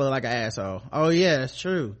escalator and now I look like an asshole. Oh yeah, that's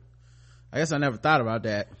true. I guess I never thought about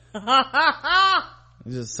that.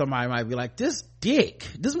 Just somebody might be like, this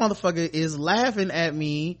motherfucker is laughing at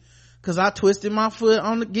me because I twisted my foot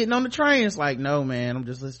on getting on the train. It's like, no man, I'm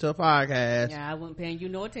just listening to a podcast. Yeah, I wasn't paying you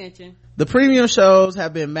no attention. The premium shows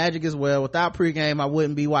have been magic as well. Without pregame, I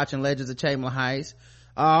wouldn't be watching Legends of Chamberlain Heights.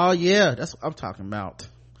 Oh yeah, that's what I'm talking about.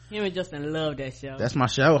 Him and Justin love that show. That's my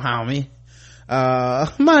show, homie.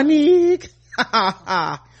 Monique.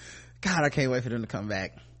 God, I can't wait for them to come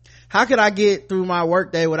back. How could I get through my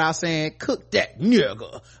workday without saying, cook that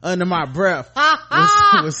nigga under my breath?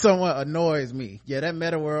 Which somewhat annoys me. Yeah, that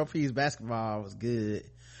Meta World Peace basketball was good.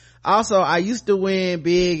 Also, I used to win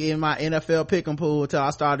big in my NFL pick'em pool until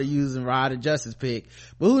I started using Rod and Justice pick.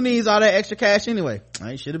 But who needs all that extra cash anyway?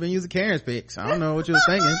 I should have been using Karen's picks. I don't know what you were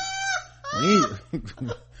thinking.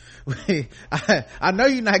 I know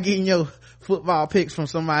you're not getting your football picks from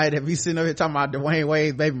somebody that be sitting over here talking about Dwayne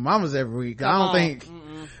Wade's baby mamas every week. I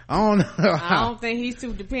don't know. I don't think he's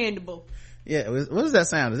too dependable. Yeah, what does that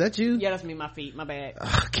sound? Is that you? Yeah, that's me, my feet, my bad.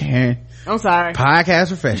 Oh, Karen. I'm sorry. Podcast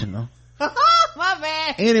professional. My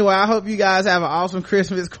bad. Anyway, I hope you guys have an awesome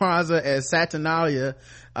Christmas, Kwanzaa, and Saturnalia,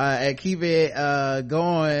 and keep it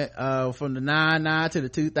going from the 99 to the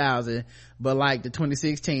 2000, but like the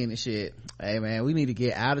 2016 and shit. Hey man, we need to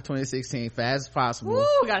get out of 2016 fast as possible.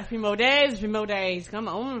 Woo, got a few more days. Come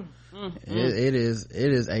on. It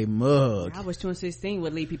is a mug. I wish 2016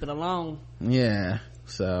 would leave people alone. Yeah,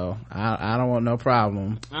 so I don't want no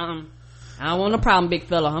problem. I don't want no problem, big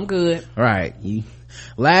fella. I'm good. Right.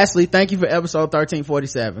 Lastly, thank you for episode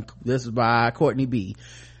 1347. This is by Courtney B.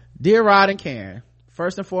 Dear Rod and Karen,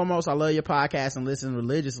 first and foremost, I love your podcast and listen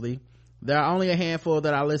religiously. There are only a handful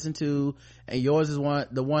that I listen to, and yours is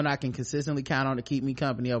the one I can consistently count on to keep me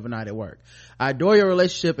company overnight at work. I adore your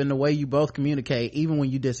relationship and the way you both communicate, even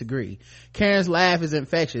when you disagree. Karen's laugh is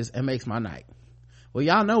infectious and makes my night. Well,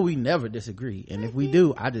 y'all know we never disagree, and if we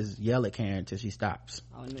do, I just yell at Karen till she stops.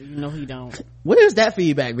 Oh, no, you know he don't. Where's that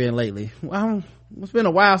feedback been lately? Well, it's been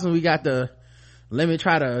a while since we got the let me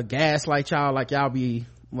try to gaslight y'all like y'all be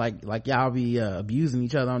abusing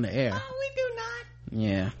each other on the air. Oh, we do not.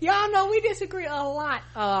 Yeah, y'all know we disagree a lot.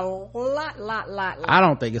 I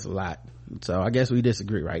don't think it's a lot. So I guess we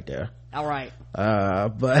disagree right there. All right.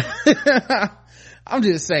 But I'm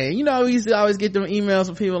just saying, you know, we used to always get them emails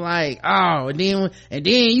from people like, oh, and then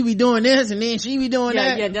you be doing this and then she be doing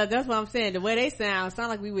that. Yeah, that's what I'm saying. The way they sound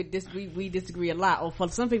like we disagree a lot, or for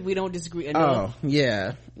some people we don't disagree enough. Oh,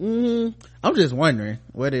 yeah. I'm just wondering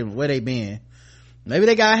where they been. Maybe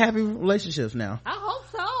they got happy relationships now. I hope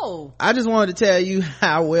so. I just wanted to tell you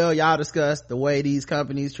how well y'all discussed the way these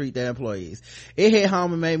companies treat their employees. It hit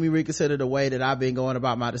home and made me reconsider the way that I've been going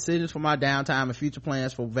about my decisions for my downtime and future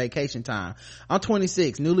plans for vacation time. I'm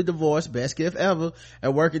 26, newly divorced, best gift ever,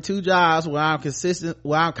 and working 2 jobs where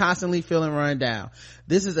I'm constantly feeling run down.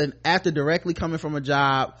 This is after directly coming from a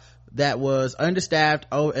job that was understaffed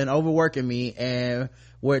and overworking me, and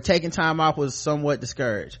where taking time off was somewhat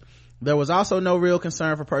discouraged. There was also no real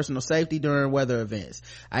concern for personal safety during weather events.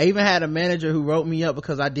 I even had a manager who wrote me up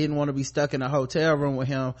because I didn't want to be stuck in a hotel room with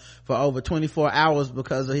him for over 24 hours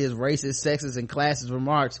because of his racist, sexist, and classist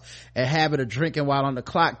remarks and habit of drinking while on the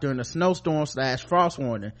clock during a snowstorm / frost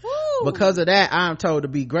warning. Woo. Because of that, I am told to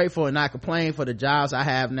be grateful and not complain for the jobs I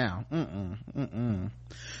have now.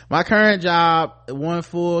 My current job, one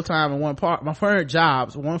full-time and one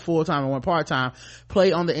part-time,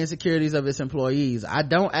 play on the insecurities of its employees. I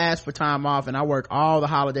don't ask for time off and I work all the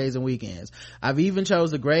holidays and weekends. I've even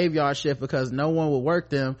chose the graveyard shift because no one would work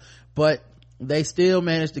them, but they still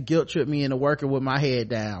managed to guilt trip me into working with my head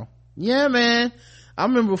down. Yeah, man. I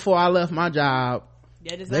remember before I left my job,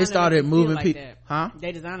 they started moving people.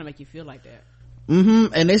 They designed to make you feel like that.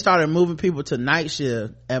 And they started moving people to night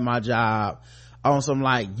shift at my job on some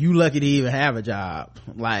like, you lucky to even have a job,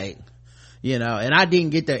 like, you know. And I didn't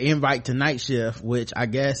get the invite to night shift, which I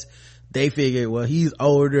guess they figured, well, he's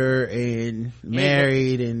older and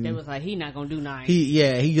married, and they was like, he not gonna do night.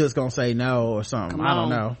 He just gonna say no or something. I don't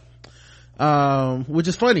know. Which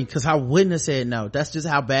is funny because I wouldn't have said no. That's just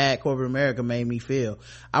how bad corporate America made me feel.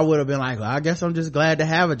 I would have been like, well, I guess I'm just glad to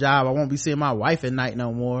have a job. I won't be seeing my wife at night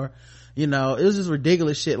no more. You know, it was just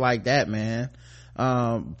ridiculous shit like that, man.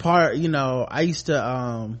 I used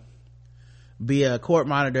to be a court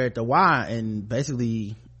monitor at the Y, and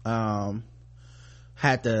basically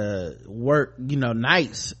had to work, you know,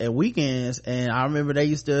 nights and weekends. And I remember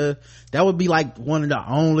that would be like one of the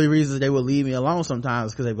only reasons they would leave me alone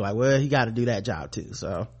sometimes, because they'd be like, well, he got to do that job too.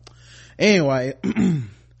 So anyway,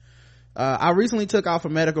 I recently took off for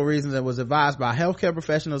medical reasons and was advised by healthcare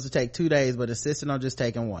professionals to take 2 days, but insisted on just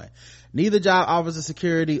taking 1. Neither job offers the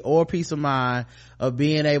security or peace of mind of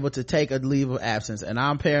being able to take a leave of absence, and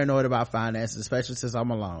I'm paranoid about finances, especially since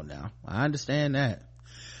I'm alone now. I understand that.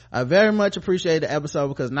 I very much appreciate the episode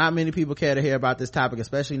because not many people care to hear about this topic,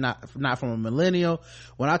 especially not from a millennial.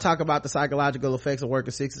 When I talk about the psychological effects of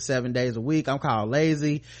working 6 to 7 days a week, I'm called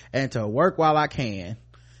lazy and to work while I can.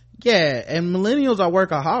 Yeah, and millennials are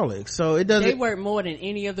workaholics, so it doesn't. They work more than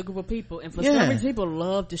any other group of people, and for some reason, people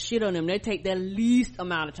love to shit on them. They take their least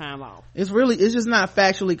amount of time off. It's just not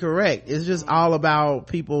factually correct. It's just all about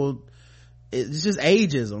people. It's just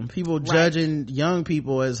ageism. People judging young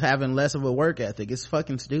people as having less of a work ethic. It's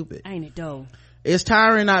fucking stupid. Ain't it though? It's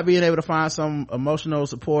tiring not being able to find some emotional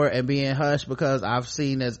support and being hushed because I've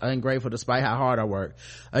seen as ungrateful despite how hard I work.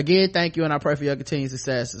 Again, thank you, and I pray for your continued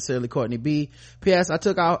success. Sincerely, Courtney B. P.S. I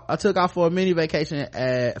took off for a mini vacation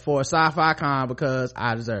for a sci-fi con because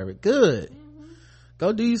I deserve it. Good.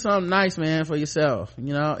 Go do something nice, man, for yourself.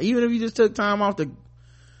 You know, even if you just took time off to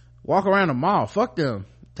walk around the mall, fuck them.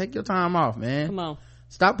 Take your time off, man. Come on.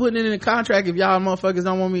 Stop putting it in the contract if y'all motherfuckers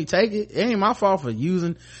don't want me to take it. It ain't my fault for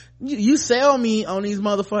using. You sell me on these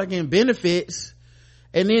motherfucking benefits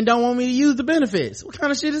and then don't want me to use the benefits. What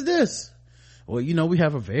kind of shit is this? Well, you know, we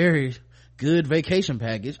have a very good vacation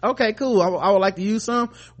package. Okay, cool. I would like to use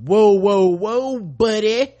some. Whoa,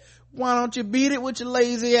 buddy. Why don't you beat it with your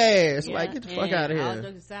lazy ass? Yeah, like, get the fuck out of here. All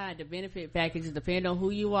jokes aside, the benefit packages depend on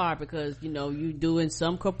who you are, because, you know, you doing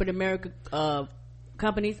some corporate America,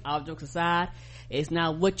 companies, all jokes aside, it's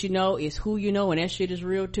not what you know, it's who you know, and that shit is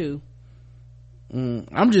real too.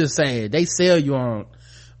 I'm just saying, they sell you on,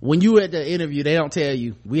 when you at the interview, they don't tell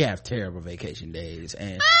you we have terrible vacation days,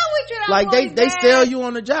 and like they sell you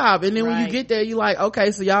on the job, and then when you get there, you like,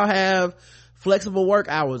 okay, so y'all have flexible work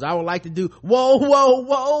hours. I would like to do.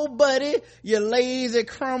 Whoa, buddy, you lazy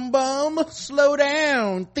crumb bum, slow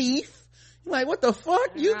down, thief. You're like, what the fuck?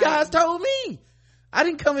 You guys told me I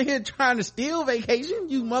didn't come in here trying to steal vacation,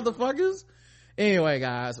 you motherfuckers. Anyway,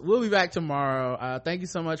 guys, we'll be back tomorrow. Thank you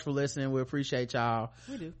so much for listening. We appreciate y'all.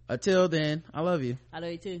 We do. Until then, I love you. I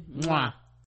love you too. Mwah.